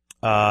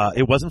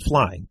 It wasn't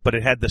flying, but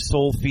it had the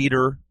Soul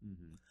Feeder,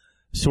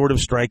 Sword of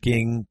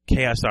Striking,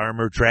 Chaos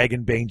Armor,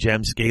 Dragon Bane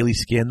Gem, Scaly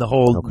Skin, the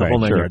whole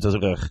 9 yards.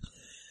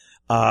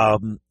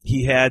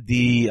 He had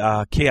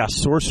the Chaos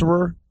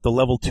Sorcerer, the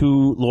level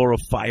 2 Lore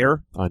of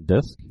Fire. On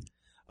disc?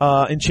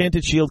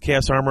 Enchanted Shield,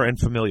 Chaos Armor, and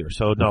Familiar.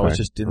 So, no, it's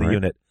just in the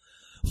unit.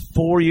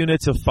 4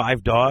 units of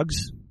 5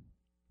 dogs.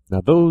 Now,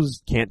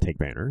 those can't take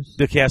banners.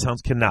 The Chaos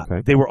Hounds cannot.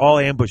 Okay. They were all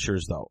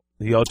ambushers, though.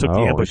 He all took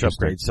the ambush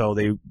upgrade, so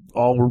they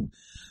all were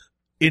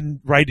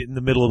right in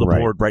the middle of the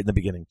board, right in the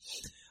beginning.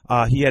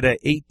 He had an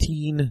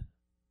 18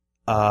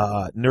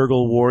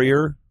 Nurgle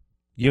Warrior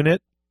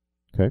unit.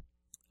 Okay.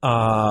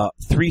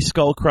 3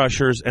 Skull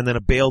Crushers, and then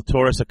a Bale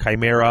Taurus, a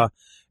Chimera,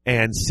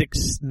 and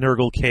 6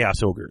 Nurgle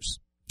Chaos Ogres.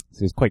 So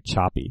he's quite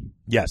choppy.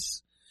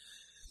 Yes.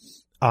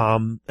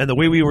 And the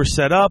way we were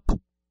set up,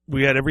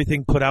 we had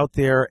everything put out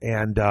there,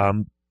 and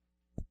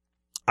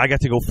I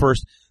got to go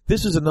first.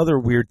 This is another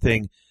weird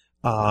thing.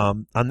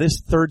 On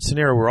this third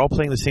scenario, we're all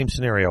playing the same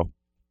scenario.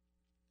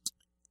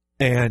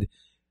 And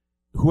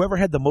whoever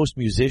had the most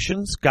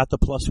musicians got the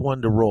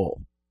 +1 to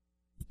roll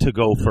to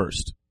go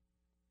first.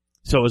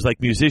 So it was like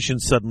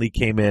musicians suddenly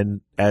came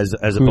in as a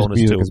bonus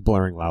music too. Is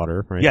blaring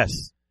louder, right?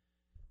 Yes.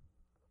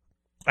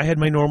 I had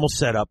my normal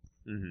setup,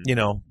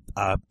 kind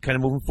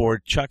of moving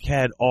forward. Chuck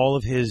had all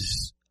of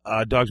his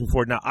dogs moving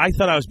forward. Now, I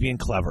thought I was being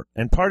clever.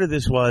 And part of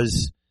this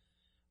was,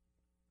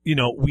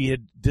 we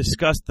had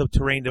discussed the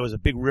terrain. There was a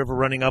big river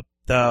running up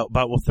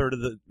about a third of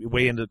the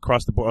way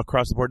across the board.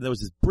 And there was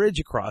this bridge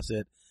across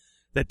it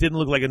that didn't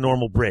look like a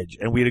normal bridge.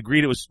 And we had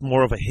agreed it was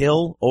more of a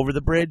hill over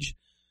the bridge.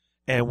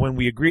 And when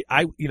we agreed,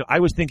 I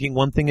was thinking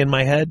one thing in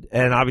my head,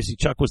 and obviously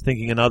Chuck was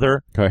thinking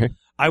another. Okay.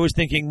 I was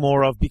thinking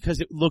more of, because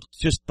it looked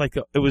just like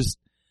it was,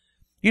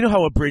 you know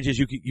how a bridge is,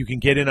 you can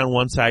get in on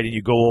one side and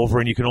you go over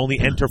and you can only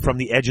enter from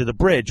the edge of the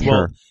bridge. Sure.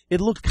 Well,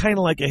 it looked kind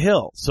of like a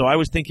hill. So I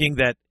was thinking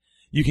that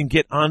you can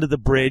get onto the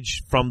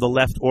bridge from the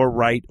left or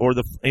right or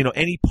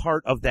any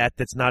part of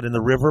that's not in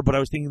the river, but I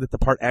was thinking that the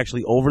part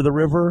actually over the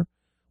river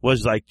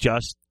was like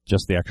just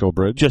the actual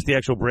bridge? Just the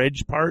actual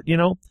bridge part,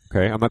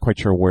 Okay, I'm not quite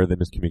sure where the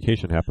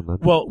miscommunication happened then.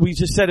 Well, we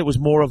just said it was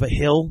more of a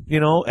hill,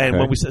 and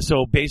when we said,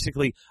 so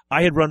basically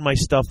I had run my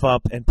stuff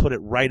up and put it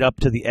right up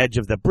to the edge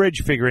of the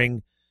bridge,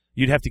 figuring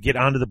you'd have to get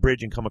onto the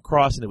bridge and come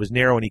across, and it was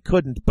narrow and he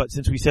couldn't, but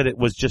since we said it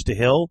was just a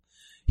hill,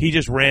 He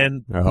just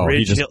ran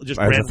ridge, just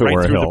ran right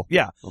through hill.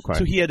 Okay.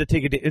 So he had to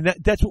take it, and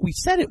that's what we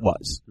said it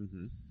was.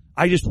 Mm-hmm.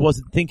 I just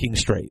wasn't thinking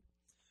straight.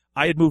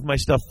 I had moved my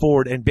stuff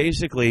forward, and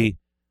basically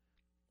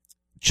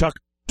Chuck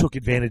took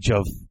advantage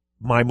of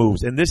my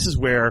moves, and this is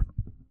where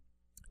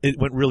it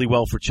went really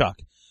well for Chuck.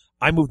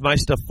 I moved my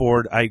stuff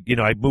forward. I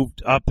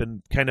moved up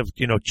and kind of,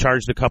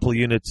 charged a couple of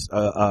units.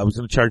 I was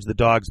going to charge the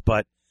dogs,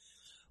 but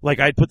like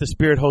I'd put the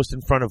Spirit Host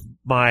in front of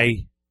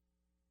my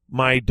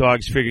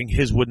dogs, figuring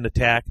his wouldn't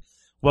attack.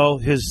 Well,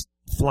 his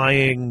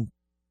flying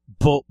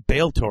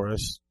Bale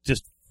Taurus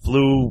just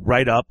flew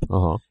right up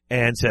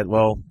and said,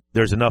 well,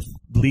 there's enough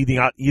leading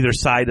out either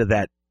side of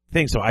that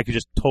thing, so I could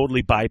just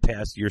totally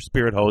bypass your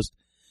Spirit Host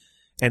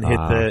and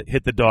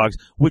hit the dogs,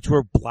 which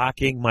were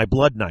blocking my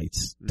Blood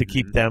Knights to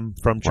keep them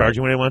from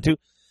charging when I wanted to.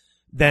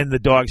 Then the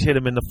dogs hit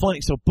him in the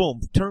flank, so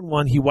boom, turn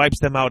one, he wipes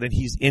them out, and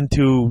he's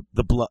into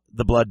the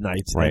Blood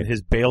Knights and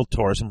his Bale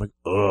Taurus. I'm like,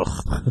 ugh.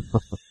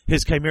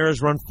 His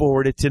Chimeras run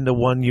forward. It's into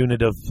one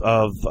unit of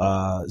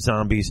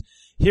zombies.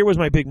 Here was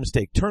my big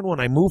mistake. Turn one,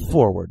 I move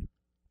forward,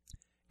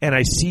 and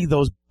I see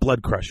those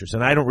Blood Crushers,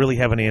 and I don't really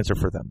have an answer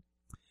for them.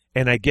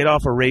 And I get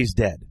off a Raised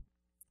Dead.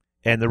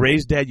 And the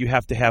Raised Dead, you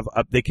have to have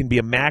they can be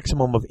a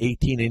maximum of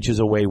 18 inches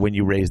away when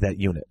you raise that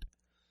unit.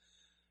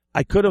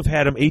 I could have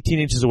had him 18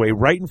 inches away,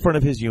 right in front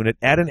of his unit,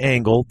 at an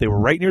angle. They were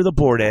right near the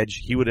board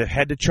edge. He would have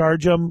had to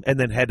charge them, and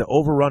then had to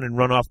overrun and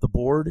run off the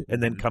board,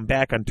 and then come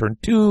back on turn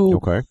 2.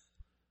 Okay.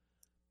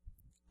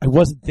 I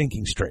wasn't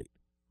thinking straight.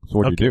 So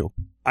what did you do?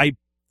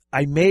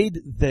 I made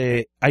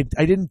I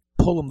didn't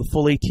pull him the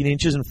full 18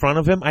 inches in front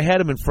of him. I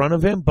had him in front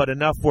of him, but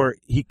enough where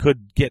he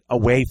could get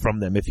away from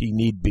them if he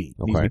need be.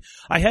 Okay.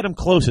 I had him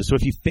closest, so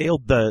if he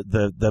failed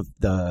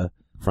the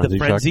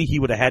frenzy, he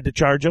would have had to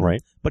charge him.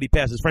 Right. But he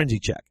passed his frenzy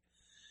check.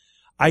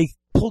 I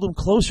pulled him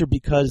closer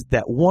because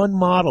that one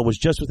model was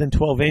just within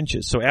 12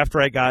 inches. So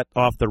after I got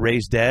off the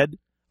Raised Dead,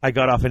 I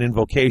got off an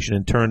invocation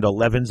and turned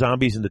 11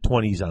 zombies into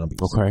 20 zombies.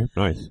 Okay,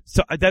 nice.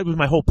 So that was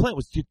my whole plan,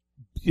 was to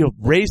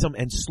raise him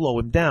and slow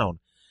him down.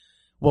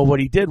 Well,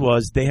 what he did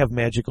was they have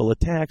magical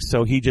attacks,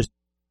 so he just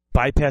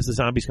bypassed the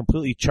zombies,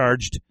 completely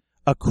charged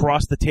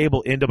across the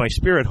table into my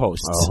Spirit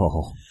Hosts.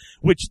 Oh.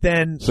 Which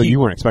then... So you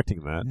weren't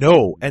expecting that?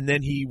 No, and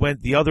then he went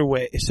the other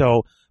way.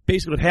 So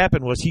basically what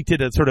happened was he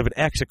did a sort of an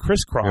X, a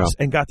crisscross,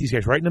 and got these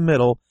guys right in the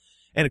middle,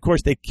 and of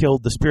course they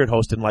killed the Spirit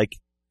Host and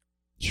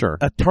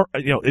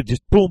it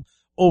just boom,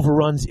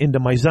 overruns into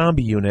my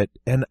zombie unit,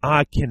 and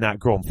I cannot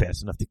grow him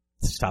fast enough to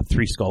stop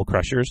 3 Skull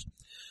Crushers.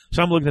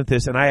 So I'm looking at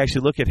this, and I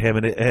actually look at him,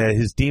 and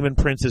his Demon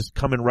Prince is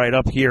coming right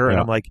up here, and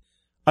I'm like,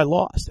 I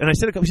lost. And I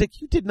said, he's like,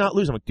 you did not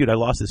lose. I'm like, dude, I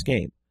lost this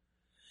game.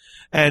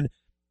 And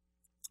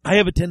I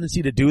have a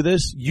tendency to do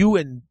this. You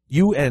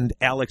and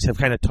Alex have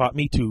kind of taught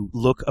me to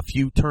look a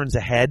few turns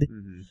ahead,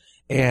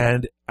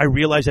 and I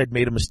realized I'd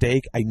made a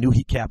mistake. I knew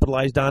he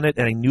capitalized on it,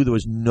 and I knew there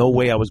was no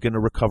way I was going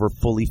to recover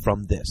fully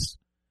from this.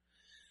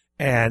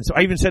 And so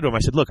I even said to him, I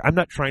said, look, I'm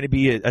not trying to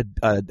be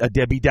a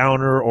Debbie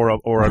Downer or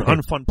an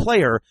unfun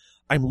player.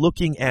 I'm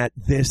looking at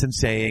this and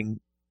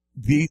saying,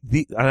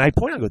 and I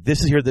point out, I go,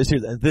 this is here,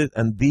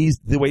 and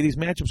the way these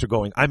matchups are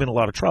going, I'm in a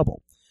lot of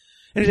trouble.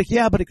 And he's like,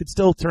 yeah, but it could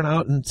still turn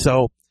out, and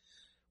so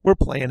we're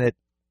playing it.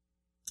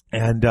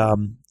 And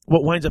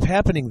what winds up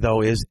happening,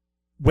 though, is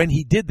when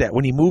he did that,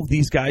 when he moved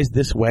these guys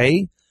this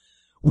way,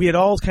 we had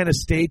all kind of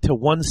stayed to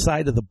one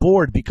side of the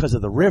board because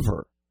of the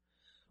river.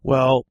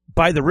 Well,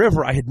 by the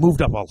river, I had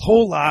moved up a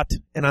whole lot,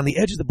 and on the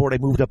edge of the board, I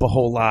moved up a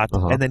whole lot,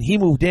 and then he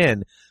moved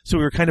in, so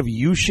we were kind of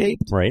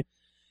U-shaped. Right.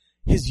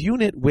 His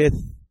unit with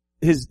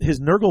his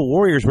Nurgle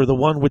warriors were the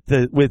one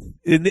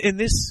in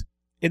this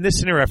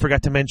scenario, I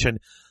forgot to mention,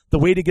 the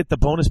way to get the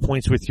bonus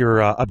points with your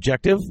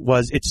objective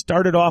was it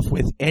started off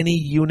with any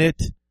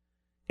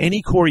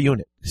core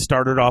unit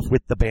started off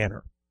with the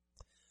banner.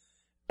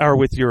 Or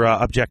with your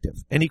objective.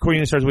 Any core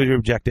unit starts with your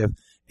objective,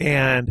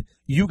 and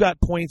you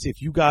got points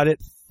if you got it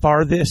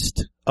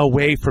farthest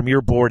away from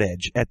your board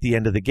edge at the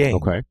end of the game.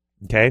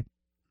 Okay?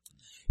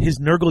 His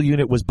Nurgle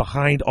unit was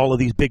behind all of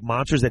these big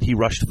monsters that he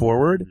rushed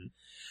forward,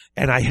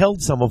 and I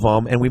held some of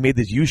them, and we made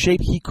this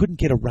U-shape. He couldn't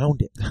get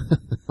around it.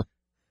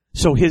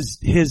 So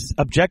his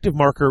objective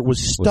marker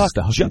was stuck.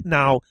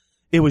 Now,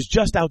 it was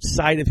just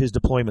outside of his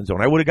deployment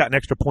zone. I would have gotten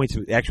extra points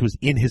if it actually was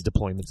in his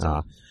deployment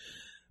zone.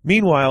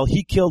 Meanwhile,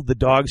 he killed the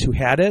dogs who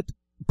had it,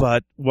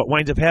 but what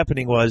winds up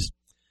happening was,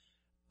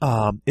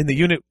 in the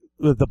unit,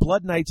 the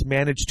Blood Knights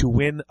managed to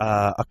win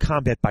a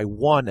combat by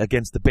 1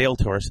 against the Bale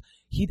Taurus.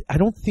 I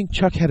don't think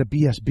Chuck had a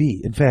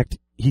BSB. In fact,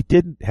 he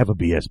didn't have a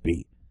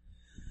BSB.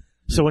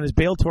 So when his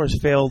Bale Taurus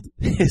failed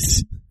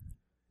his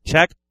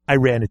check, I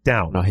ran it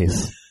down.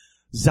 Nice.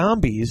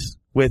 Zombies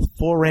with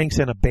 4 ranks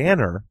and a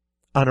banner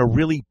on a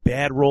really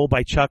bad roll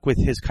by Chuck with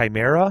his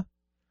Chimera.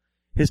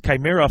 His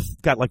Chimera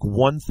got like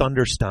 1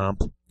 Thunder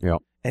Stomp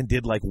and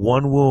did like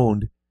 1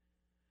 wound.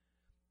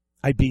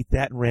 I beat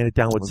that and ran it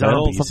down with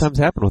zombies. That'll sometimes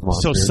happen with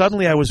monsters. So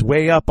suddenly I was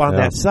way up on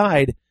that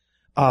side.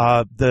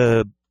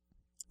 The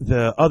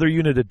other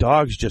unit of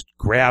dogs just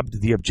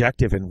grabbed the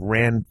objective and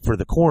ran for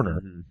the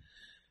corner.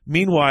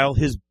 Meanwhile,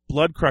 his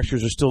blood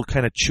crushers are still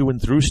kind of chewing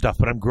through stuff,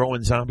 but I'm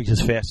growing zombies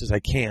as fast as I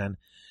can.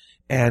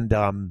 And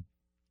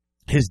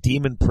his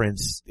demon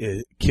prince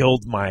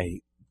killed my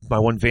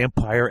one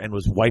vampire and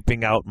was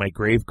wiping out my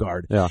grave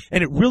guard. Yeah.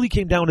 And it really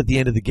came down at the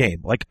end of the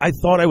game. Like, I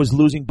thought I was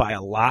losing by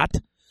a lot,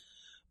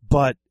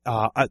 but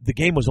the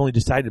game was only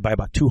decided by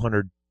about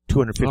 250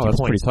 that's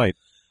points. pretty tight.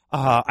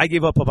 I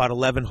gave up about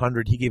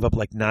 1,100. He gave up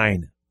like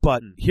 9.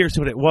 But here's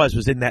what it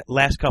was in that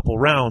last couple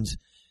rounds,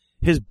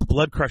 his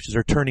blood crushers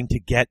are turning to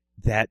get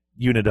that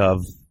unit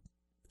of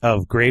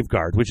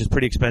Graveguard, which is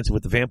pretty expensive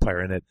with the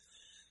vampire in it.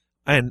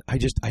 And I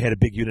had a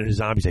big unit of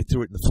zombies. I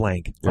threw it in the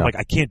flank. I'm like,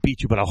 I can't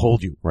beat you, but I'll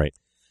hold you. Right.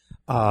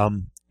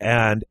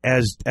 And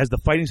as the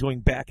fighting's going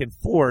back and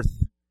forth,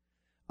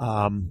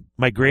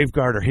 my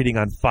Graveguard are hitting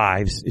on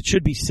 5s. It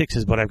should be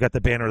 6s, but I've got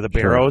the Banner of the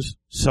Barrows,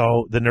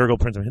 so the Nurgle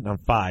Prince I'm hitting on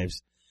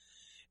 5s.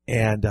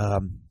 And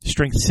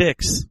strength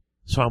 6,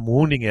 so I'm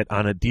wounding it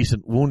on a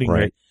decent wounding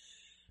rate.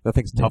 That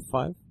thing's tough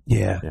 5?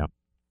 Yeah.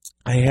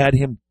 I had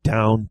him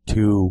down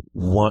to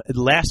 1.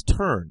 Last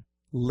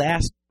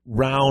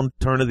round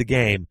turn of the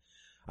game,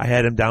 I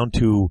had him down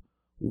to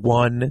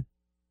 1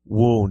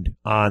 wound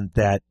on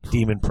that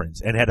Demon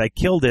Prince. And had I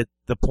killed it,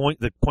 the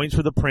points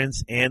for the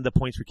Prince and the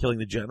points for killing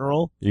the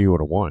General, you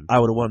would have won. I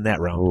would have won that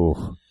round.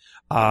 Ooh.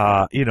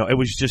 It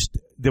was just,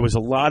 there was a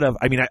lot of,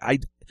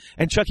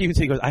 and Chuck even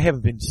said, he goes, I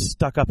haven't been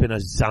stuck up in a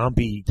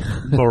zombie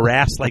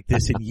morass like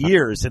this in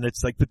years. And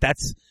it's like, but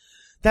that's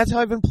how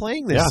I've been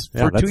playing this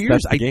for 2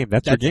 years. That's the game.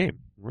 That's your game.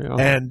 Yeah.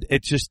 And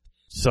it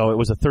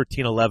was a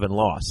 13-11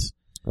 loss.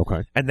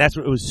 Okay. And that's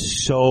what it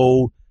was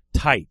so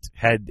tight.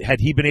 Had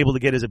he been able to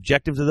get his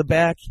objective to the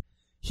back,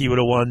 he would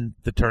have won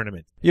the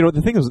tournament.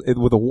 The thing is,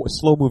 with a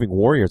slow-moving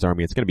Warriors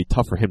army, it's going to be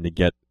tough for him to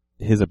get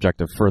his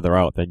objective further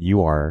out than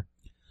you are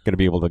going to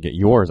be able to get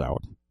yours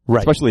out. Right.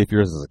 Especially if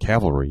yours is a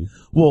cavalry.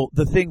 Well,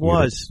 the thing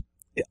was,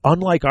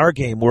 unlike our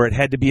game where it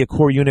had to be a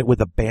core unit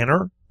with a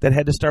banner that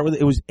had to start with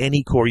it was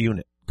any core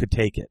unit could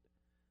take it.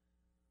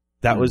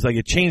 That was like,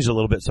 it changed a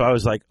little bit. So I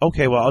was like,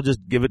 okay, well, I'll just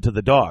give it to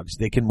the dogs.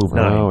 They can move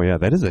 9. Oh, yeah.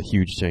 That is a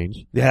huge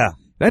change. Yeah.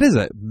 That is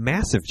a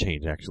massive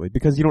change, actually,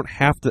 because you don't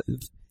have to.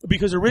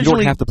 Because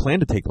originally. You don't have to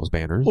plan to take those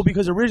banners. Well,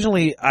 because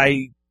originally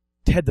I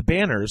had the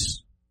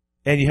banners,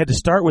 and you had to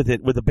start with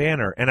it with a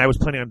banner, and I was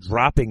planning on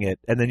dropping it,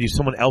 and then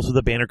someone else with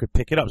the banner could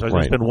pick it up. So I was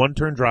going to spend one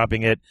turn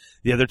dropping it,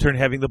 the other turn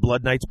having the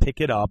Blood Knights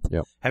pick it up,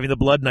 having the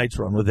Blood Knights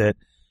run with it.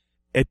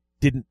 It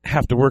didn't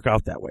have to work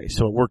out that way,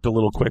 so it worked a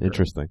little quicker.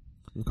 Interesting.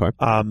 Okay.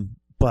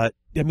 But,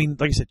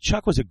 like I said,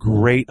 Chuck was a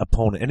great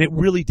opponent, and it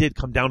really did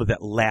come down to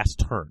that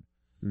last turn.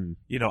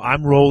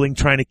 I'm rolling,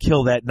 trying to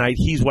kill that knight.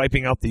 He's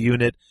wiping out the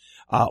unit,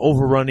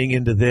 overrunning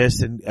into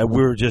this, and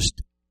we were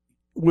just...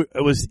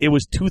 It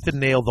was tooth and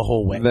nail the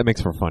whole way. That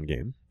makes for a fun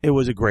game. It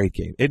was a great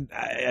game. And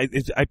I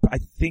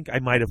think I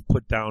might have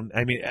put down,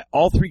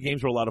 all 3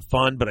 games were a lot of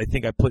fun, but I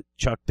think I put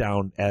Chuck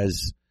down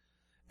as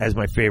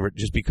my favorite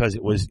just because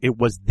it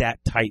was that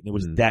tight and it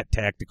was that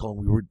tactical, and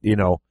we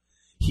were,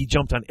 he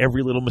jumped on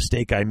every little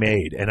mistake I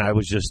made, and I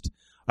was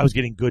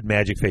getting good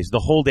magic phases. The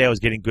whole day I was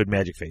getting good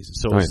magic phases.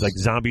 So it was like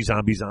zombies.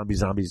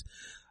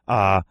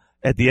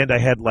 At the end I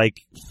had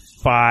like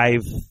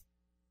 5,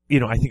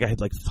 I think I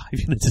had like 5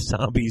 units of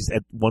zombies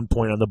at one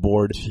point on the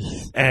board,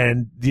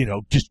 and,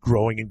 just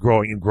growing and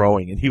growing and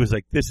growing. And he was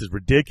like, this is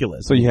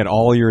ridiculous. So you had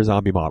all your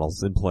zombie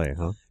models in play,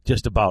 huh?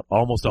 Just about,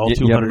 almost all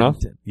 200. You had enough?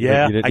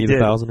 Yeah, you didn't need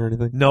 1,000 or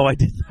anything? No, I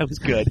didn't. I was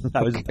good.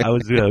 I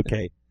was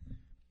okay.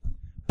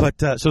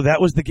 But, so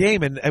that was the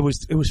game, and it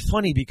was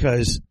funny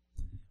because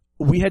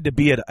we had to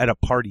be at a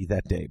party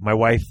that day. My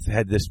wife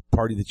had this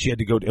party that she had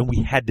to go to, and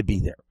we had to be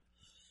there.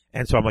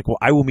 And so I'm like, well,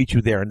 I will meet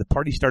you there. And the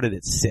party started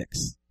at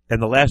 6.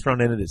 And the last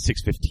round ended at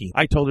 6:15.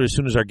 I told her as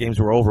soon as our games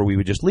were over, we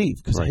would just leave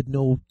because I had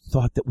no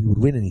thought that we would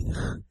win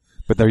anything.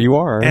 But there you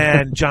are.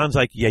 And John's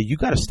like, yeah, you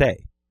got to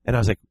stay. And I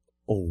was like,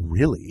 oh,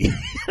 really?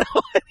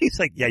 He's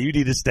like, yeah, you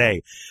need to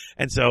stay.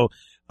 And so,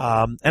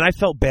 and I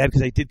felt bad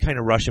because I did kind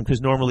of rush him because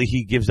normally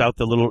he gives out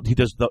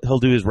he'll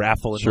do his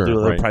raffle and he'll do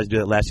the prize, do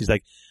that last. He's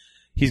like,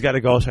 he's got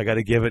to go, so I got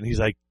to give it. And he's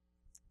like,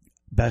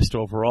 best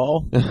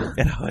overall.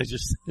 And I was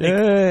just,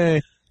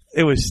 yay.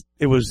 It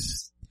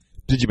was.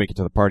 Did you make it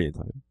to the party in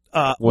time?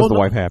 Was the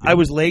wife happy? I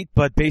was late,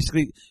 but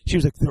basically she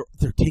was like,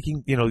 they're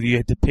taking, you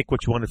had to pick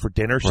what you wanted for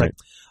dinner. She's like,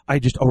 I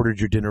just ordered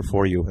your dinner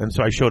for you. And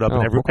so I showed up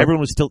and everyone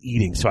was still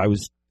eating. So I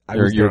was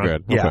you're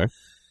good. Yeah. Okay.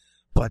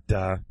 But,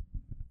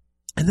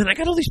 and then I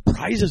got all these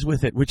prizes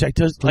with it, which I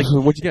just like.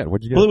 What'd you get?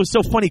 Well, it was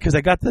so funny because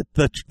I got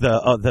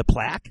the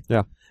plaque.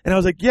 Yeah. And I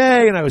was like,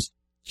 yay. And I was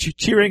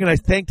cheering and I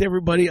thanked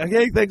everybody. Like,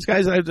 hey, thanks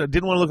guys. I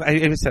didn't want to look,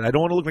 I said, I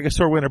don't want to look like a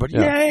sore winner, but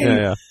yay.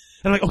 Yeah.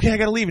 And I'm like, okay, I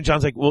got to leave. And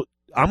John's like, well,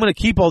 I'm going to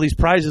keep all these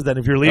prizes then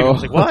if you're leaving. I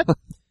was like, what?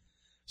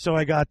 So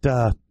I got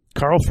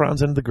Karl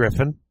Franzen the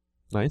Griffin.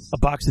 Nice. A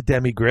box of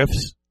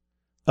Demi-Griffs.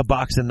 A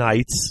box of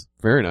Knights.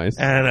 Very nice.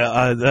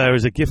 And there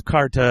was a gift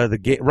card to the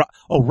game.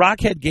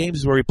 Rockhead Games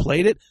is where we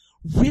played it.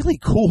 Really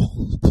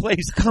cool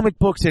place. Comic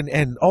books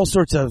and all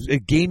sorts of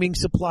gaming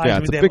supplies. Yeah,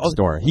 it's a big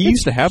store. He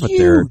used to have it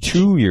there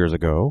 2 years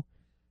ago.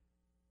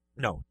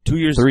 No, 2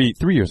 years. 3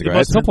 years ago. It At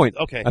must some have point,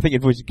 been- okay. I think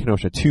Invoicing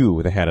Kenosha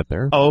 2, they had it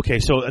there. Oh, okay.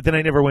 So then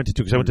I never went to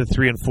 2 because I went to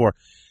 3 and 4.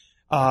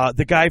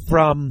 The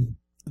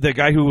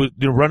guy who was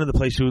running the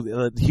place,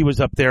 he was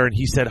up there and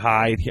he said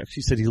hi. And he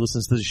actually said he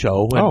listens to the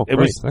show. And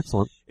Great.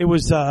 Excellent. It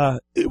was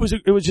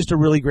just a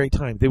really great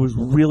time. It was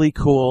really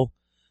cool.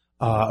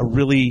 A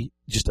really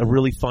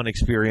fun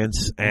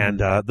experience, and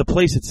the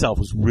place itself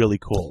was really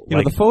cool. You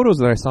know, the photos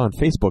that I saw on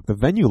Facebook, the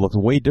venue looks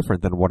way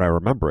different than what I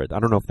remember it. I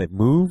don't know if they've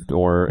moved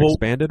or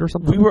expanded or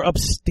something. We were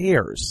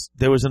upstairs.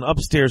 There was an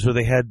upstairs where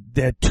they had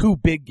 2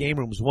 big game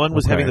rooms. One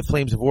was having the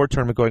Flames of War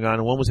tournament going on,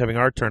 and one was having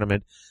our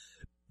tournament.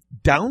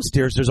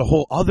 Downstairs, there's a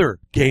whole other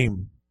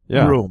game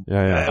room.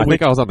 Yeah. I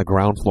think I was on the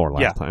ground floor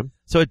last time.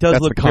 So it does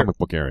That's look the comic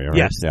book area, right?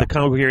 Yes, the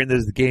comic book area, and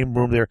there's the game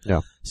room there.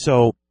 Yeah.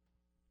 So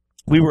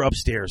we were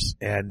upstairs,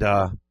 and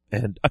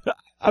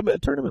I'm a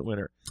tournament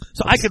winner,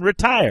 so I can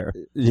retire.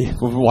 Yeah,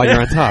 while you're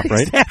on top,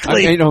 right?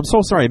 Exactly. I'm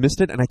so sorry I missed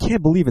it, and I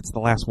can't believe it's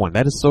the last one.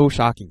 That is so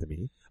shocking to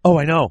me. Oh,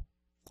 I know,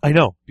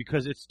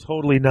 because it's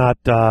totally not.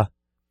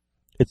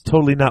 It's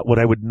totally not what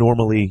I would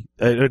normally.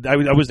 I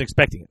wasn't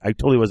expecting it. I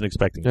totally wasn't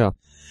expecting it. Yeah.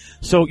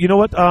 So you know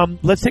what?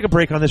 Let's take a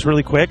break on this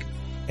really quick,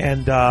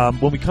 and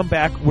when we come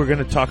back, we're going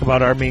to talk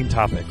about our main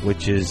topic,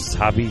 which is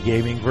hobby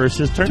gaming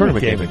versus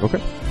tournament gaming.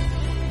 Okay.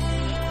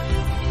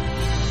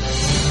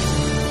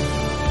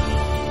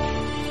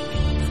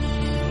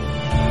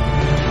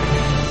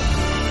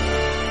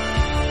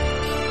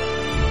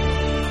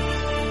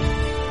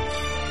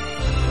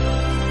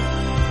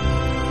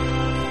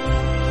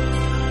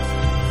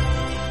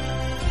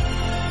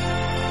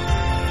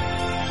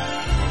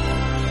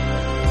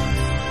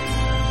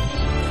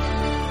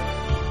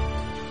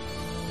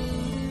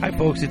 Hi,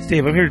 folks. It's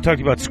Dave. I'm here to talk to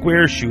you about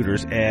Square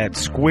Shooters at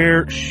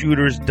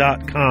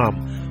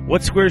squareshooters.com.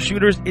 What's Square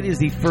Shooters? It is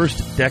the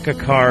first deck of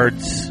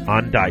cards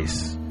on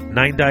dice.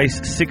 9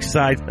 dice, 6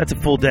 sides. That's a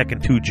full deck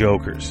and 2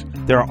 jokers.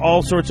 There are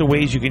all sorts of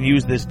ways you can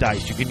use this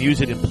dice. You can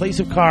use it in place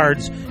of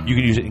cards. You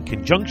can use it in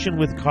conjunction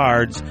with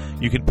cards.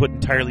 You can put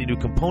entirely new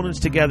components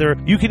together.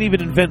 You can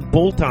even invent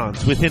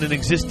bolt-ons within an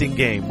existing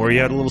game where you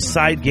had a little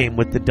side game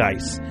with the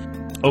dice.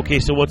 Okay,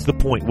 so what's the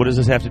point? What does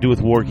this have to do with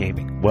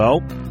wargaming?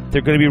 Well,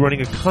 they're going to be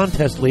running a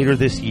contest later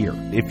this year.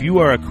 If you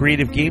are a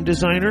creative game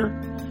designer,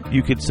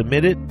 you can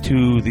submit it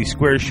to the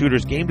Square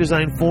Shooters Game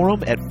Design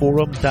Forum at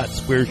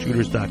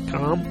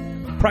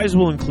forums.squareshooters.com. Prize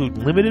will include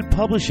limited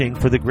publishing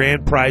for the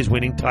grand prize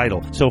winning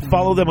title. So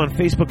follow them on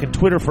Facebook and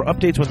Twitter for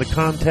updates when the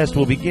contest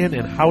will begin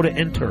and how to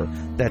enter.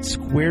 That's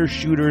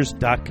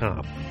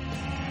squareshooters.com.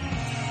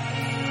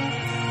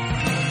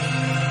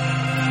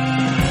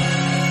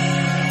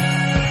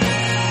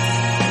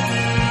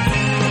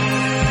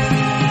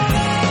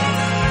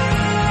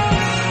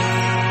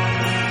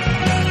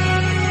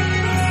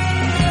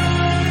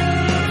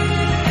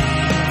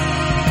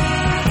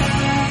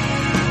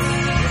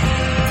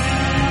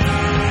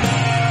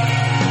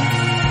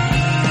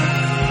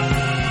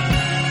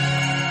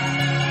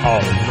 All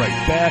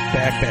right, back.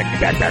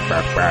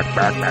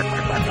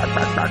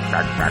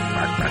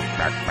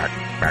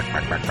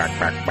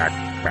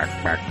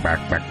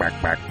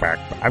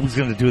 I was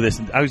going to do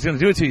this. I was going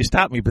to do it till you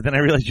stopped me, but then I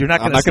realized you're not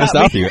going to stop me. I'm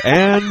not going to stop you.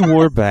 And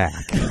we're back.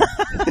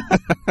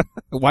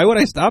 Why would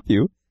I stop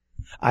you?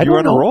 You're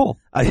on a roll.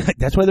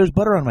 That's why there's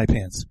butter on my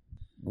pants.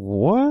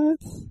 What?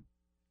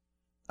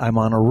 I'm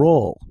on a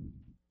roll.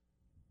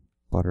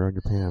 Butter on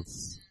your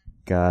pants.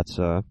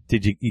 Gotcha.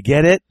 Did you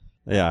get it?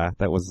 Yeah,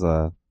 that was,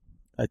 I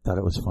thought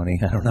it was funny.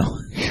 I don't know.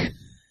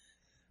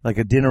 Like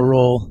a dinner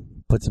roll,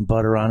 put some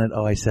butter on it.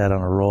 Oh, I sat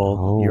on a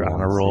roll. You're on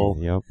a roll.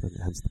 Yep. And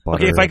hence the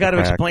butter. Okay, if I got to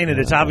explain it,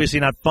 it's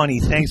obviously not funny.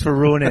 Thanks for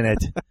ruining it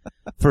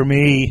for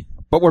me.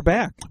 But we're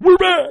back. We're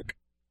back.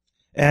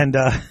 And,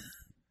 all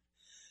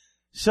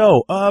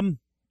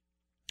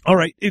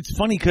right. It's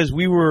funny because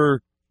we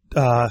were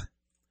going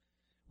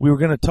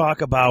to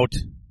talk about,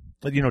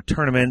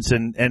 tournaments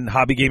and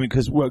hobby gaming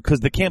because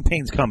the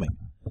campaign's coming.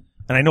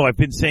 And I know I've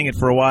been saying it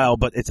for a while,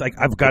 but it's like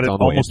I've got it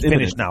almost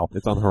finished now.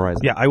 It's on the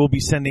horizon. Yeah, I will be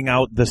sending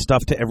out the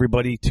stuff to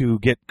everybody to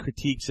get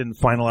critiques and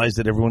finalize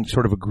that everyone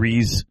sort of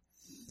agrees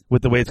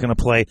with the way it's going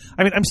to play.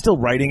 I mean, I'm still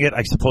writing it.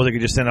 I suppose I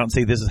could just send it out and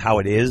say this is how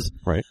it is.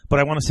 Right. But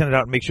I want to send it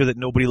out and make sure that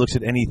nobody looks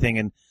at anything.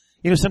 And,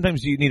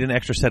 sometimes you need an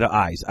extra set of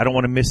eyes. I don't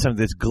want to miss something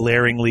that's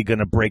glaringly going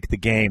to break the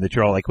game that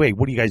you're all like, wait,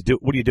 what do you guys do?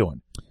 What are you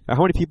doing?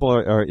 How many people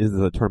is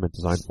the tournament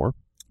designed for?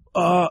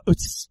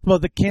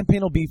 The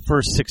campaign will be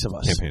for 6 of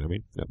us. Campaign, I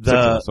mean. Yeah, 6 of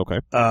us, okay.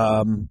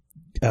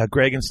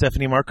 Greg and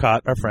Stephanie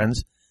Marcotte, our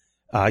friends.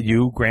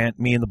 You, Grant,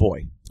 me, and the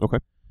boy. Okay.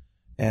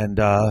 And,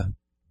 I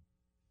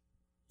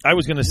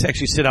was going to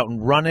actually sit out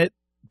and run it,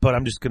 but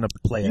I'm just going to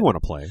play it. You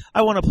want to play?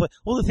 I want to play.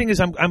 Well, the thing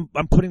is, I'm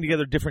putting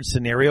together different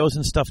scenarios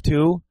and stuff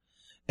too.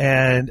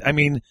 And, I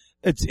mean,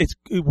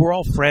 we're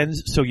all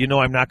friends, so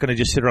I'm not going to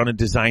just sit around and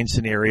design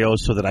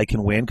scenarios so that I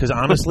can win. Because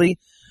honestly,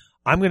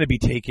 I'm going to be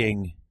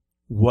taking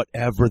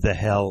whatever the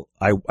hell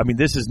I mean,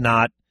 this is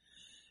not,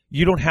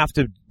 you don't have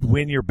to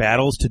win your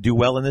battles to do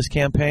well in this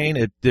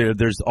campaign.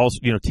 There's also,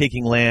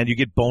 taking land, you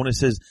get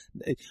bonuses.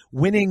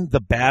 Winning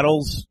the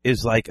battles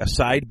is like a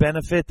side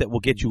benefit that will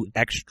get you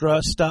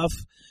extra stuff.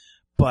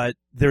 but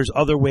there's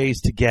other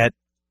ways to get.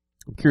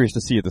 I'm curious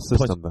to see the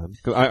system then.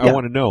 'Cause I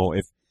want to know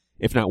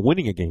if not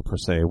winning a game per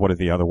se, what are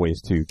the other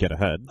ways to get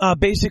ahead?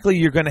 Basically,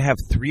 you're going to have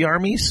 3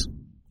 armies.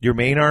 Your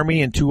main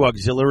army and 2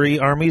 auxiliary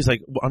armies,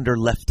 like under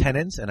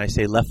lieutenants, and I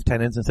say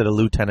lieutenants instead of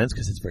lieutenants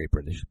because it's very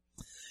British.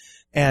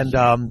 And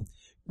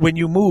when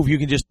you move, you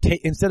can just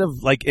take, instead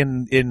of like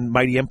in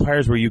Mighty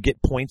Empires where you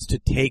get points to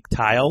take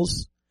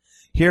tiles,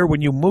 here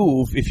when you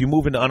move, if you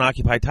move into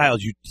unoccupied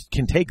tiles, you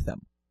can take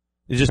them.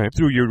 It's just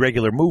through your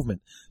regular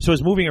movement. So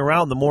as moving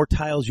around, the more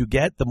tiles you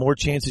get, the more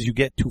chances you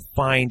get to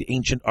find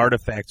ancient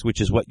artifacts, which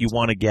is what you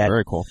want to get.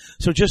 Very cool.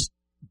 So just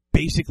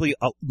basically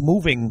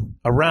moving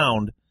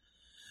around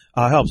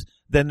helps.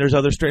 Then there's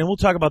other and we'll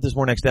talk about this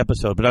more next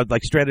episode, but I'd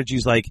like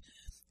strategies like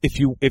if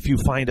you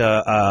find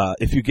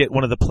if you get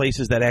one of the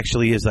places that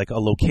actually is like a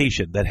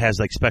location that has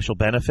like special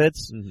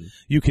benefits,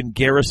 you can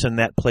garrison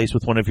that place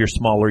with one of your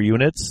smaller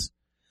units,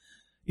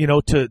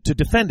 to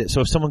defend it.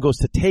 So if someone goes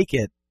to take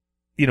it,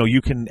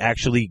 you can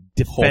actually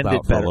defend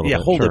it better.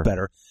 Hold it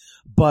better.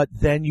 But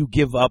then you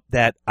give up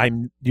that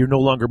you're no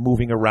longer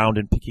moving around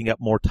and picking up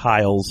more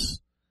tiles.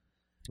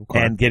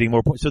 Okay. And getting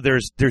more points. So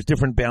there's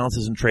different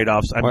balances and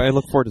trade-offs. I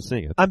look forward to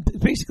seeing it. I'm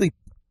basically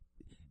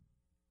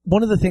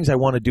one of the things I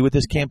want to do with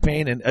this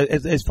campaign, and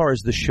as far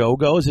as the show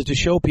goes, is to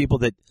show people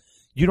that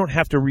you don't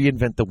have to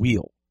reinvent the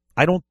wheel.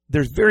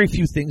 There's very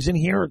few things in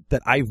here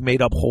that I've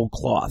made up whole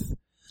cloth.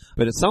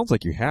 But it sounds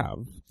like you have.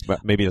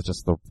 But maybe it's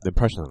just the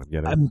impression that I'm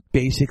getting. I'm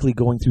basically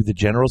going through the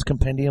General's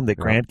Compendium that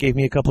Grant gave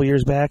me a couple of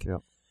years back. Yeah.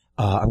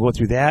 I'm going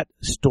through that.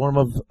 Storm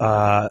of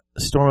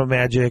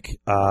Magic,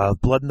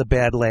 Blood in the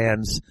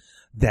Badlands.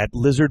 That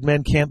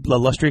Lizardmen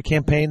Lustria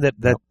campaign that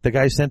the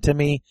guy sent to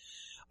me,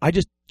 I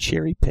just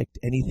cherry picked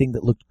anything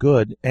that looked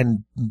good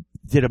and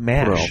did a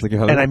mash,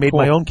 and I made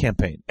my own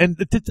campaign. And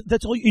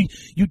that's all.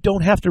 You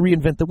don't have to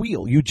reinvent the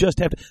wheel. You just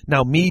have to.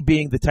 Now, me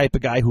being the type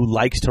of guy who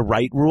likes to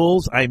write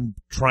rules, I'm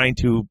trying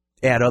to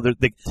add other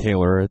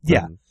tailor it,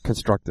 and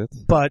construct it.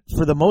 But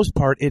for the most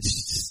part,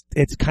 it's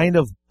kind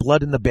of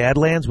Blood in the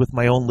Badlands with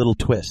my own little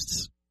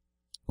twists.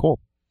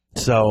 Cool.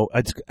 So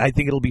I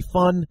think it'll be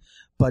fun.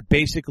 But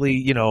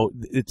basically,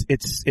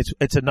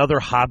 it's another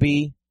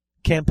hobby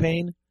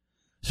campaign.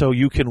 So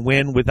you can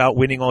win without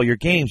winning all your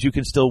games. You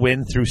can still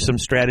win through some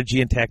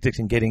strategy and tactics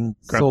and getting.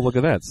 So look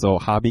at that. So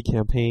hobby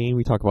campaign.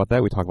 We talk about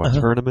that. We talk about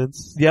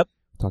tournaments. Yep.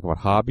 We talk about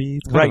hobby.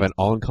 It's kind of an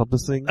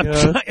all-encompassing.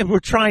 We're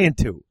trying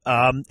to.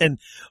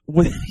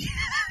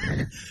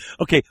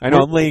 Okay. I know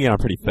I'm laying it on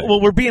pretty thick. Well,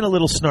 we're being a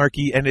little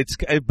snarky,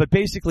 but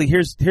basically,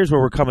 here's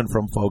where we're coming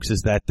from, folks.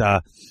 Is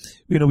that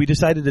we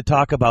decided to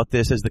talk about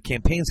this as the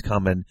campaign's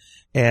coming.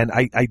 And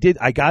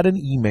I got an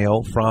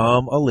email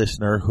from a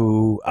listener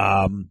who,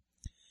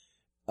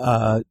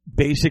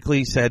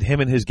 basically said him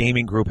and his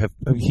gaming group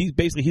he's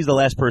the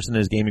last person in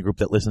his gaming group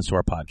that listens to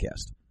our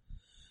podcast.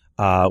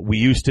 We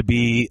used to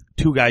be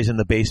 2 guys in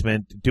the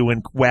basement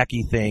doing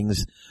wacky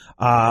things.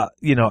 I'm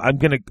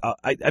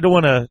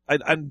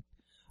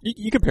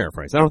you can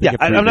paraphrase. I don't think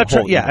I'm not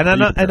trying. Yeah.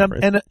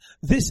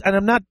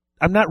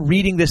 I'm not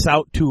reading this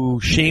out to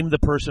shame the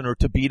person or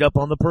to beat up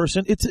on the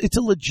person. It's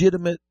a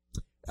legitimate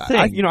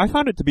thing. I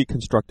found it to be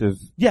constructive.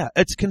 Yeah,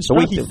 it's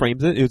constructive. The way he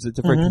frames it was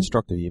a very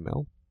constructive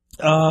email.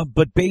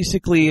 But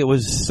basically it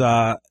was,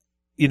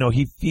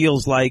 he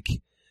feels like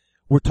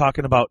we're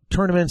talking about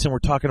tournaments and we're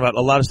talking about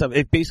a lot of stuff.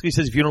 It basically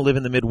says if you don't live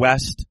in the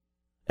Midwest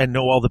and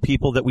know all the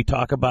people that we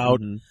talk about,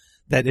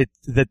 that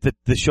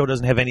the show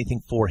doesn't have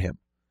anything for him.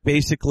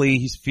 Basically,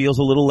 he feels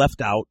a little left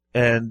out,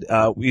 and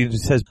it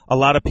says a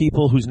lot of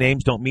people whose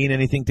names don't mean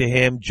anything to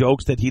him,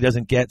 jokes that he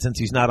doesn't get since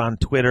he's not on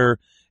Twitter,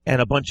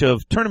 and a bunch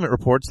of tournament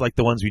reports like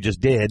the ones we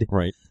just did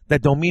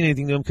that don't mean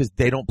anything to him because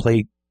they don't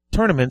play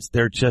tournaments.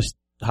 They're just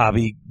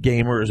hobby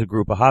gamers, a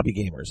group of hobby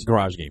gamers.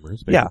 Garage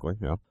gamers, basically.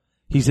 Yeah.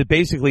 He said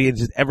basically,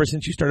 ever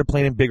since you started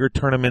playing in bigger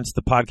tournaments,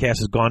 the podcast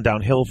has gone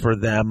downhill for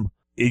them.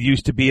 It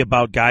used to be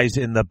about guys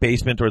in the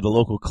basement or the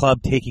local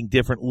club taking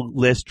different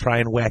lists,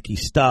 trying wacky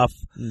stuff.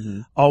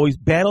 Always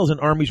battles and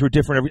armies were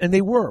different, and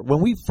they were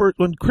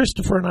when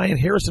Christopher and I and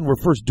Harrison were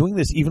first doing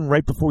this, even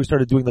right before we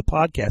started doing the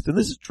podcast. And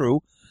this is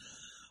true.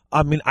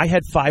 I mean, I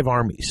had 5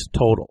 armies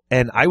total,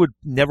 and I would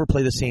never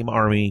play the same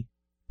army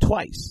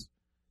twice,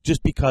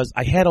 just because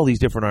I had all these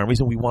different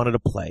armies and we wanted to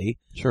play.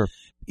 Sure.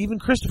 Even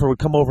Christopher would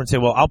come over and say,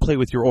 "Well, I'll play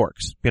with your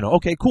orcs."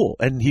 Okay, cool,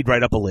 and he'd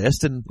write up a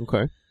list, and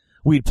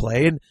we'd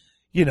play and.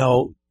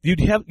 You'd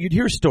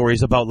hear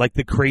stories about like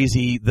the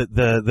crazy,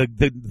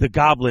 the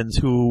goblins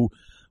who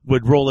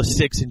would roll a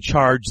 6 and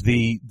charge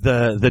the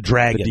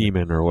dragon. The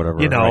demon or whatever.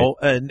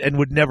 And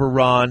would never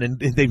run and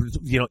they,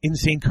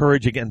 insane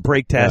courage again,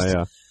 break tests.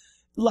 Yeah.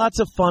 Lots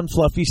of fun,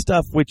 fluffy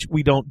stuff, which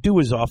we don't do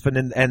as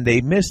often, and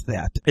they miss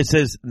that. It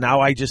says, now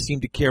I just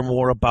seem to care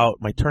more about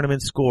my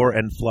tournament score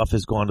and fluff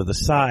has gone to the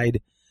side.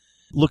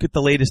 Look at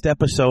the latest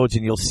episodes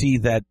and you'll see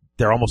that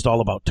they're almost all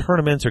about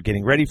tournaments or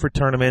getting ready for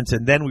tournaments.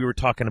 And then we were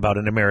talking about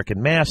an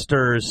American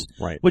Masters,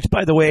 which,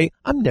 by the way,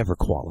 I'm never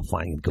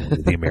qualifying and going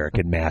to the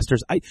American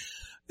Masters.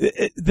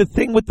 The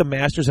thing with the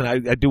Masters, and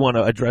I do want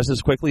to address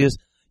this quickly, is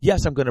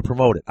yes, I'm going to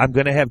promote it. I'm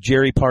going to have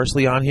Jerry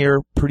Parsley on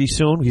here pretty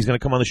soon. He's going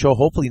to come on the show,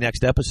 hopefully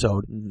next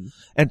episode,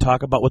 and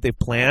talk about what they've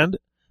planned,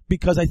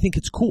 because I think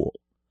it's cool.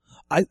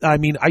 I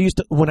mean,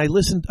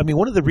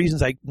 one of the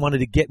reasons I wanted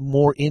to get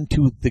more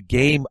into the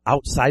game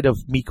outside of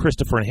me,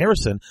 Christopher, and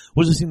Harrison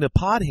was listening to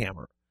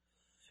Podhammer.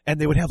 And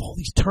they would have all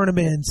these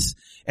tournaments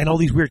and all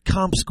these weird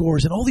comp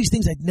scores and all these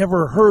things I'd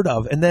never heard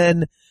of. And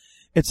then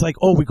it's like,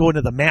 oh, we go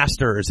into the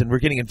Masters and we're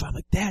getting involved. I'm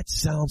like, that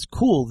sounds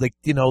cool. Like,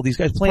 these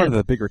guys playing. Part of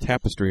the bigger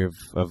tapestry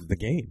of the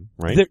game,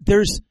 right?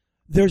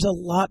 There's a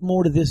lot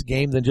more to this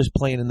game than just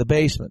playing in the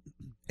basement.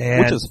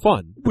 Which is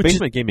fun.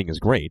 Basement gaming is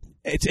great.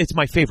 It's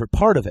my favorite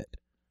part of it.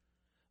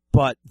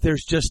 But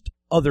there's just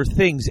other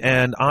things,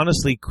 and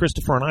honestly,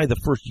 Christopher and I, the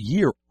first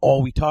year,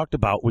 all we talked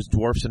about was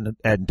dwarfs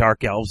and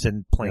dark elves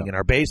and playing in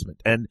our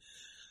basement. And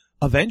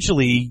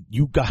eventually,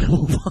 you got to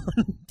move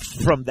on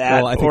from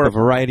that. Well, I think the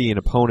variety in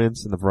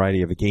opponents and the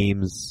variety of the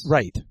games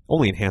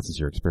only enhances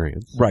your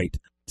experience. Right.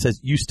 It says,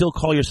 you still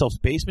call yourselves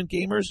basement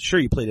gamers? Sure,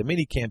 you played a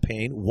mini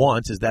campaign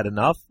once. Is that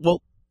enough?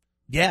 Well,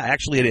 yeah,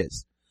 actually it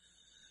is.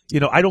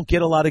 I don't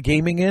get a lot of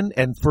gaming in,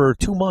 and for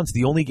 2 months,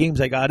 the only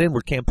games I got in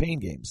were campaign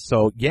games.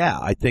 So, yeah,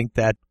 I think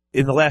that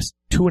in the last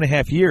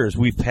 2.5 years,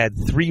 we've had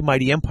 3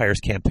 Mighty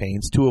Empires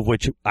campaigns, 2 of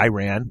which I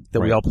ran,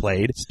 that we all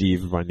played.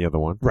 Steve ran the other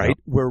one. Right.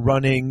 Yeah. We're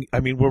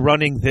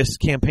running this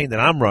campaign that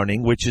I'm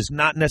running, which is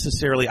not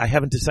necessarily, I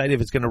haven't decided if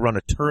it's going to run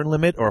a turn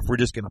limit or if we're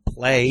just going to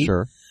play.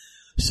 Sure.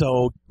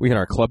 So. We had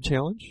our club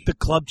challenge. The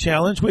club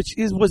challenge, which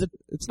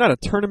it's not a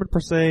tournament per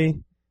se.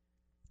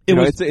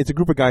 It's a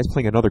group of guys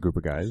playing another group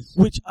of guys.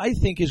 Which I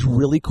think is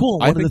really cool.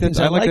 One of the things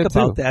I like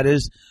about that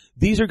is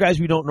these are guys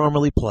we don't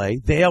normally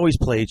play. They always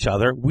play each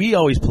other. We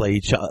always play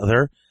each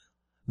other.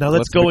 Now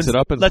let's mix it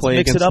up and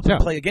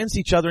play against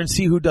each other and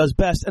see who does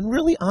best. And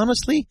really,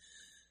 honestly,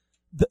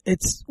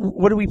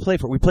 what do we play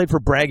for? We played for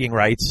bragging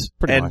rights.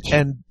 Pretty much.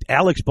 And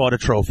Alex bought a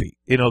trophy.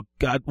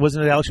 God,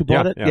 wasn't it Alex who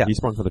bought it? Yeah, he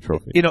sprung for the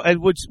trophy.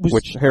 And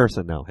which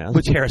Harrison now has.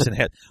 Which Harrison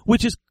had.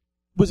 Which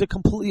was a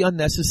completely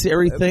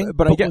unnecessary thing,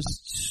 but it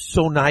was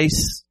so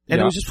nice,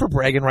 and it was just for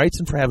bragging rights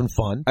and for having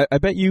fun. I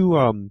bet you,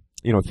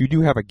 if you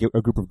do have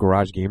a group of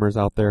garage gamers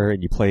out there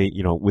and you play,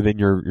 within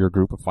your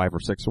group of 5 or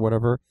 6 or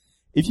whatever,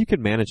 if you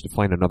can manage to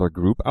find another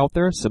group out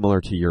there similar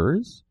to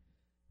yours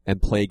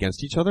and play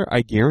against each other,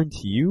 I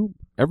guarantee you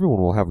everyone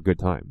will have a good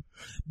time.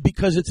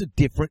 Because it's a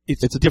different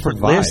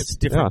vibe. Lists,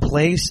 different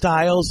play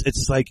styles.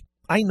 It's like,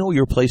 I know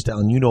your playstyle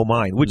and you know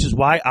mine, which is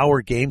why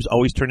our games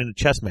always turn into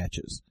chess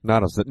matches.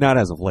 Not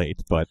as of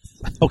late, but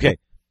okay.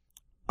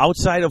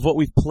 Outside of what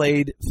we've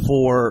played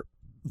for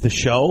the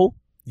show,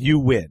 you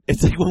win.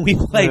 It's like when we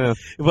play,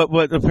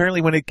 but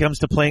apparently when it comes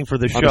to playing for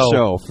the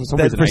show, for some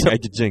reason I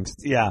get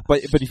jinxed. Yeah,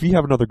 but if you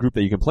have another group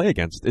that you can play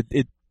against,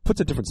 it puts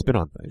a different spin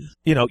on things.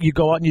 You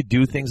go out and you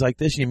do things like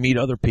this, you meet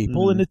other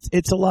people, and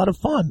it's a lot of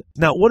fun.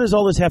 Now, what does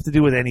all this have to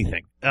do with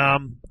anything?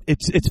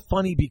 It's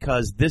funny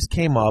because this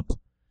came up.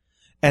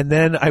 And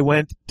then I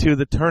went to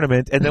the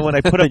tournament, and then when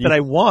I put up that I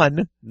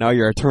won. Now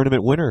you're a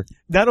tournament winner.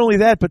 Not only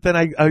that, but then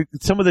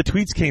some of the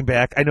tweets came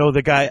back. I know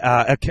the guy,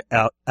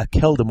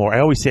 Akeldamore, I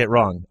always say it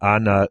wrong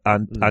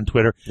on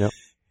Twitter. Yep.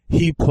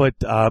 He put,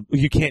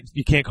 you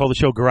can't call the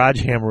show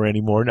Garage Hammer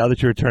anymore now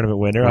that you're a tournament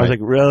winner. Right. I was like,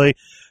 really?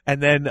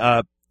 And then,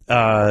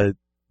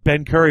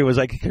 Ben Curry was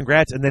like,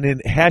 congrats. And then in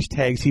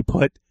hashtags, he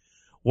put,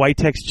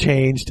 Whitetek's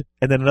changed,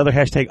 and then another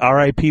hashtag,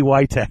 RIP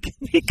Whitetek.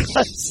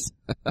 Because,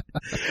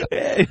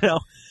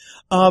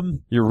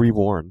 you're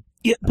reborn.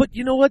 Yeah, but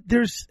you know what?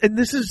 And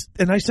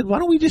I said, why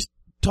don't we just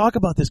talk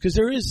about this? Because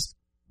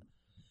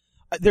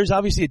there's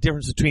obviously a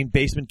difference between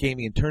basement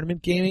gaming and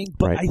tournament gaming,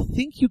 but right. I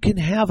think you can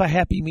have a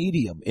happy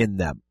medium in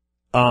them.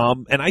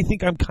 And I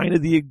think I'm kind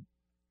of the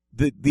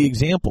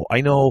example.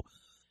 I know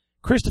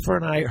Christopher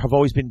and I have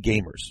always been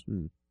gamers.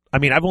 I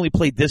mean, I've only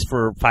played this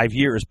for 5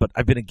 years, but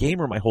I've been a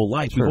gamer my whole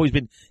life. Sure. We've always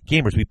been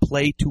gamers. We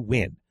play to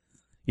win,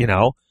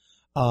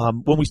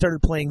 When we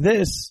started playing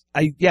this,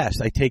 I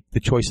take the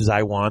choices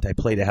I want. I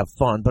play to have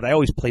fun, but I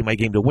always play my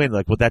game to win.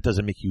 Like, well, that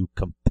doesn't make you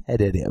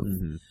competitive.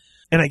 Mm-hmm.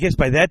 And I guess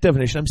by that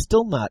definition, I'm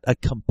still not a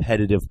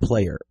competitive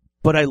player,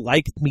 but I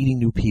like meeting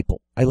new people.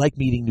 I like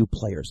meeting new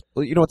players.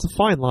 Well, it's a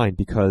fine line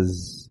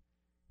because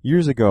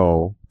years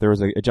ago, there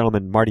was a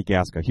gentleman, Marty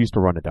Gaska. He used to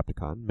run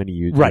Adepticon.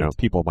 Many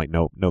people might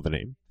know the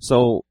name.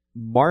 So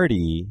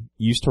Marty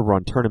used to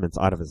run tournaments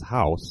out of his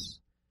house.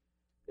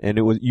 And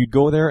you'd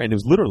go there and it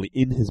was literally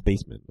in his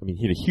basement. I mean,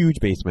 he had a huge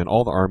basement,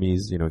 all the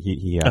armies,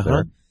 he had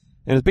there.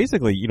 And it's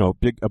basically,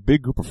 a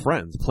big group of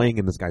friends playing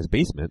in this guy's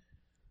basement.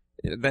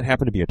 That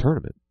happened to be a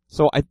tournament.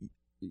 So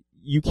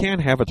you can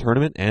have a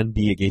tournament and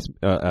be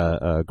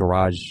a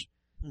garage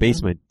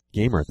basement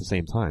gamer at the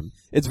same time.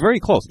 It's very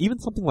close. Even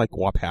something like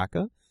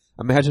Wapaka,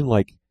 imagine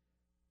like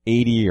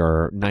 80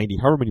 or 90,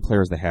 however many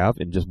players they have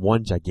in just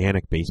one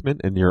gigantic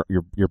basement and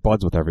you're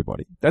buds with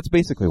everybody. That's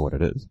basically what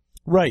it is.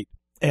 Right.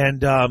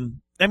 And,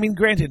 I mean,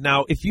 granted,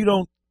 now, if you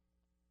don't...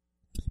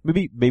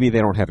 Maybe they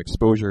don't have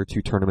exposure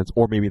to tournaments,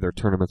 or maybe their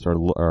tournaments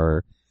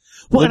are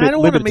Well, and I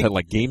don't want to make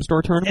like game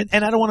store tournaments.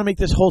 And I don't want to make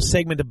this whole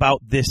segment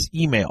about this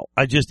email.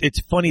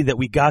 It's funny that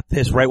we got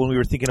this right when we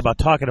were thinking about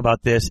talking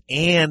about this,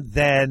 and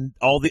then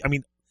all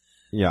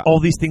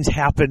these things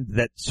happened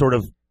that sort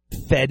of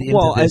fed into this.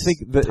 Well, I think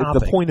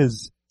the point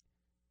is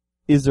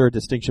there a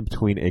distinction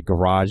between a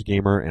garage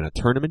gamer and a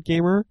tournament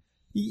gamer?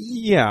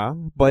 Yeah,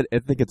 but I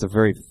think it's a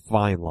very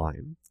fine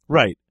line.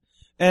 Right.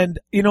 And,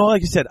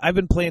 like I said, I've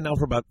been playing now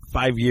for about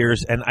 5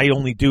 years, and I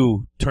only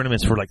do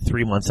tournaments for like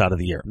 3 months out of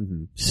the year.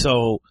 Mm-hmm.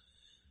 So,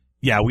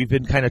 yeah, we've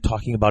been kind of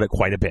talking about it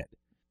quite a bit.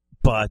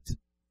 But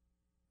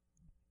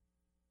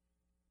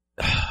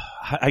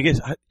I guess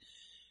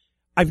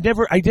I've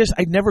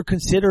never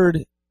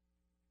considered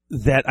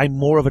that I'm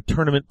more of a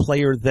tournament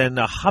player than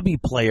a hobby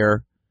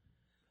player.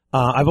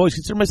 I've always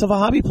considered myself a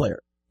hobby player,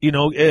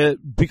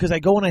 because I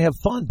go and I have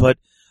fun, but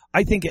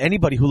I think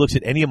anybody who looks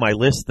at any of my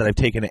lists that I've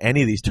taken to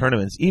any of these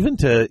tournaments, even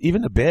to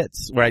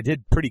bits where I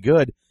did pretty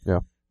good,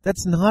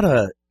 that's not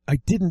I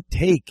didn't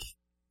take.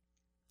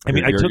 I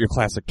mean, I took your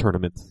classic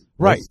tournaments,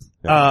 right?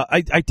 Yeah.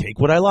 I take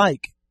what I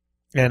like,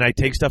 and I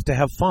take stuff to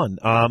have fun.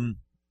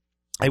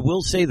 I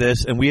will say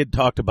this, and we had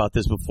talked about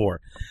this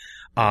before.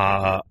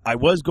 I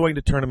was going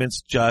to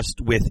tournaments just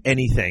with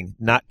anything,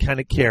 not kind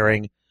of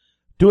caring,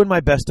 doing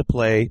my best to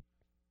play.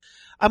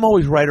 I'm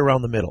always right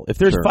around the middle. If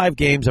there's 5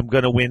 games, I'm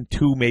going to win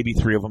 2, maybe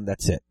 3 of them.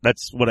 That's it.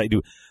 That's what I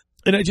do.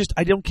 And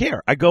I don't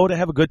care. I go to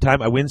have a good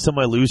time. I win some,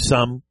 I lose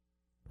some,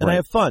 and I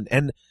have fun.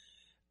 And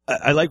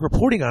I like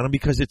reporting on them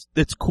because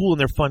it's cool and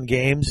they're fun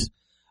games.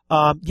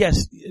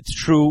 Yes, it's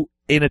true.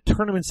 In a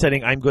tournament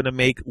setting, I'm going to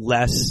make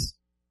less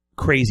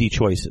crazy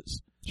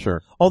choices.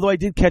 Sure. Although I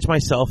did catch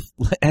myself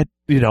at,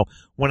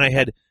 when I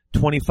had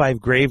 25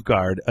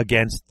 Graveguard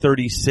against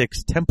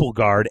 36 Temple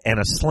Guard and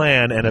a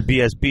Slan and a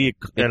BSB,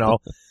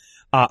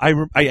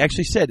 I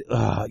actually said,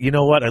 you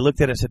know what? I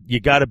looked at it and said, you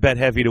gotta bet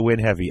heavy to win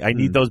heavy. I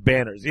need those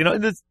banners.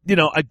 And this,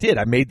 I did.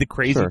 I made the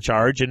crazy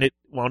charge and it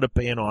wound up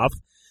paying off.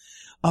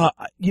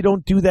 You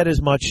don't do that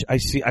as much. I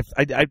see.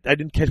 I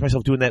didn't catch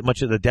myself doing that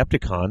much at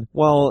Adepticon.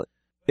 Well,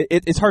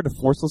 it's hard to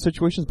force those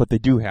situations, but they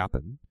do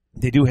happen.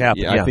 They do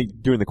happen. Yeah, I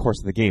think during the course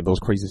of the game, those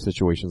crazy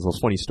situations, those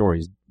funny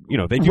stories,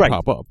 they do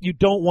pop up. You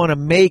don't want to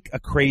make a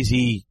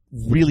crazy,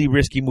 really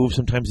risky move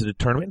sometimes at a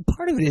tournament. And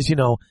part of it is, you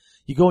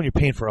go and you're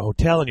paying for a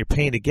hotel and you're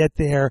paying to get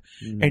there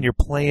and you're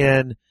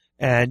playing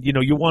and, you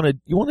want to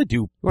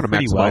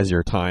maximize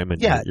your time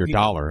and your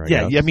dollar. I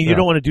guess. I mean, you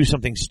don't want to do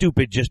something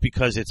stupid just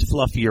because it's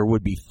fluffy or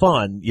would be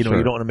fun. You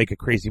don't want to make a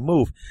crazy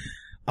move.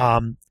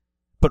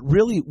 But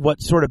really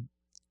what sort of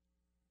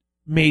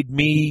made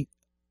me,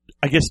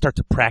 I guess, start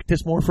to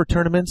practice more for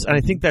tournaments. And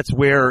I think that's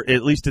where,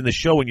 at least in the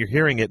show, when you're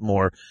hearing it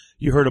more,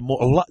 you heard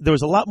there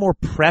was a lot more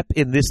prep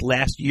in this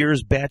last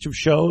year's batch of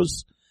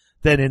shows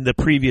than in the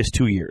previous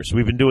 2 years.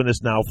 We've been doing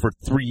this now for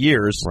 3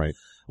 years. Right.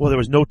 Well, there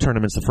was no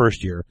tournaments the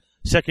first year.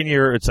 Second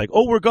year, it's like,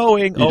 we're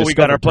going. We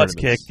got our butts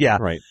kicked. Yeah.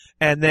 Right.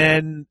 And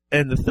then,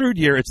 in the third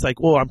year, it's like,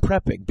 I'm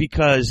prepping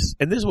because,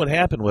 and this is what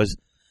happened was,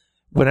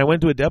 when I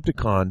went to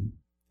Adepticon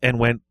and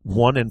went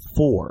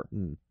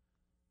 1-4,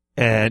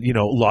 and,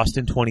 lost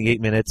in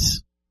 28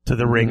 minutes to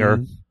the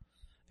ringer,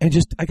 and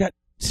I got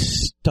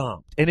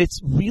stomped. And it's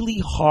really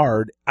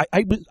hard.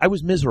 I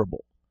was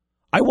miserable.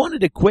 I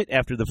wanted to quit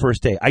after the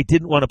first day. I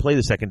didn't want to play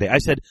the second day. I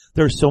said,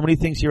 there are so many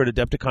things here at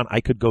Adepticon I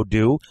could go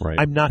do. Right.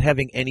 I'm not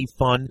having any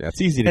fun. Yeah, it's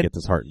easy to get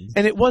disheartened.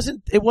 And it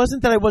wasn't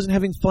that I wasn't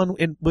having fun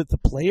with the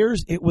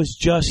players. It was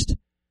just,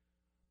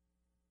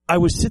 I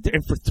would sit there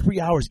and for 3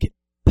 hours get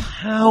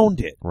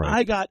pounded. Right.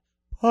 I got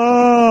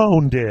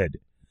pounded.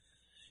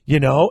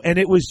 And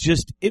it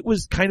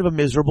was kind of a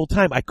miserable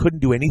time. I couldn't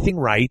do anything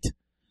right.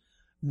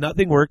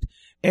 Nothing worked.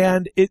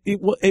 And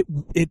it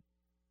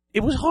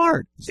was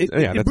hard.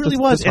 It really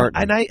was.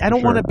 And I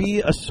don't want to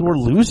be a sore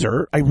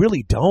loser. I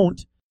really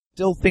don't.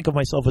 Still think of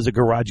myself as a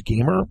garage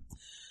gamer.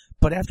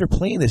 But after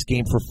playing this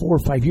game for 4 or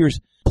 5 years,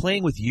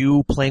 playing with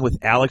you, playing with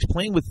Alex,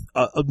 playing with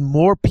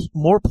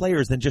more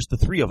players than just the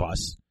 3 of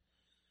us,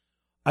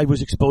 I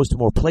was exposed to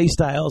more play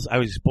styles. I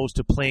was exposed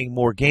to playing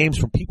more games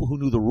from people who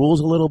knew the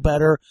rules a little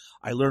better.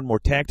 I learned more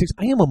tactics.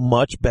 I am a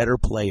much better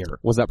player.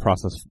 Was that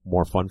process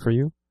more fun for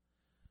you?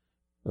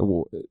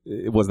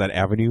 Was that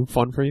avenue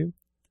fun for you?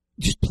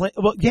 Just play.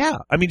 Well, yeah.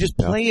 I mean, just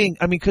playing.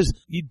 I mean, because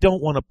you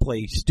don't want to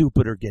play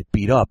stupid or get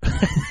beat up.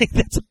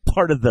 That's a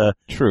part of the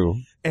true.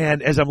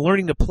 And as I'm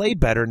learning to play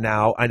better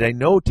now, and I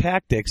know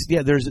tactics,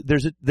 there's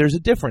a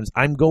difference.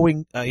 I'm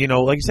going.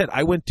 Like I said,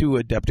 I went to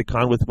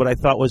Adepticon with what I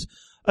thought was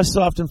a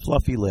soft and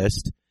fluffy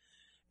list,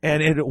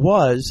 and it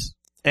was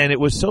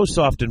so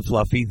soft and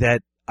fluffy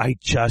that I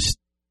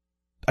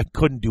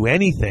couldn't do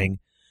anything,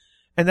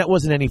 and that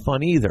wasn't any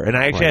fun either. And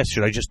I actually asked,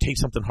 should I just take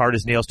something hard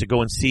as nails to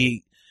go and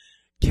see?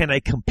 Can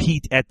I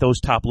compete at those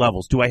top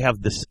levels? Do I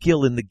have the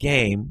skill in the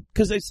game?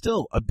 Because I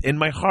still, in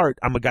my heart,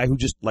 I'm a guy who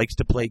just likes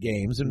to play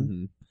games.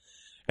 And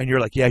and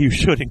you're like, yeah, you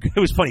should. And it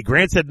was funny.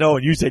 Grant said no,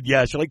 and you said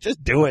yes. You're like,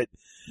 just do it.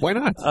 Why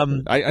not?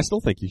 I still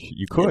think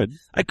you could.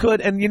 I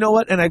could. And you know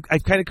what? And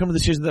I've kind of come to the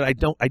decision that I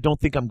don't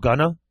think I'm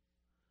gonna.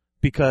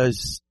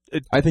 Because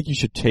I think you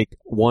should take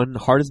one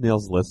hard as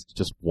nails list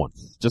just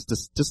once, just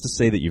to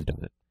say that you've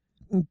done it.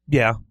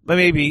 Yeah,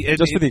 maybe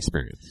just for the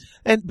experience.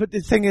 But the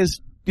thing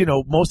is,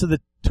 most of the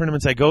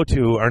tournaments I go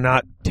to are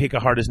not take a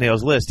hard as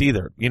nails list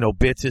either.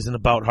 Bits isn't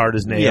about hard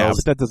as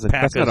nails. Yeah, but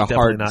that's not a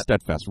hard,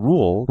 steadfast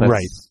rule.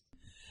 Right.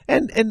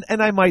 And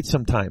I might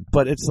sometime,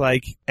 but it's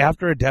like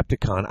after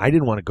Adepticon, I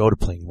didn't want to go to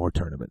play any more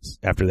tournaments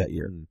after that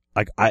year.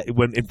 Like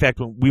when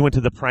we went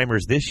to the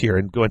primers this year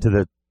and going to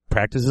the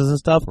practices and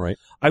stuff, right?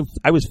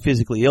 I was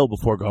physically ill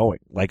before going.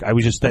 Like I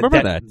was just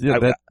remember that.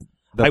 Yeah,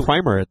 the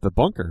primer at the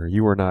bunker,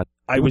 you were not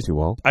doing too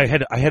well. I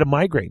had a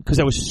migraine because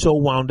I was so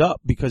wound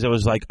up because I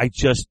was like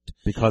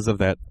because of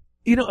that.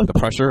 The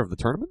pressure of the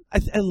tournament?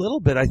 A little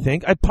bit, I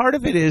think. Part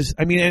of it is,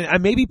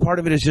 maybe part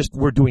of it is just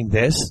we're doing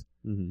this.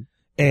 Mm-hmm.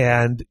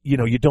 And,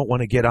 you don't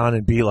want to get on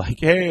and be like,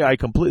 hey, I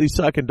completely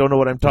suck and don't know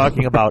what I'm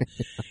talking about.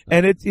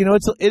 And it's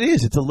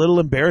a little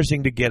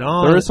embarrassing to get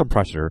on. There is some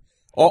pressure.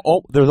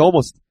 There's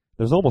almost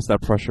that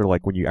pressure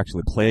like when you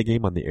actually play a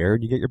game on the air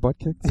and you get your butt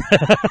kicked.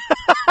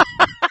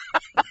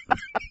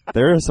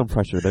 There is some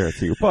pressure there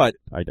too, but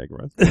I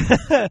digress.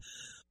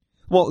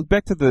 Well,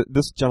 back to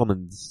this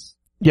gentleman's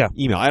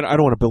email. I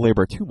don't want to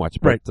belabor too much,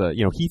 but,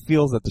 he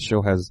feels that the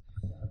show has,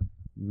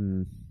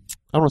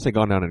 I don't want to say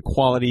gone down in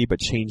quality, but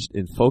changed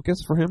in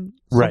focus for him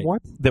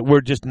somewhat. Right. That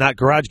we're just not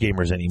garage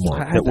gamers anymore.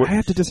 I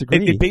have to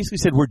disagree. It basically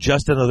said we're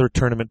just another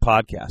tournament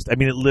podcast. I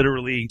mean, it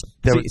literally...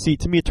 See,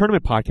 to me, a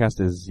tournament podcast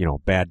is,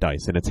 Bad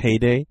Dice in its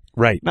heyday.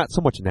 Right. Not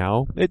so much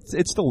now.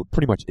 It still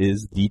pretty much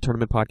is the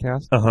tournament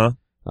podcast. Uh-huh.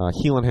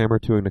 Heel and Hammer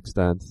to an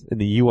extent. In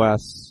the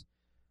U.S.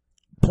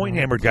 Point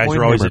Hammered guys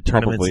are always at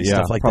tournaments and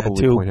stuff like that,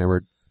 too. Point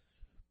Hammered.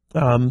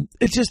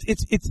 It's just,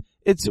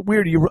 it's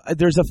weird.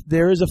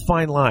 There is a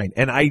fine line,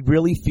 and I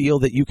really feel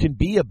that you can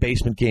be a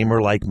basement gamer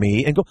like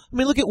me and go,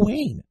 look at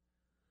Wayne.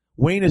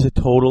 Wayne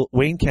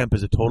Kemp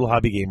is a total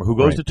hobby gamer who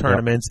goes to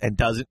tournaments and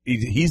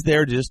he's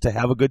there just to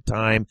have a good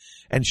time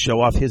and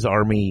show off his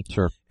army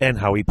and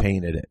how he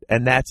painted it.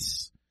 And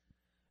that's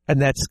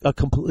a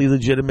completely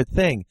legitimate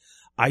thing.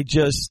 I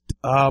just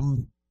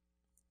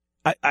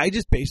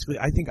basically,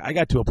 I think I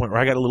got to a point where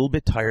I got a little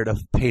bit tired of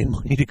paying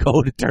money to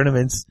go to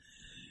tournaments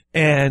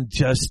and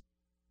just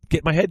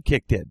get my head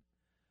kicked in.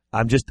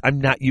 I'm not used to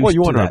that. Well,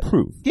 you want to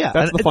improve. Yeah.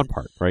 That's the fun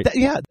part, right?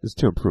 Is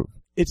to improve.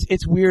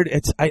 It's weird.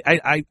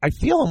 I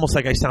feel almost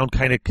like I sound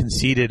kind of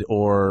conceited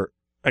or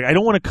I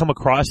don't want to come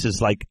across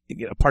as like,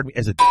 pardon me,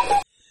 as a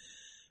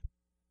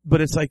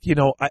but it's like,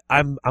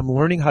 I'm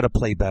learning how to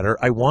play better.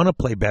 I want to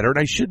play better and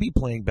I should be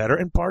playing better.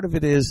 And part of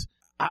it is,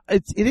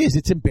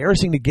 it's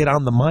embarrassing to get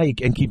on the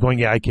mic and keep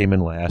going, I came in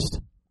last.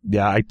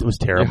 Yeah, it was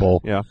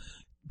terrible. Yeah.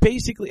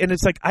 Basically, and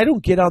it's like, I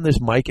don't get on this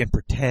mic and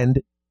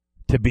pretend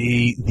to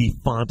be the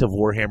font of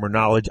Warhammer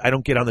knowledge. I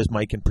don't get on this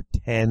mic and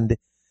pretend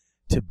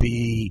to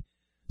be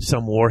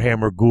some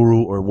Warhammer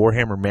guru or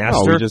Warhammer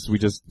master. No, we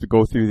just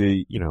go through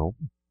the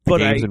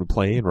games and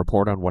play and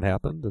report on what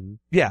happened. And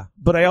yeah,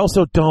 but I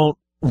also don't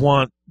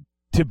want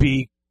to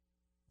be,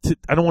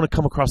 I don't want to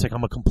come across like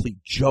I'm a complete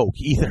joke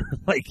either.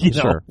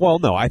 Sure. Well,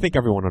 no, I think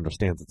everyone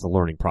understands it's a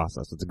learning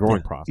process. It's a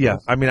growing process. Yeah.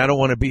 I don't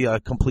want to be a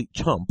complete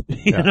chump,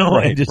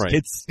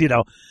 it's,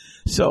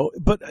 so,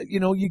 but,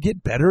 you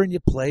get better and you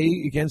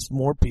play against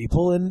more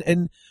people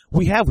and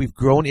we've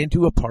grown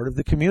into a part of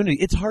the community.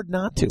 It's hard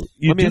not to.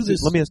 Let me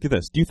ask you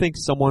this. Do you think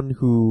someone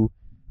who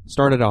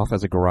started off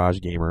as a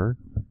garage gamer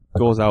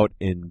goes out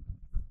and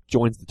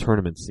joins the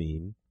tournament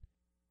scene,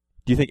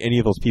 do you think any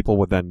of those people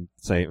would then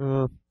say,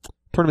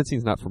 tournament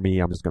scene's not for me,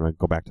 I'm just going to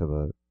go back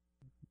to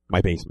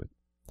my basement?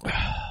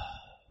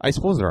 I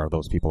suppose there are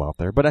those people out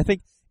there, but I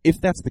think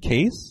if that's the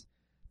case,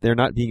 they're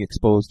not being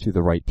exposed to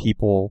the right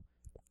people,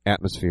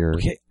 atmosphere,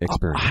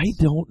 experience. I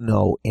don't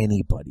know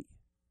anybody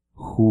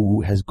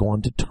who has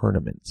gone to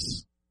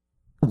tournaments,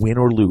 win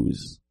or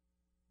lose,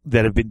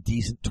 that have been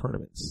decent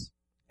tournaments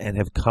and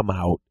have come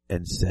out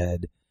and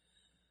said,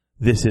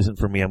 this isn't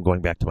for me, I'm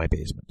going back to my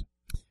basement.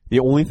 The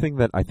only thing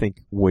that I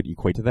think would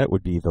equate to that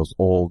would be those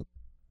old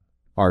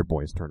Ard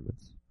Boys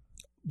tournaments.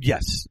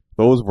 Yes.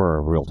 Those were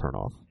a real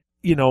turnoff.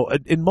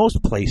 In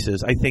most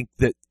places, I think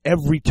that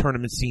every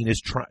tournament scene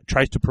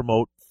tries to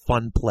promote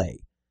fun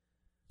play.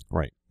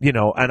 Right.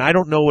 And I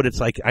don't know what it's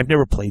like. I've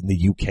never played in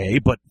the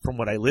UK, but from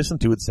what I listen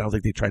to, it sounds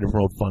like they try to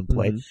promote fun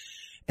play. Mm-hmm.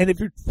 And if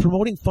you're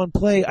promoting fun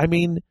play,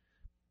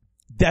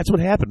 that's what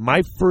happened.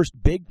 My first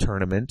big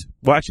tournament,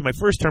 my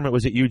first tournament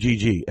was at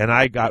UGG, and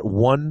I got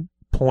 1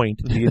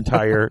 point the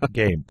entire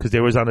game because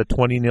they was on a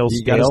 20-0 scale.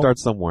 You got to start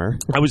somewhere.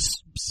 I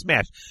was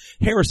smashed.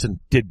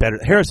 Harrison did better.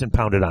 Harrison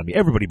pounded on me.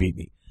 Everybody beat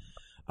me.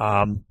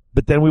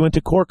 But then we went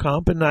to Core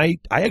Comp, and I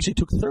actually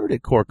took third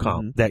at Core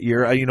Comp that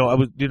year. I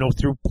was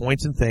through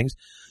points and things,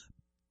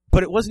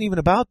 but it wasn't even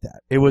about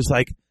that. It was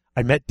like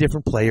I met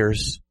different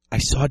players. I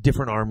saw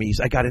different armies.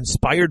 I got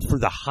inspired for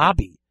the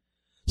hobby.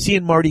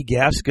 Seeing Marty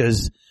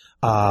Gaska's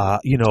the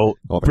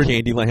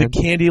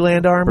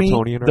Candyland army,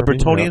 the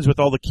Bretonnians with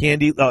all the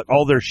candy,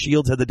 all their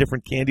shields had the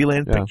different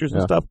Candyland pictures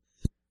and stuff.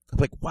 I'm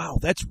like, wow,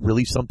 that's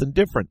really something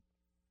different.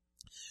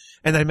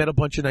 And I met a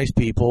bunch of nice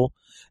people.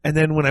 And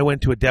then when I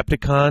went to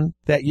Adepticon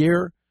that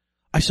year,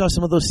 I saw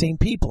some of those same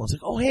people. I was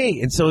like, oh,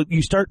 hey. And so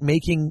you start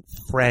making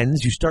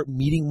friends. You start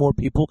meeting more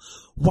people.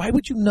 Why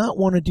would you not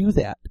want to do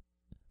that?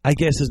 I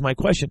guess is my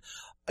question.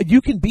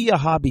 You can be a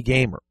hobby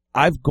gamer.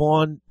 I've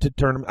gone to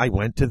tournament. I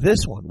went to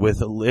this one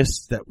with a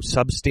list that was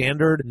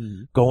substandard,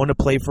 going to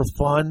play for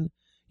fun.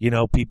 You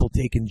know, people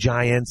taking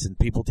giants and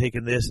people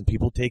taking this and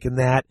people taking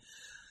that.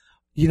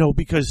 You know,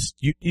 because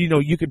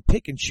you can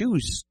pick and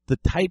choose the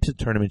types of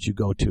tournaments you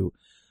go to.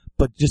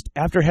 But just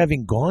after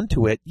having gone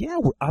to it, yeah,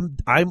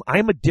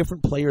 I'm a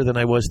different player than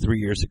I was 3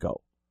 years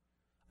ago.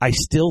 I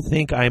still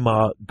think I'm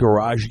a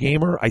garage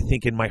gamer. I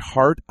think in my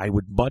heart I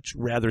would much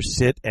rather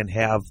sit and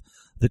have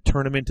the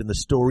tournament and the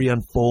story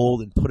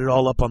unfold and put it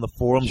all up on the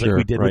forums like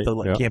we did with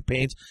the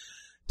campaigns.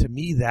 To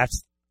me,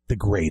 that's the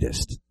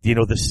greatest. You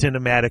know, the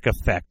cinematic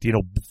effect, you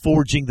know,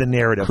 forging the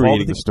narrative.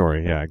 Creating the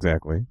story, yeah,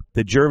 exactly.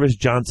 The Jervis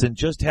Johnson,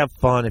 just have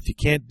fun. If you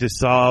can't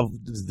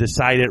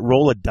decide it,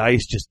 roll a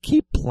dice, just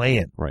keep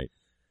playing. Right.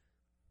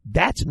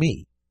 That's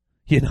me,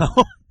 you know?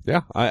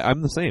 Yeah,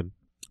 I'm the same.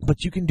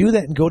 But you can do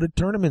that and go to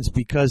tournaments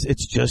because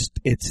it's just,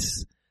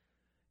 it's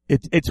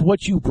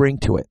what you bring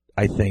to it,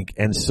 I think.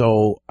 And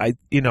so,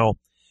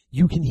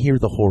 you can hear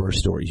the horror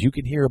stories. You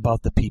can hear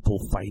about the people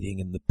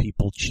fighting and the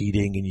people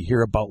cheating, and you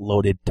hear about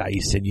loaded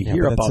dice, and you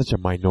hear but about that's such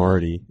a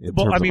minority.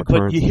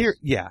 But you hear,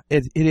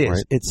 it is.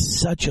 Right. It's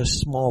such a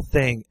small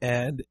thing,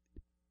 and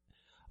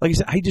like I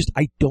said,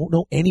 I don't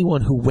know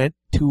anyone who went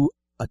to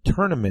a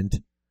tournament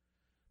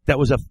that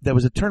was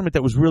a tournament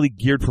that was really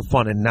geared for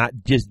fun and not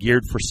just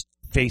geared for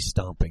face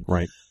stomping.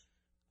 Right.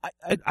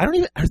 I don't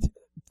even.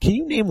 Can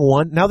you name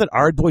one now that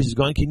Ard Boys is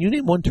gone? Can you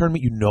name one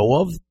tournament you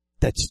know of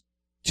that's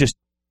just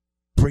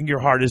bring your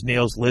hard as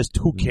nails list?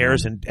 Who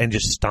cares and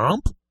just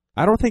stomp?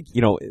 I don't think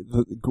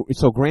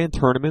so. Grand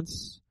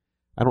tournaments.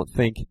 I don't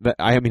think that.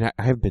 I mean, I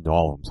haven't been to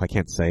all of them, so I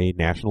can't say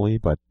nationally,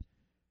 but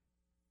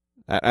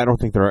I don't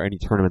think there are any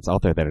tournaments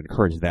out there that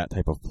encourage that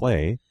type of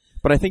play.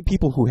 But I think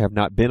people who have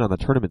not been on the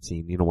tournament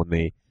scene, you know, when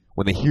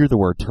they hear the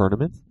word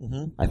tournament,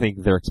 I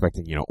think they're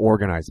expecting, you know,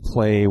 organized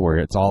play where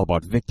it's all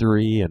about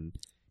victory and,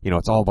 you know,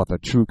 it's all about the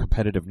true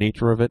competitive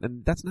nature of it,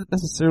 and that's not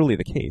necessarily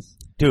the case.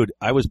 Dude,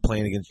 I was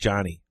playing against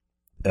Johnny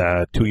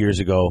 2 years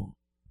ago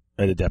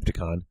at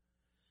Adepticon,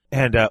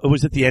 and it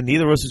was at the end.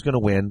 Neither of us was going to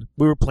win.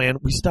 We were playing.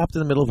 We stopped in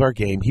the middle of our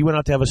game. He went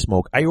out to have a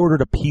smoke. I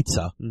ordered a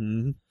pizza.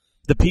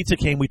 The pizza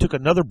came. We took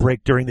another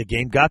break during the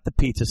game, got the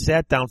pizza,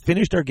 sat down,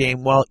 finished our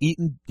game while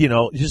eating, you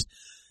know, just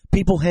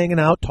people hanging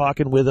out,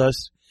 talking with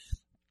us.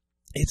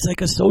 It's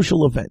like a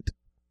social event.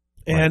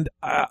 And,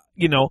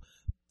 you know,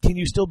 can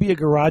you still be a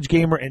garage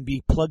gamer and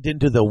be plugged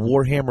into the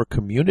Warhammer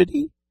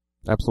community?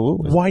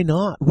 Absolutely. Why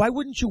not? Why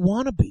wouldn't you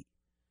want to be?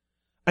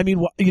 I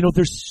mean, you know,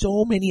 there's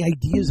so many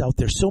ideas out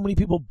there, so many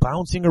people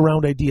bouncing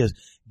around ideas,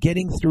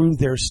 getting through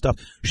their stuff.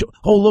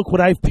 Oh, look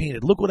what I've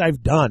painted. Look what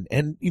I've done.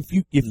 And if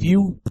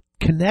you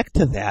connect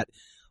to that,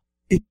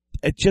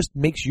 it just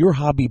makes your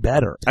hobby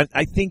better.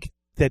 I think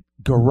that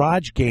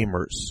garage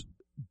gamers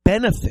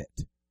benefit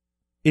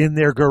in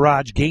their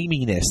garage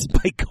gaminess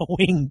by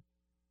going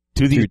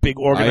to these big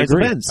organized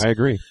events. I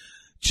agree.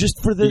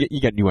 Just for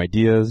you get new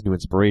ideas, new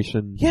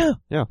inspiration. Yeah.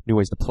 Yeah. New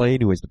ways to play,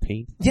 new ways to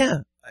paint. Yeah.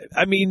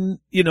 I mean,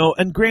 you know,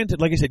 and granted,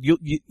 like I said,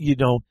 you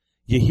know,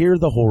 you hear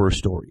the horror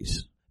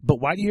stories, but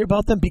why do you hear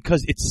about them?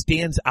 Because it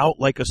stands out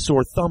like a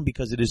sore thumb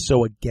because it is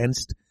so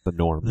against the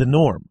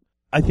norm.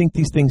 I think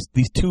these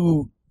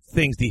two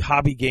things, the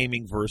hobby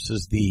gaming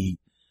versus the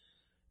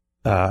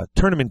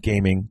tournament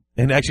gaming,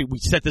 and actually we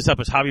set this up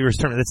as hobby versus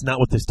tournament. That's not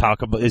what this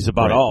talk is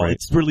about at all. Right.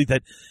 It's really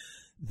that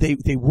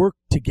they work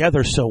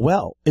together so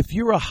well. If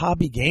you're a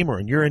hobby gamer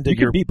and you're into you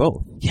can be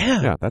both.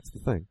 Yeah. Yeah, that's the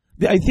thing.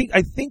 I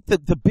think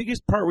that the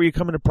biggest part where you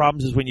come into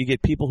problems is when you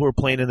get people who are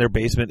playing in their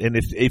basement, and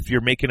if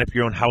you're making up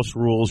your own house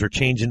rules or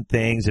changing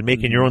things and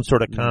making your own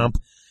sort of comp,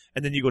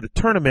 and then you go to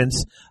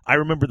tournaments. I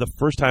remember the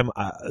first time,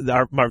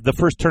 the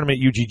first tournament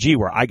at UGG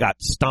where I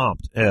got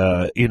stomped.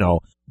 You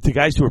know, the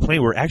guys who were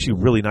playing were actually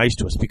really nice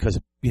to us because,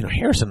 you know,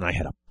 Harrison and I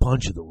had a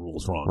bunch of the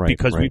rules wrong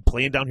because we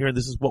playing down here and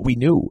this is what we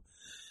knew.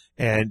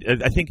 And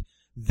I think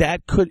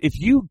that if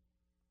you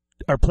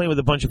are playing with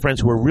a bunch of friends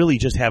who are really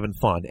just having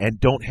fun and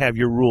don't have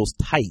your rules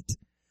tight,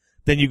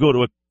 then you go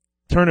to a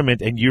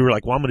tournament and you're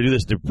like, well, I'm going to do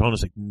this. The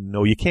opponent's like,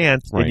 no, you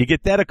can't. Right. And you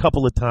get that a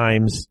couple of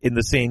times in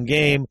the same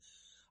game.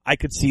 I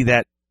could see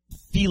that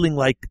feeling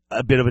like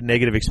a bit of a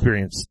negative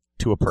experience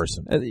to a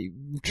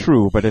person.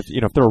 True, but if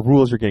there are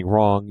rules you're getting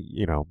wrong,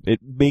 you know,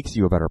 it makes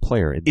you a better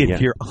player. If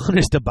you're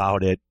honest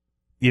about it,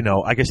 you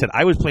know, like I said,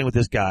 I was playing with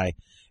this guy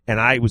and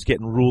I was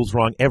getting rules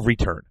wrong every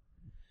turn.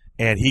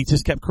 And he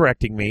just kept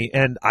correcting me,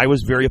 and I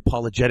was very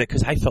apologetic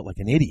because I felt like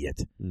an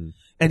idiot.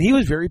 And he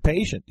was very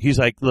patient. He's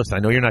like, listen, I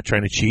know you're not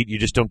trying to cheat. You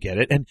just don't get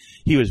it. And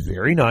he was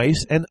very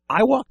nice. And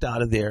I walked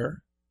out of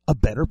there a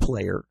better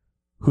player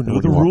who knew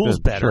the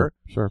rules better,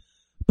 sure,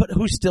 but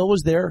who still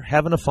was there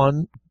having a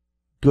fun,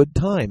 good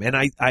time. And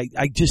I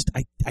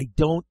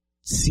don't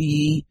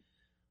see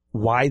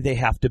why they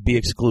have to be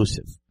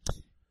exclusive.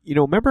 You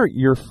know, remember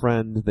your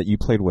friend that you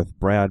played with,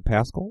 Brad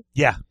Pascal?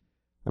 Yeah.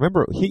 I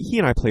remember he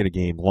and I played a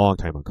game a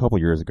couple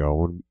years ago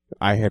when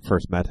I had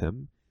first met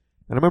him.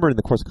 And I remember in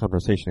the course of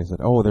conversation, I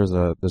said, "Oh, there's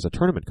a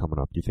tournament coming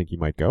up. Do you think you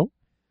might go?"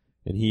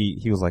 And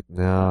he was like,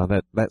 "No,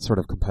 that sort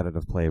of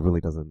competitive play really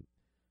doesn't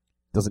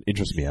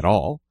interest me at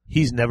all."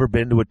 He's never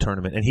been to a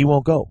tournament, and he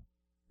won't go.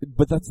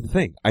 But that's the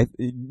thing.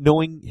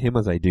 Knowing him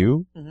as I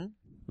do,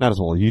 not as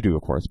well as you do,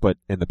 of course,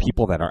 and the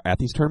people that are at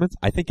these tournaments,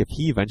 I think if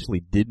he eventually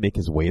did make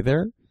his way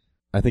there,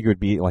 I think it would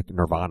be like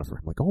nirvana for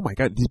him. Like, oh my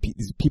God,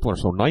 these people are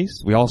so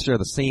nice. We all share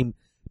the same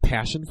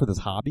passion for this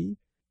hobby.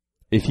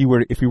 If we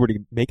were to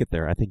make it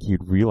there, I think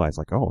he'd realize,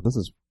 like, oh, this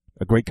is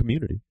a great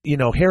community. You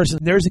know, Harrison,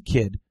 there's a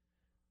kid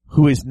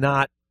who is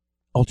not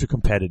ultra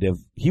competitive.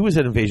 He was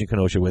at Invasion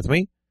Kenosha with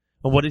me.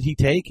 And what did he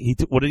take?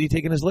 What did he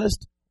take in his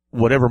list?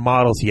 Whatever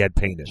models he had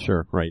painted.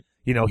 Sure, right.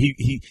 You know,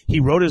 he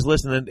wrote his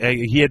list, and then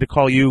he had to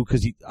call you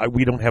because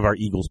we don't have our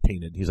Eagles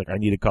painted. He's like, I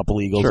need a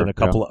couple Eagles and a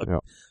couple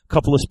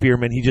of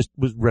Spearmen. He just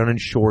was running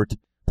short,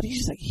 but he's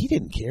just like, he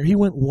didn't care. He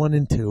went 1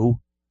 and 2,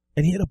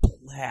 and he had a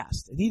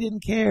blast, and he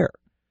didn't care.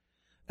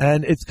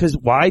 And it's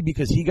why?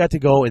 Because he got to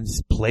go and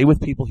play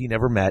with people he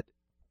never met,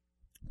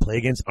 play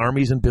against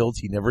armies and builds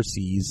he never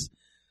sees.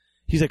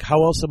 He's like,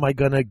 how else am I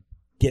gonna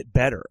get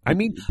better? I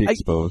mean, I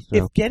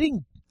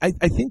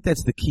think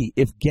that's the key.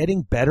 If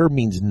getting better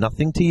means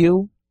nothing to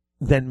you,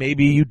 then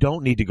maybe you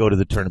don't need to go to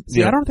the tournament.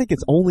 See, I don't think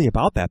it's only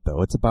about that,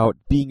 though. It's about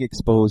being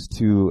exposed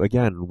to,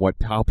 again,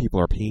 how people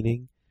are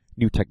painting,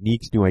 new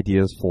techniques, new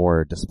ideas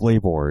for display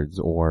boards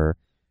or,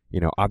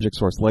 you know, object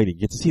source lighting.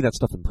 You get to see that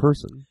stuff in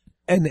person.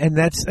 And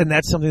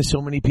that's something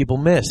so many people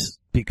miss,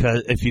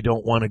 because if you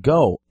don't want to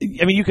go,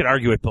 I mean, you could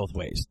argue it both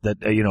ways.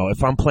 That, you know,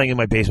 if I'm playing in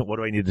my basement, what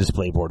do I need a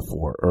display board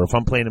for? Or if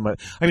I'm playing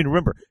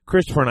remember,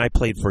 Christopher and I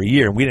played for a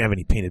year and we didn't have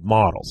any painted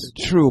models.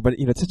 True, but,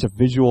 you know, it's such a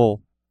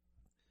visual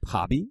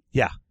hobby.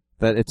 Yeah.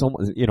 That it's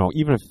almost, you know,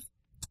 even if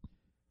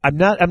I'm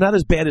not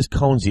as bad as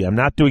Conzi. I'm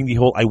not doing the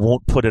whole I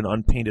won't put an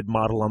unpainted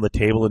model on the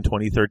table in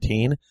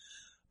 2013.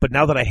 But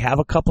now that I have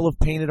a couple of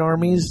painted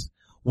armies,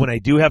 when I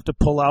do have to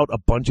pull out a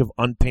bunch of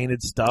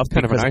unpainted stuff,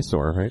 kind of an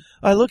eyesore, right?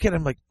 I look at it,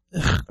 I'm like,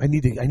 I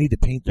need to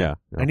paint that.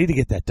 Yeah. I need to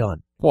get that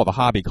done. Well, the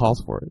hobby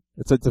calls for it.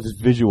 It's a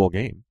visual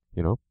game,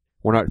 you know.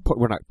 We're not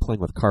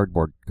playing with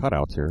cardboard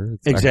cutouts here.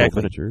 It's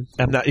exactly. Miniatures.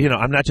 I'm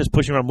not just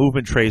pushing around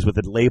movement trays with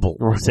a label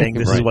saying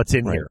this is what's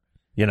in here,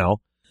 you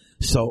know.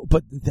 So,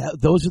 but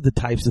those are the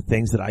types of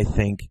things that I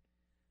think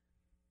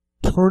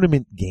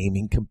tournament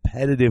gaming,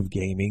 competitive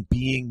gaming,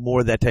 being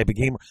more that type of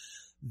gamer,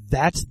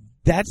 that's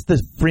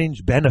the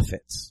fringe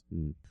benefits.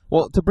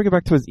 Well, to bring it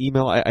back to his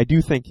email, I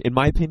do think, in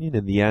my opinion,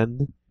 in the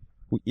end,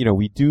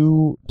 we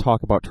do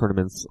talk about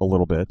tournaments a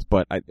little bit,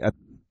 but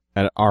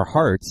at our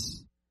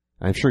hearts,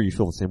 I'm sure you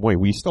feel the same way,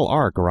 we still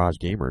are garage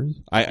gamers.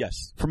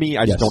 Yes. For me,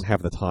 I just don't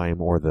have the time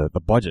or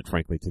the budget,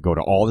 frankly, to go to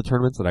all the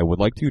tournaments that I would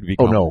like to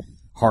become a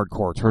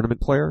hardcore tournament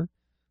player.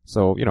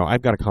 So, you know,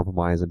 I've got to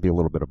compromise and be a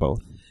little bit of both.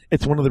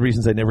 It's one of the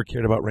reasons I never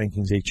cared about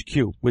Rankings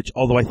HQ, which,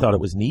 although I thought it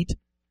was neat,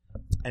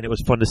 and it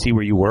was fun to see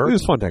where you were. It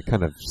was fun to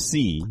kind of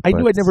see. I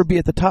knew I'd never be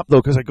at the top,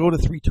 though, because I go to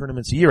 3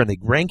 tournaments a year, and they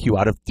rank you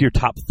out of your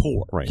top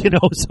 4. Right. You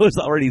know, so it's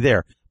already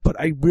there. But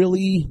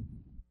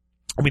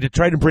to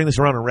try to bring this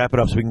around and wrap it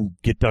up so we can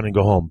get done and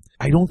go home,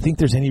 I don't think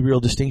there's any real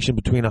distinction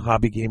between a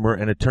hobby gamer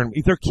and a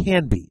tournament. There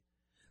can be.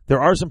 There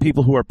are some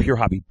people who are pure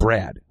hobby.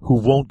 Brad, who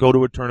won't go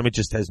to a tournament,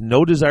 just has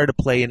no desire to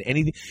play in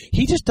anything.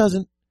 He just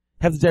doesn't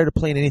have the desire to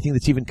play in anything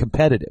that's even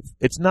competitive.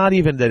 It's not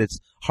even that it's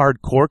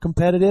hardcore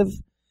competitive.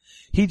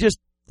 He just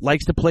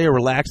likes to play a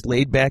relaxed,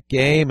 laid-back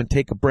game and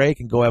take a break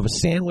and go have a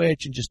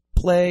sandwich and just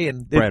play.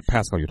 And Brad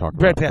Pascal, you're talking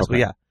Brad about. Pascal, okay.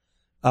 Yeah.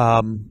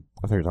 I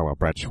thought you were talking about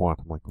Brad Schwant.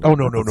 I'm like, oh,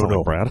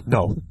 no, Brad.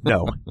 No.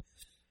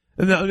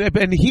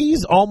 And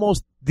he's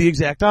almost the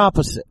exact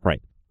opposite.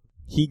 Right.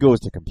 He goes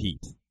to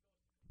compete.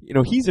 You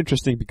know, he's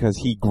interesting because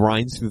he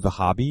grinds through the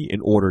hobby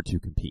in order to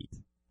compete.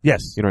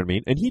 Yes. You know what I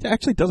mean? And he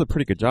actually does a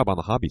pretty good job on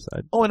the hobby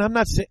side. Oh, and I'm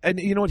not saying, and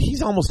you know what,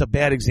 he's almost a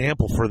bad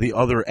example for the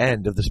other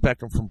end of the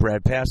spectrum from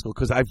Brad Pascal,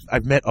 because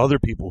I've met other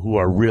people who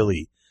are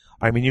really,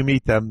 I mean, you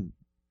meet them,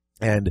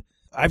 and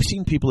I've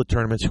seen people at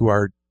tournaments who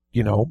are,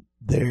 you know,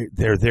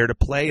 they're there to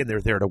play and they're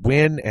there to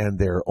win, and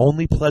they're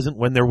only pleasant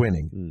when they're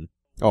winning.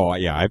 Oh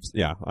yeah,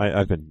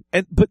 I've been.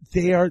 But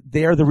they are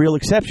the real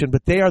exception,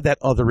 but they are that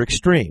other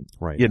extreme,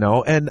 right? You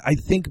know, and I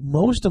think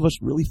most of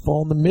us really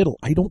fall in the middle.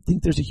 I don't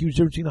think there's a huge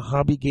difference between a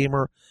hobby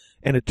gamer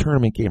and a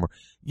tournament gamer.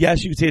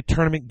 Yes, you could say a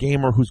tournament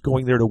gamer who's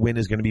going there to win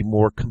is going to be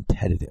more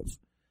competitive.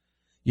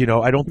 You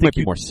know, I don't think might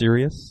be more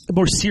serious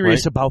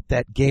right? About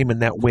that game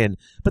and that win.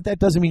 But that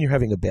doesn't mean you're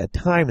having a bad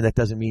time, and that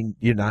doesn't mean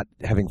you're not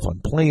having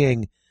fun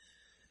playing.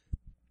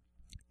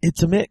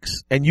 It's a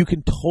mix, and you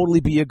can totally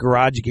be a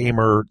garage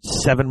gamer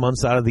 7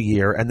 months out of the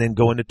year and then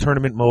go into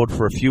tournament mode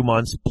for a few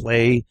months,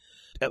 play.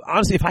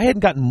 Honestly, if I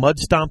hadn't gotten mud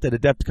stomped at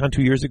Adepticon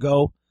 2 years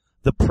ago,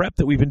 the prep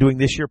that we've been doing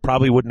this year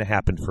probably wouldn't have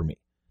happened for me.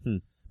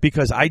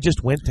 Because I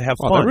just went to have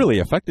fun. That really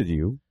affected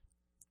you.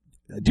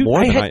 Dude, more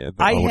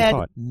I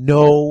had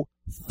no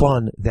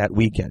fun that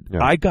weekend. Yeah.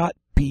 I got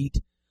beat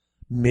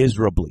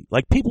miserably.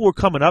 Like, people were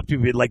coming up to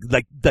me like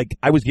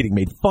I was getting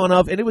made fun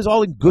of, and it was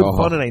all in good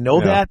fun, and I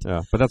know that.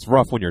 Yeah, but that's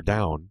rough when you're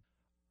down.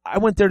 I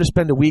went there to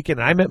spend a weekend.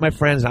 And I met my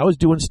friends. And I was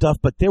doing stuff,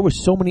 but there were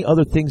so many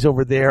other things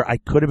over there I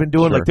could have been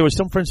doing. Sure. Like there was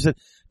some friends who said,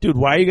 dude,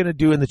 why are you going to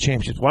do in the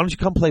championships? Why don't you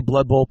come play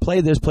Blood Bowl,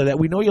 play this, play that?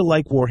 We know you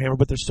like Warhammer,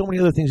 but there's so many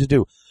other things to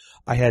do.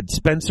 I had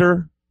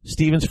Spencer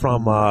Stevens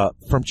from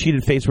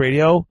Cheated Fates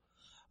Radio.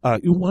 Why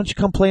don't you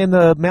come play in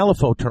the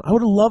Malifaux tournament? I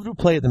would have loved to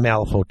play at the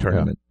Malifaux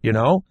tournament, you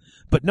know?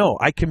 But no,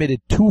 I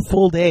committed 2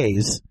 full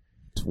days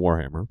to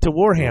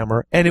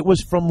Warhammer, and it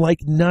was from like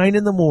 9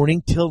 in the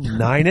morning till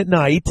 9 at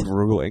night.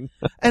 Grueling.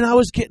 And I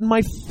was getting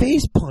my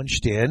face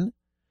punched in.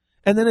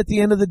 And then at the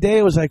end of the day,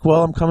 it was like,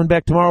 well, I'm coming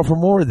back tomorrow for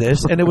more of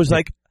this. And it was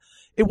like,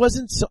 it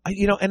wasn't so,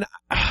 you know, and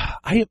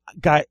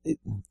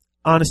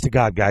honest to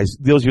God, guys,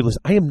 those of you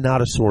listening, I am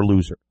not a sore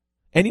loser.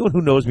 Anyone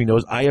who knows me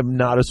knows I am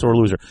not a sore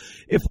loser.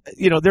 If,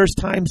 you know, there's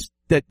times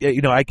that,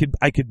 you know, I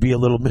could be a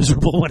little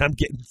miserable when I'm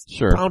getting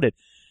pounded.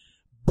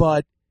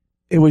 But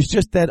it was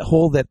just that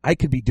whole that I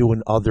could be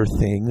doing other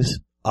things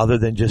other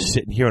than just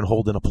sitting here and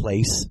holding a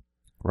place.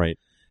 Right.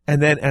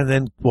 And then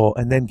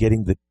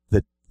getting the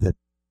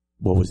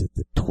what was it,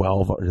 the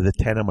 12 or the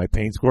 10 on my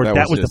pain score?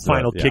 That was the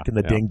final kick in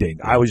the ding ding.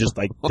 I was just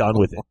like done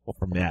with it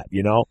from that,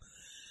 you know?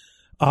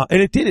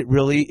 And it did, it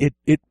really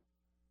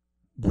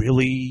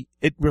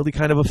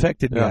kind of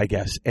affected me, I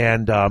guess.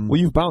 And, well,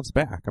 you've bounced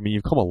back. I mean,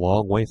 you've come a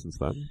long way since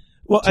then.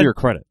 Well, to your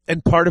credit.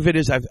 And part of it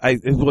is that's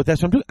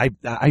what I'm doing.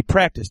 I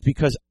practiced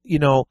because, you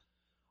know,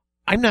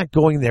 I'm not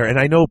going there, and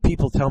I know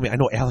people tell me, I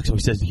know Alex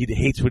always says he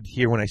hates to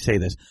hear when I say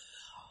this.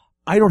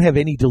 I don't have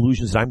any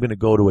delusions that I'm going to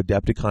go to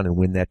Adepticon and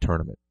win that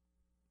tournament.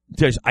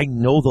 I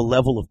know the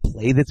level of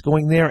play that's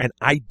going there, and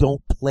I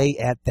don't play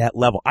at that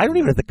level. I don't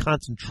even have the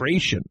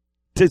concentration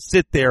to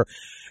sit there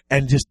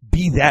and just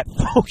be that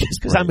focused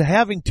because I'm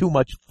having too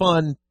much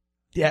fun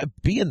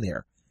being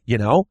there, you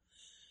know?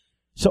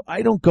 So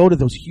I don't go to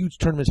those huge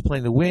tournaments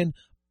playing to win,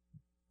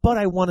 but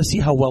I want to see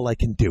how well I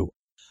can do.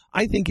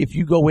 I think if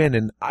you go in,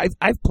 and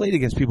I've played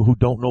against people who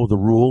don't know the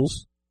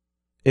rules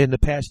in the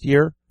past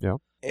year. Yeah.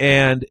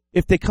 And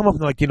if they come up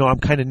and they're like, you know, I'm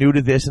kind of new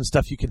to this and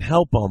stuff, you can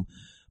help them.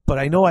 But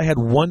I know I had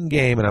one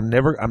game, and I'm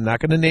not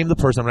going to name the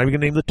person, I'm not even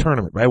going to name the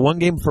tournament, but I had one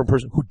game for a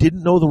person who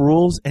didn't know the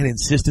rules and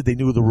insisted they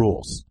knew the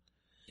rules.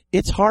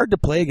 It's hard to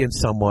play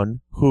against someone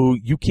who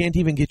you can't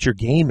even get your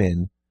game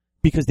in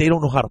because they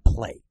don't know how to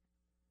play.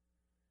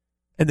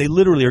 And they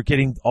literally are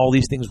getting all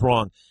these things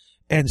wrong.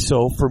 And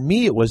so for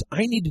me, it was,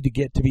 I needed to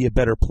get to be a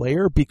better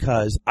player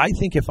because I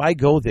think if I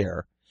go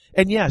there,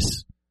 and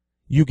yes,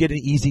 you get an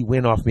easy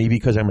win off me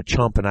because I'm a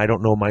chump and I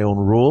don't know my own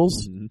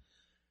rules. Mm-hmm.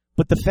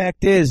 But the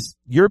fact is,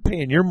 you're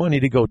paying your money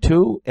to go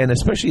too, and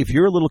especially if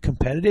you're a little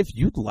competitive,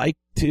 you'd like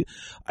to.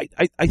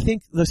 I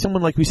think there's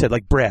someone like we said,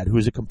 like Brad,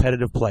 who's a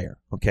competitive player,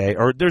 okay?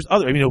 Or there's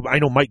other. I mean, I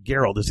know Mike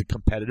Gerald is a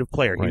competitive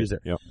player. Right. He was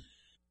there. Yep.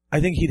 I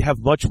think he'd have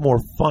much more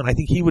fun. I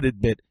think he would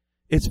admit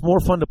it's more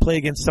fun to play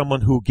against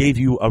someone who gave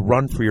you a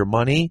run for your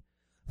money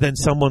than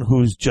someone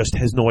who's just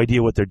has no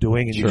idea what they're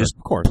doing and you just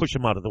push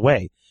them out of the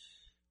way.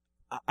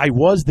 I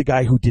was the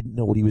guy who didn't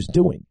know what he was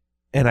doing,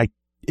 and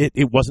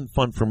it wasn't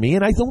fun for me,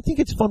 and I don't think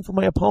it's fun for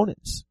my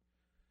opponents.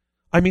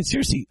 I mean,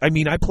 seriously,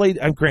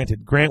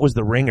 granted, Grant was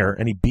the ringer,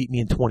 and he beat me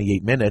in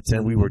 28 minutes,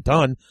 and we were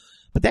done,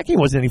 but that game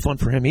wasn't any fun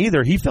for him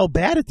either. He felt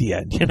bad at the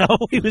end, you know?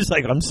 He was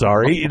like, I'm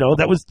sorry, you know,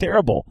 that was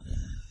terrible.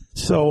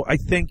 So I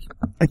think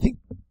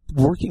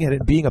working at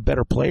it and being a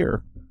better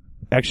player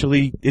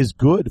actually is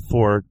good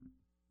for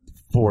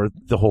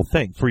the whole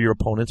thing, for your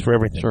opponents, for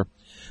everything. Sure.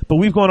 But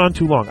we've gone on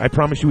too long. I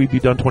promise you we'd be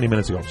done 20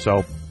 minutes ago,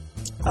 so...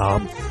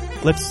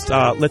 Let's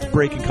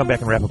break and come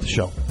back and wrap up the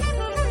show.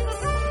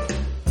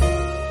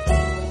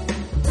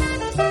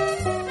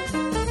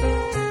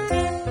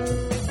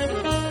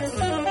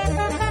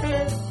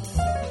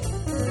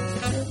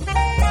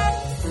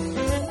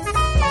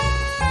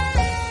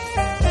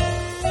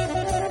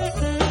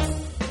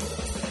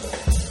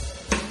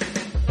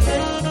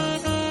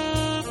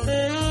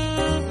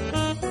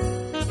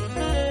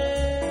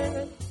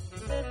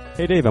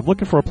 Hey Dave, I'm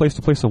looking for a place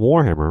to play some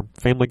Warhammer.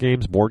 Family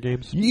games, board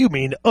games? You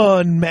mean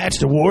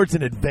unmatched awards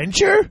and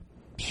adventure?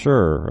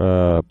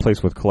 Sure. A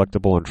place with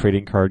collectible and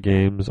trading card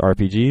games,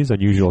 RPGs,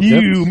 unusual tips.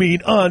 You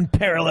mean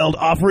unparalleled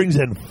offerings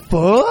and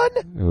fun?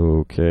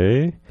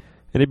 Okay. And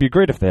it'd be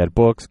great if they had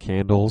books,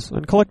 candles,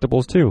 and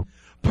collectibles too.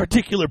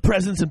 Particular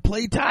presents and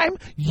playtime?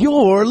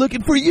 You're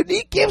looking for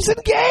unique gifts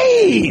and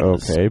games!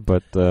 Okay,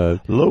 but...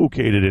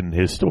 Located in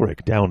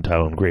historic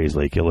downtown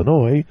Grayslake,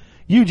 Illinois,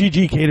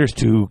 UGG caters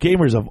to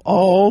gamers of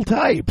all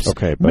types.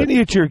 Okay, but...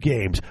 Miniature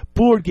games,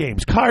 board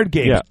games, card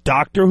games,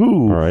 Doctor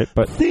Who. All right,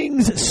 but...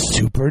 Things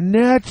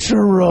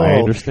supernatural. I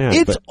understand,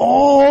 It's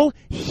all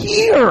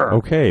here.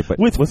 Okay, but...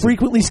 With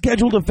frequently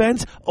scheduled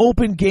events,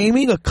 open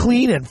gaming, a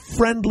clean and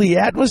friendly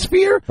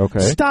atmosphere. Okay.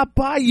 Stop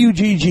by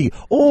UGG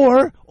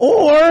or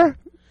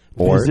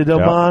visit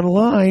them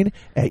online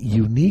at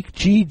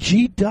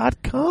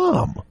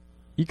uniquegg.com.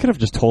 You could have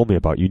just told me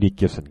about unique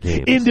gifts and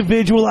games.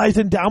 Individualized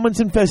endowments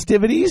and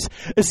festivities,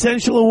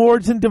 essential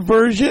awards and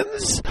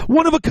diversions,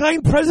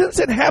 one-of-a-kind presents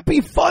and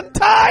happy fun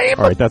time.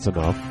 All right, that's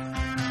enough.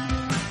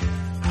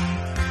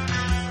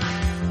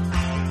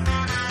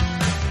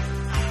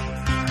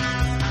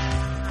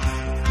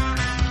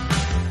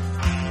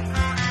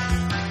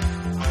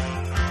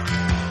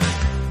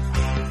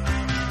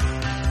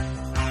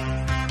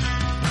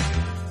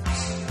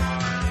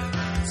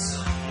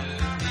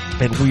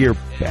 And we're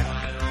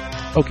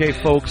back. Okay,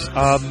 folks.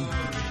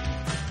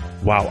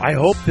 Wow, I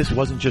hope this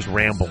wasn't just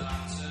ramble.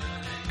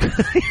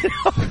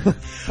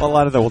 Well, a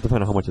lot of that will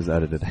depend on how much is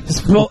edited.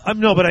 Well,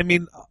 no, but I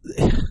mean...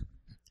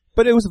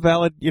 But it was a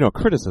valid,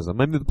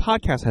 criticism. I mean, the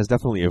podcast has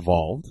definitely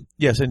evolved.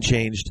 Yes, and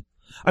changed.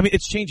 I mean,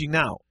 it's changing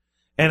now.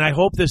 And I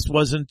hope this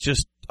wasn't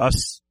just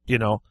us,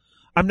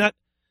 I'm not...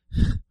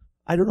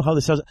 I don't know how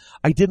this sounds.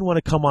 I didn't want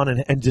to come on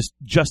and just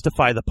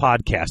justify the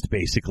podcast,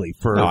 basically,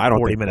 for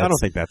 40 minutes. I don't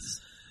think that's...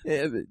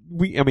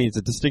 it's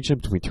a distinction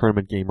between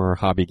tournament gamer,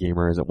 hobby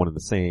gamer. Is it one and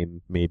the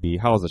same? Maybe.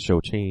 How has the show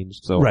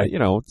changed? So, right.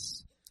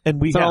 It's an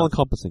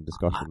all-encompassing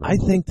discussion. I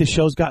think the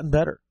show's gotten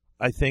better.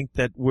 I think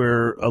that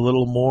we're a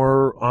little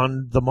more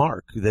on the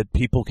mark, that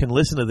people can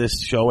listen to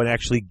this show and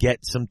actually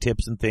get some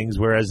tips and things,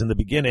 whereas in the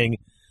beginning,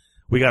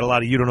 we got a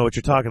lot of you don't know what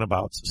you're talking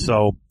about.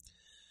 So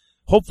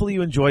hopefully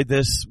you enjoyed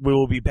this. We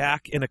will be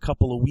back in a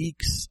couple of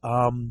weeks.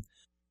 I'm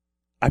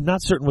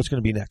not certain what's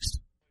going to be next.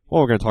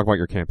 Well, we're going to talk about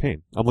your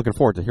campaign. I'm looking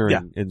forward to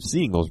hearing and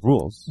seeing those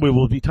rules. We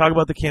will be talking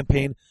about the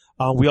campaign.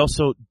 We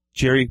also,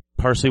 Jerry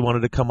Parsley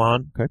wanted to come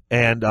on. Okay.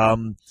 And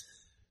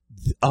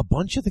a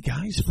bunch of the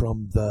guys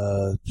from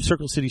the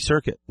Circle City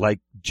Circuit,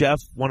 like Jeff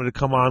wanted to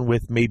come on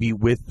with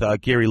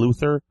Gary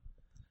Luther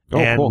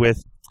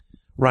with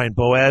Ryan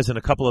Boaz, and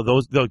a couple of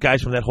those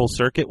guys from that whole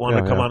circuit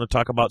wanted to come on and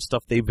talk about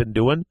stuff they've been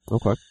doing.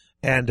 Okay.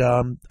 And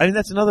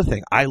that's another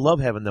thing. I love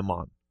having them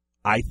on.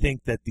 I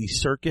think that the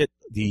circuit,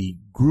 the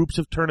groups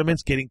of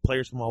tournaments, getting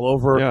players from all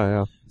over,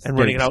 and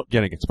running it out,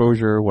 getting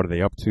exposure. What are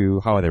they up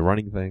to? How are they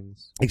running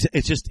things?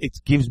 It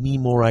gives me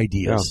more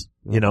ideas,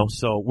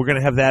 So we're going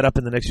to have that up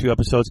in the next few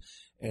episodes,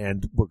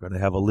 and we're going to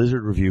have a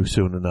Lizard review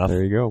soon enough.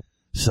 There you go.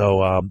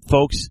 So,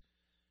 folks,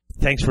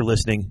 thanks for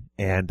listening,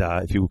 and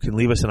if you can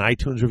leave us an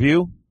iTunes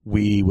review,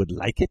 we would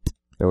like it.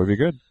 That would be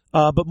good.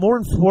 But more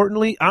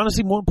importantly,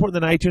 honestly, more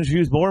important than iTunes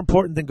reviews, more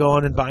important than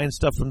going and buying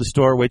stuff from the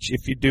store, which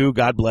if you do,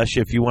 God bless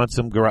you. If you want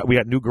some, we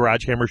got new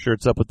Garage Hammer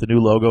shirts up with the new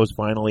logos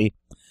finally.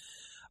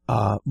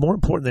 More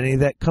important than any of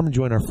that, come and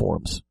join our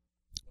forums.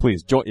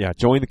 Please, join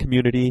the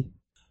community.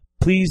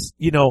 Please,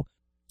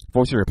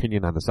 voice your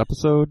opinion on this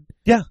episode.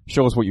 Yeah.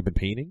 Show us what you've been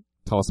painting.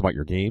 Tell us about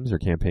your games, your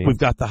campaigns. We've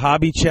got the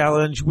hobby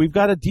challenge. We've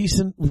got a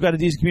decent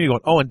community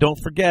going. Oh, and don't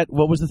forget,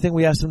 what was the thing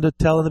we asked them to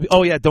tell in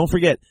the, don't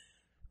forget.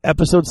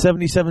 Episode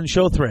 77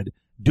 show thread.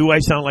 Do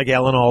I sound like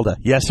Alan Alda?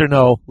 Yes or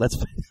no? Let's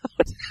find out.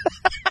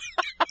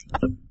 I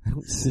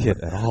don't see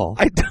it at all.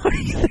 I don't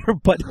either,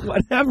 but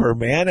whatever,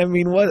 man. I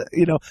mean,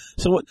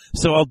 so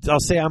I'll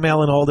say I'm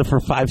Alan Alda for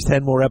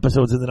 5-10 more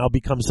episodes, and then I'll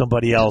become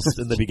somebody else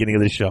in the beginning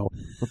of the show.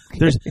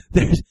 Okay.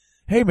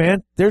 Hey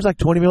man, there's like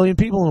 20 million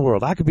people in the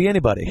world. I could be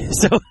anybody.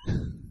 So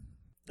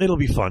it'll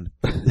be fun.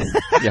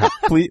 Yeah,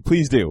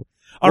 please do.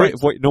 All right.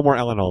 No more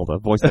Alan Alda.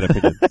 Voice that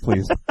opinion,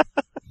 please.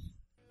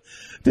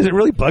 Does it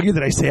really bug you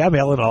that I say I'm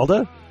Alan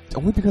Alda?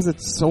 Only because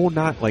it's so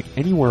not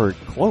anywhere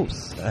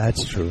close.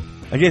 That's true.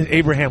 I guess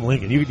Abraham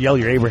Lincoln. You could yell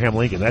you're Abraham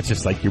Lincoln. That's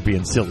just like you're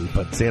being silly.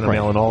 But saying I'm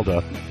Alan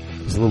Alda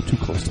is a little too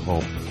close to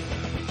home.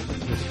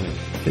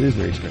 It is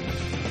very strange.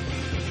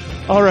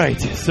 All right.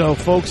 So,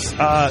 folks,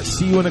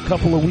 see you in a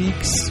couple of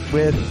weeks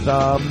with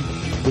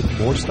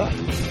more stuff.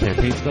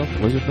 Campaign stuff,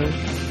 Wizard things,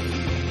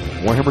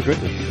 Warhammer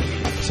goodness.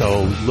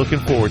 So, looking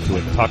forward to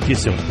it. Talk to you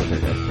soon.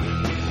 Okay, guys.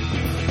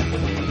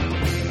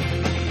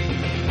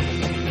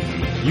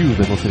 You've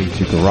been listening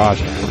to Garage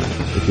Hammer.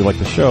 If you like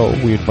the show,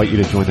 we invite you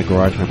to join the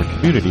Garage Hammer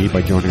community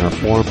by joining our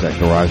forums at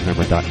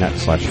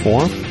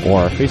garagehammer.net/forum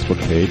or our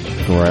Facebook page,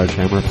 Garage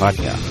Hammer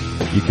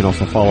Podcast. You can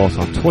also follow us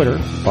on Twitter.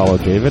 Follow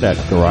David at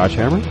Garage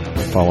Hammer.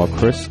 Follow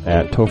Chris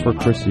at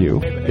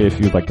TopherChrisU.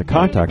 If you'd like to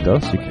contact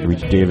us, you can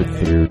reach David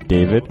through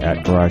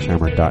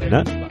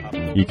david@garagehammer.net.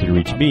 You can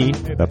reach me,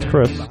 that's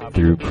Chris,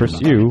 through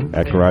ChrisU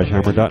at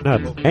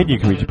GarageHammer.net. And you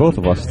can reach both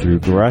of us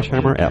through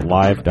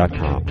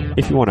GarageHammer@live.com.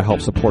 If you want to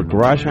help support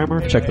Garage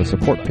Hammer, check the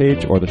support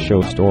page or the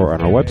show store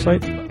on our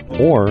website,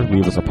 or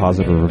leave us a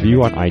positive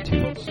review on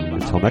iTunes.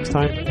 Until next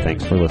time,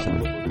 thanks for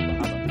listening.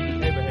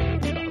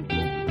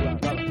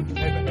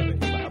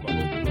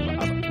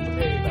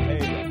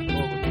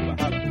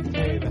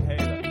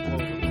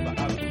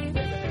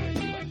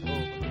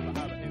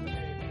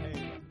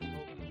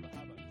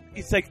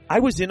 It's like I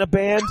was in a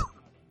band,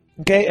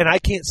 okay, and I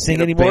can't sing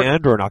anymore. A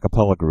band or an a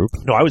cappella group?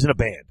 No, I was in a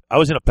band. I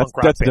was in a punk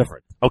rock band. That's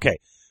different. Okay,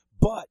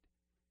 but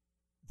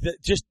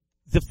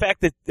the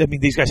fact that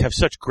these guys have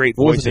such great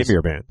voices. What was the name of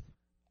your band?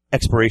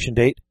 Expiration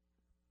Date.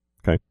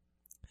 Okay.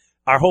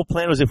 Our whole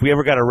plan was if we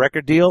ever got a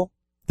record deal,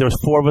 there was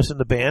 4 of us in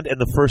the band, and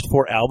the first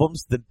 4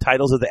 albums, the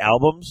titles of the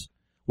albums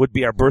would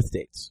be our birth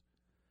dates.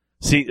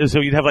 See,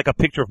 so you'd have like a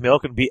picture of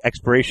milk and be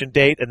expiration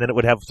date, and then it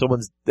would have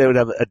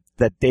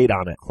that date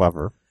on it.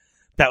 Clever.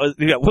 That was,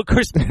 of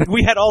course,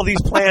 we had all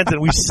these plans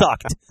and we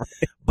sucked.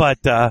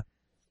 But, I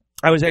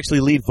was actually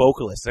lead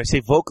vocalist. And I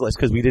say vocalist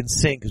because we didn't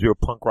sing because we were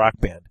a punk rock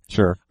band.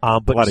 Sure.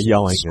 But a lot of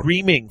yelling.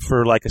 Screaming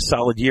for like a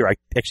solid year. I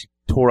actually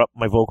tore up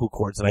my vocal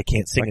cords and I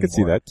can't sing anymore. I can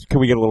see that. Can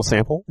we get a little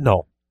sample?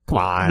 No. Come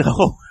on.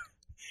 No.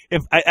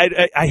 If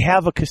I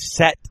have a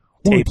cassette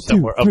tape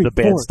somewhere of the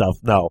band stuff.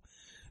 No.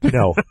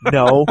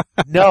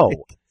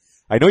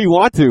 I know you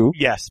want to.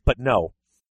 Yes, but no.